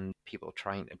 and people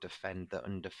trying to defend the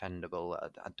undefendable.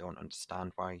 I don't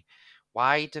understand why.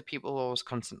 Why do people always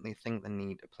constantly think they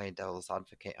need to play devil's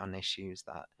advocate on issues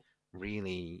that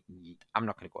really? I'm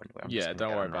not going to go anywhere. I'm just Yeah, going to don't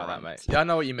get worry on a about that, rant. mate. Yeah, I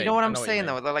know what you You know mean. what I I'm know what you saying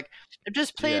mean. though? They're like, they're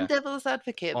just playing Yeah. devil's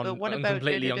advocate, but what On about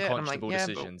completely da-da-da-da? And I'm like, unconscionable yeah,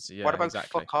 decisions. but Yeah, what about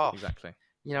exactly. fuck off? Exactly.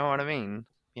 You know what I mean?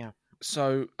 Yeah.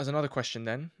 So, as another question,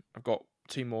 then I've got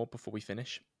two more before we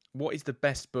finish. What is the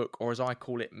best book, or as I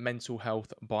call it, mental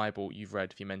health Bible you've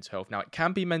read for your mental health? Now, it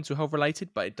can be mental health related,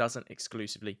 but it doesn't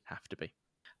exclusively have to be.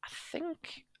 I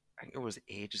think it was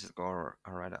ages ago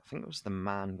I read it. I think it was The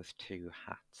Man with Two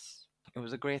Hats. It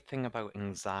was a great thing about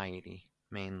anxiety,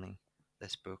 mainly,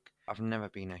 this book. I've never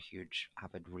been a huge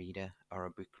avid reader or a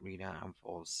book reader. I've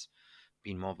always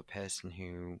been more of a person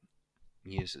who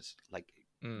uses, like,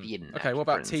 the internet, Okay, what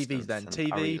for about TVs instance, then?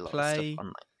 and I read TV, a lot of stuff play?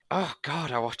 online. Oh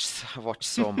God, I watch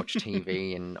so much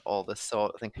TV and all this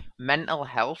sort of thing. Mental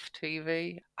health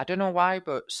TV. I don't know why,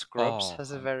 but Scrubs Oh,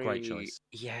 has a great very, choice.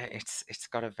 yeah, it's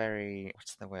got a very,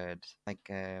 what's the word? Like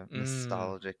a Mm,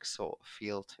 nostalgic sort of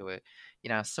feel to it. You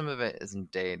know, some of it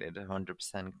isn't dated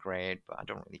 100% great, but I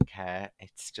don't really care.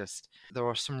 It's just there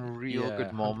are some real yeah,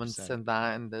 good moments 100%. in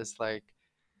that, and there's like,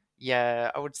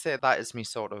 yeah, I would say that is me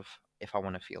sort of. If I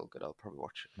want to feel good, I'll probably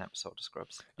watch an episode of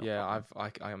Scrubs. No Yeah,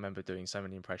 problem. I remember doing so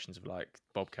many impressions of like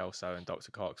Bob Kelso and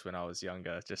Dr. Cox when I was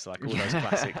younger, just like all those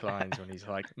classic lines when he's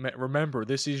like, "Remember,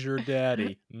 this is your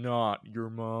daddy, not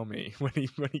your mommy." When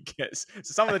he gets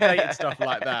some of the dated stuff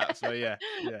like that. So yeah,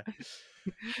 yeah.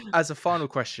 As a final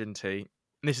question, T, and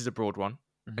this is a broad one,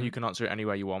 and you Mhm. can answer it any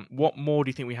way you want. What more do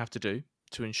you think we have to do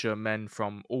to ensure men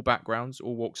from all backgrounds,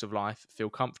 all walks of life,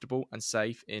 feel comfortable and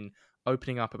safe in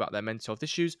opening up about their mental health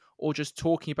issues, or just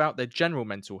talking about their general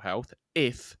mental health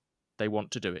if they want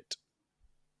to do it?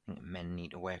 I think men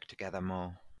need to work together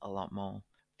more, a lot more.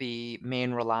 The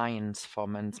main reliance for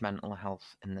men's mental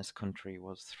health in this country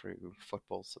was through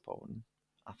football supporting,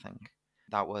 I think.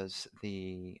 That was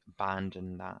the band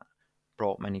and that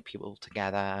brought many people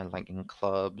together, like in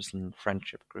clubs and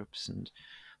friendship groups. And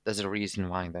there's a reason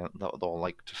why they all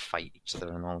like to fight each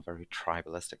other and all very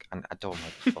tribalistic. And I don't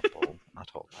like football at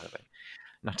all, by the way.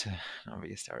 Not to not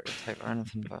be a stereotype or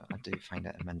anything, but I do find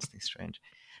it immensely strange.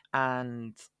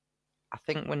 And I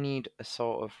think we need a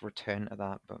sort of return to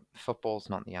that, but football's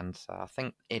not the answer. I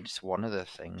think it's one of the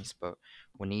things, but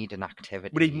we need an We need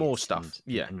activity more stuff.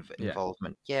 Yeah, yeah.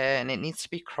 involvement. Yeah, and it needs to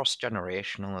be cross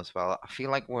generational as well. I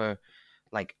feel like we're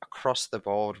like across the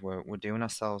board, we're doing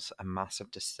ourselves a massive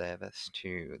disservice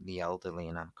to the elderly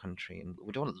in our country, and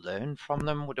we don't learn from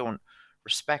them. We don't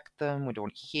respect them. We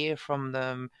don't hear from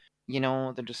them. You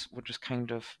know, we just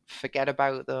kind of forget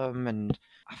about them, and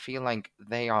I feel like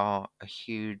they are a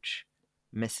huge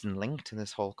missing link to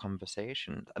this whole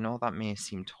conversation. I know that may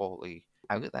seem totally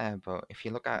out there, but if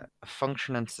you look at a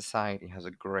functioning society has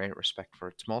a great respect for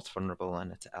its most vulnerable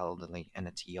and its elderly and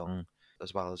its young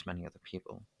as well as many other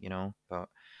people, you know? But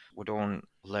we don't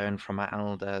learn from our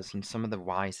elders, and some of the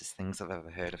wisest things I've ever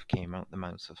heard of came out the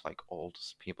mouths of like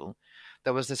oldest people.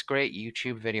 There was this great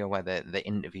YouTube video where they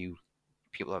interview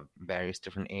people of various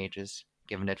different ages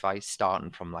giving advice,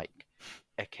 starting from like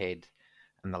a kid,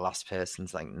 and the last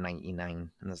person's like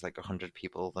 99, and there's like 100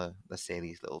 people that say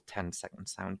these little 10-second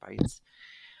sound bites,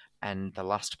 and the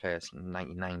last person,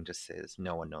 99, just says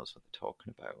no one knows what they're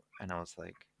talking about. And I was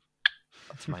like,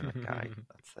 that's my guy.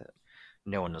 That's it.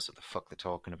 No one knows what the fuck they're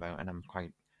talking about, and I'm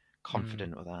quite Mm.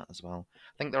 confident with that as well.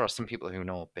 I think there are some people who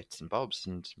know bits and bobs,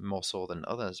 and more so than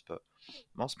others, but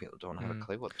most people don't have a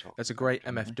clue what they're There's talking a about. great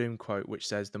MF Doom quote which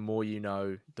says, "The more you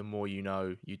know,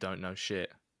 you don't know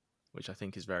shit," which I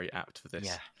think is very apt for this.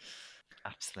 Yeah,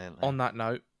 absolutely. On that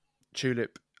note,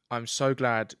 Tulip, I'm so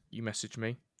glad you messaged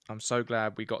me. I'm so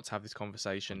glad we got to have this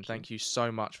conversation. Thank you. Thank you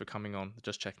so much for coming on the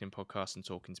Just Checking In podcast and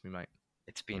talking to me, mate.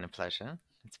 It's been a pleasure.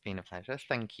 It's been a pleasure.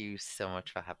 Thank you so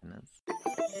much for having us.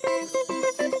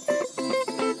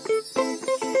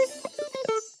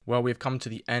 Well, we've come to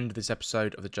the end of this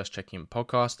episode of the Just Checking In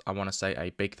podcast. I want to say a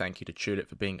big thank you to Tulip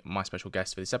for being my special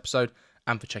guest for this episode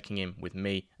and for checking in with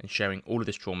me and sharing all of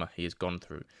this trauma he has gone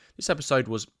through. This episode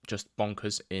was just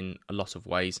bonkers in a lot of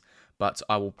ways, but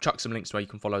I will chuck some links where you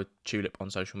can follow Tulip on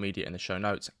social media in the show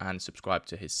notes and subscribe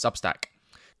to his Substack.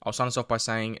 I'll sign us off by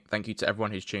saying thank you to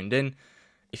everyone who's tuned in.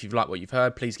 If you've liked what you've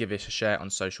heard, please give us a share on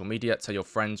social media. Tell your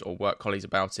friends or work colleagues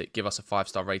about it. Give us a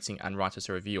 5-star rating and write us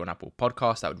a review on Apple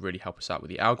Podcasts. That would really help us out with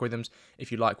the algorithms.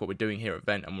 If you like what we're doing here at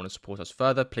Vent and want to support us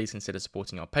further, please consider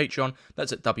supporting our Patreon.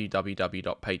 That's at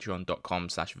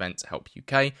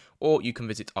www.patreon.com/VentHelpUK, or you can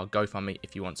visit our GoFundMe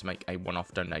if you want to make a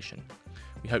one-off donation.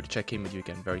 We hope to check in with you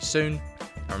again very soon.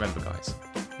 And remember, guys,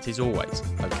 it is always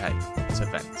okay to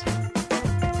vent.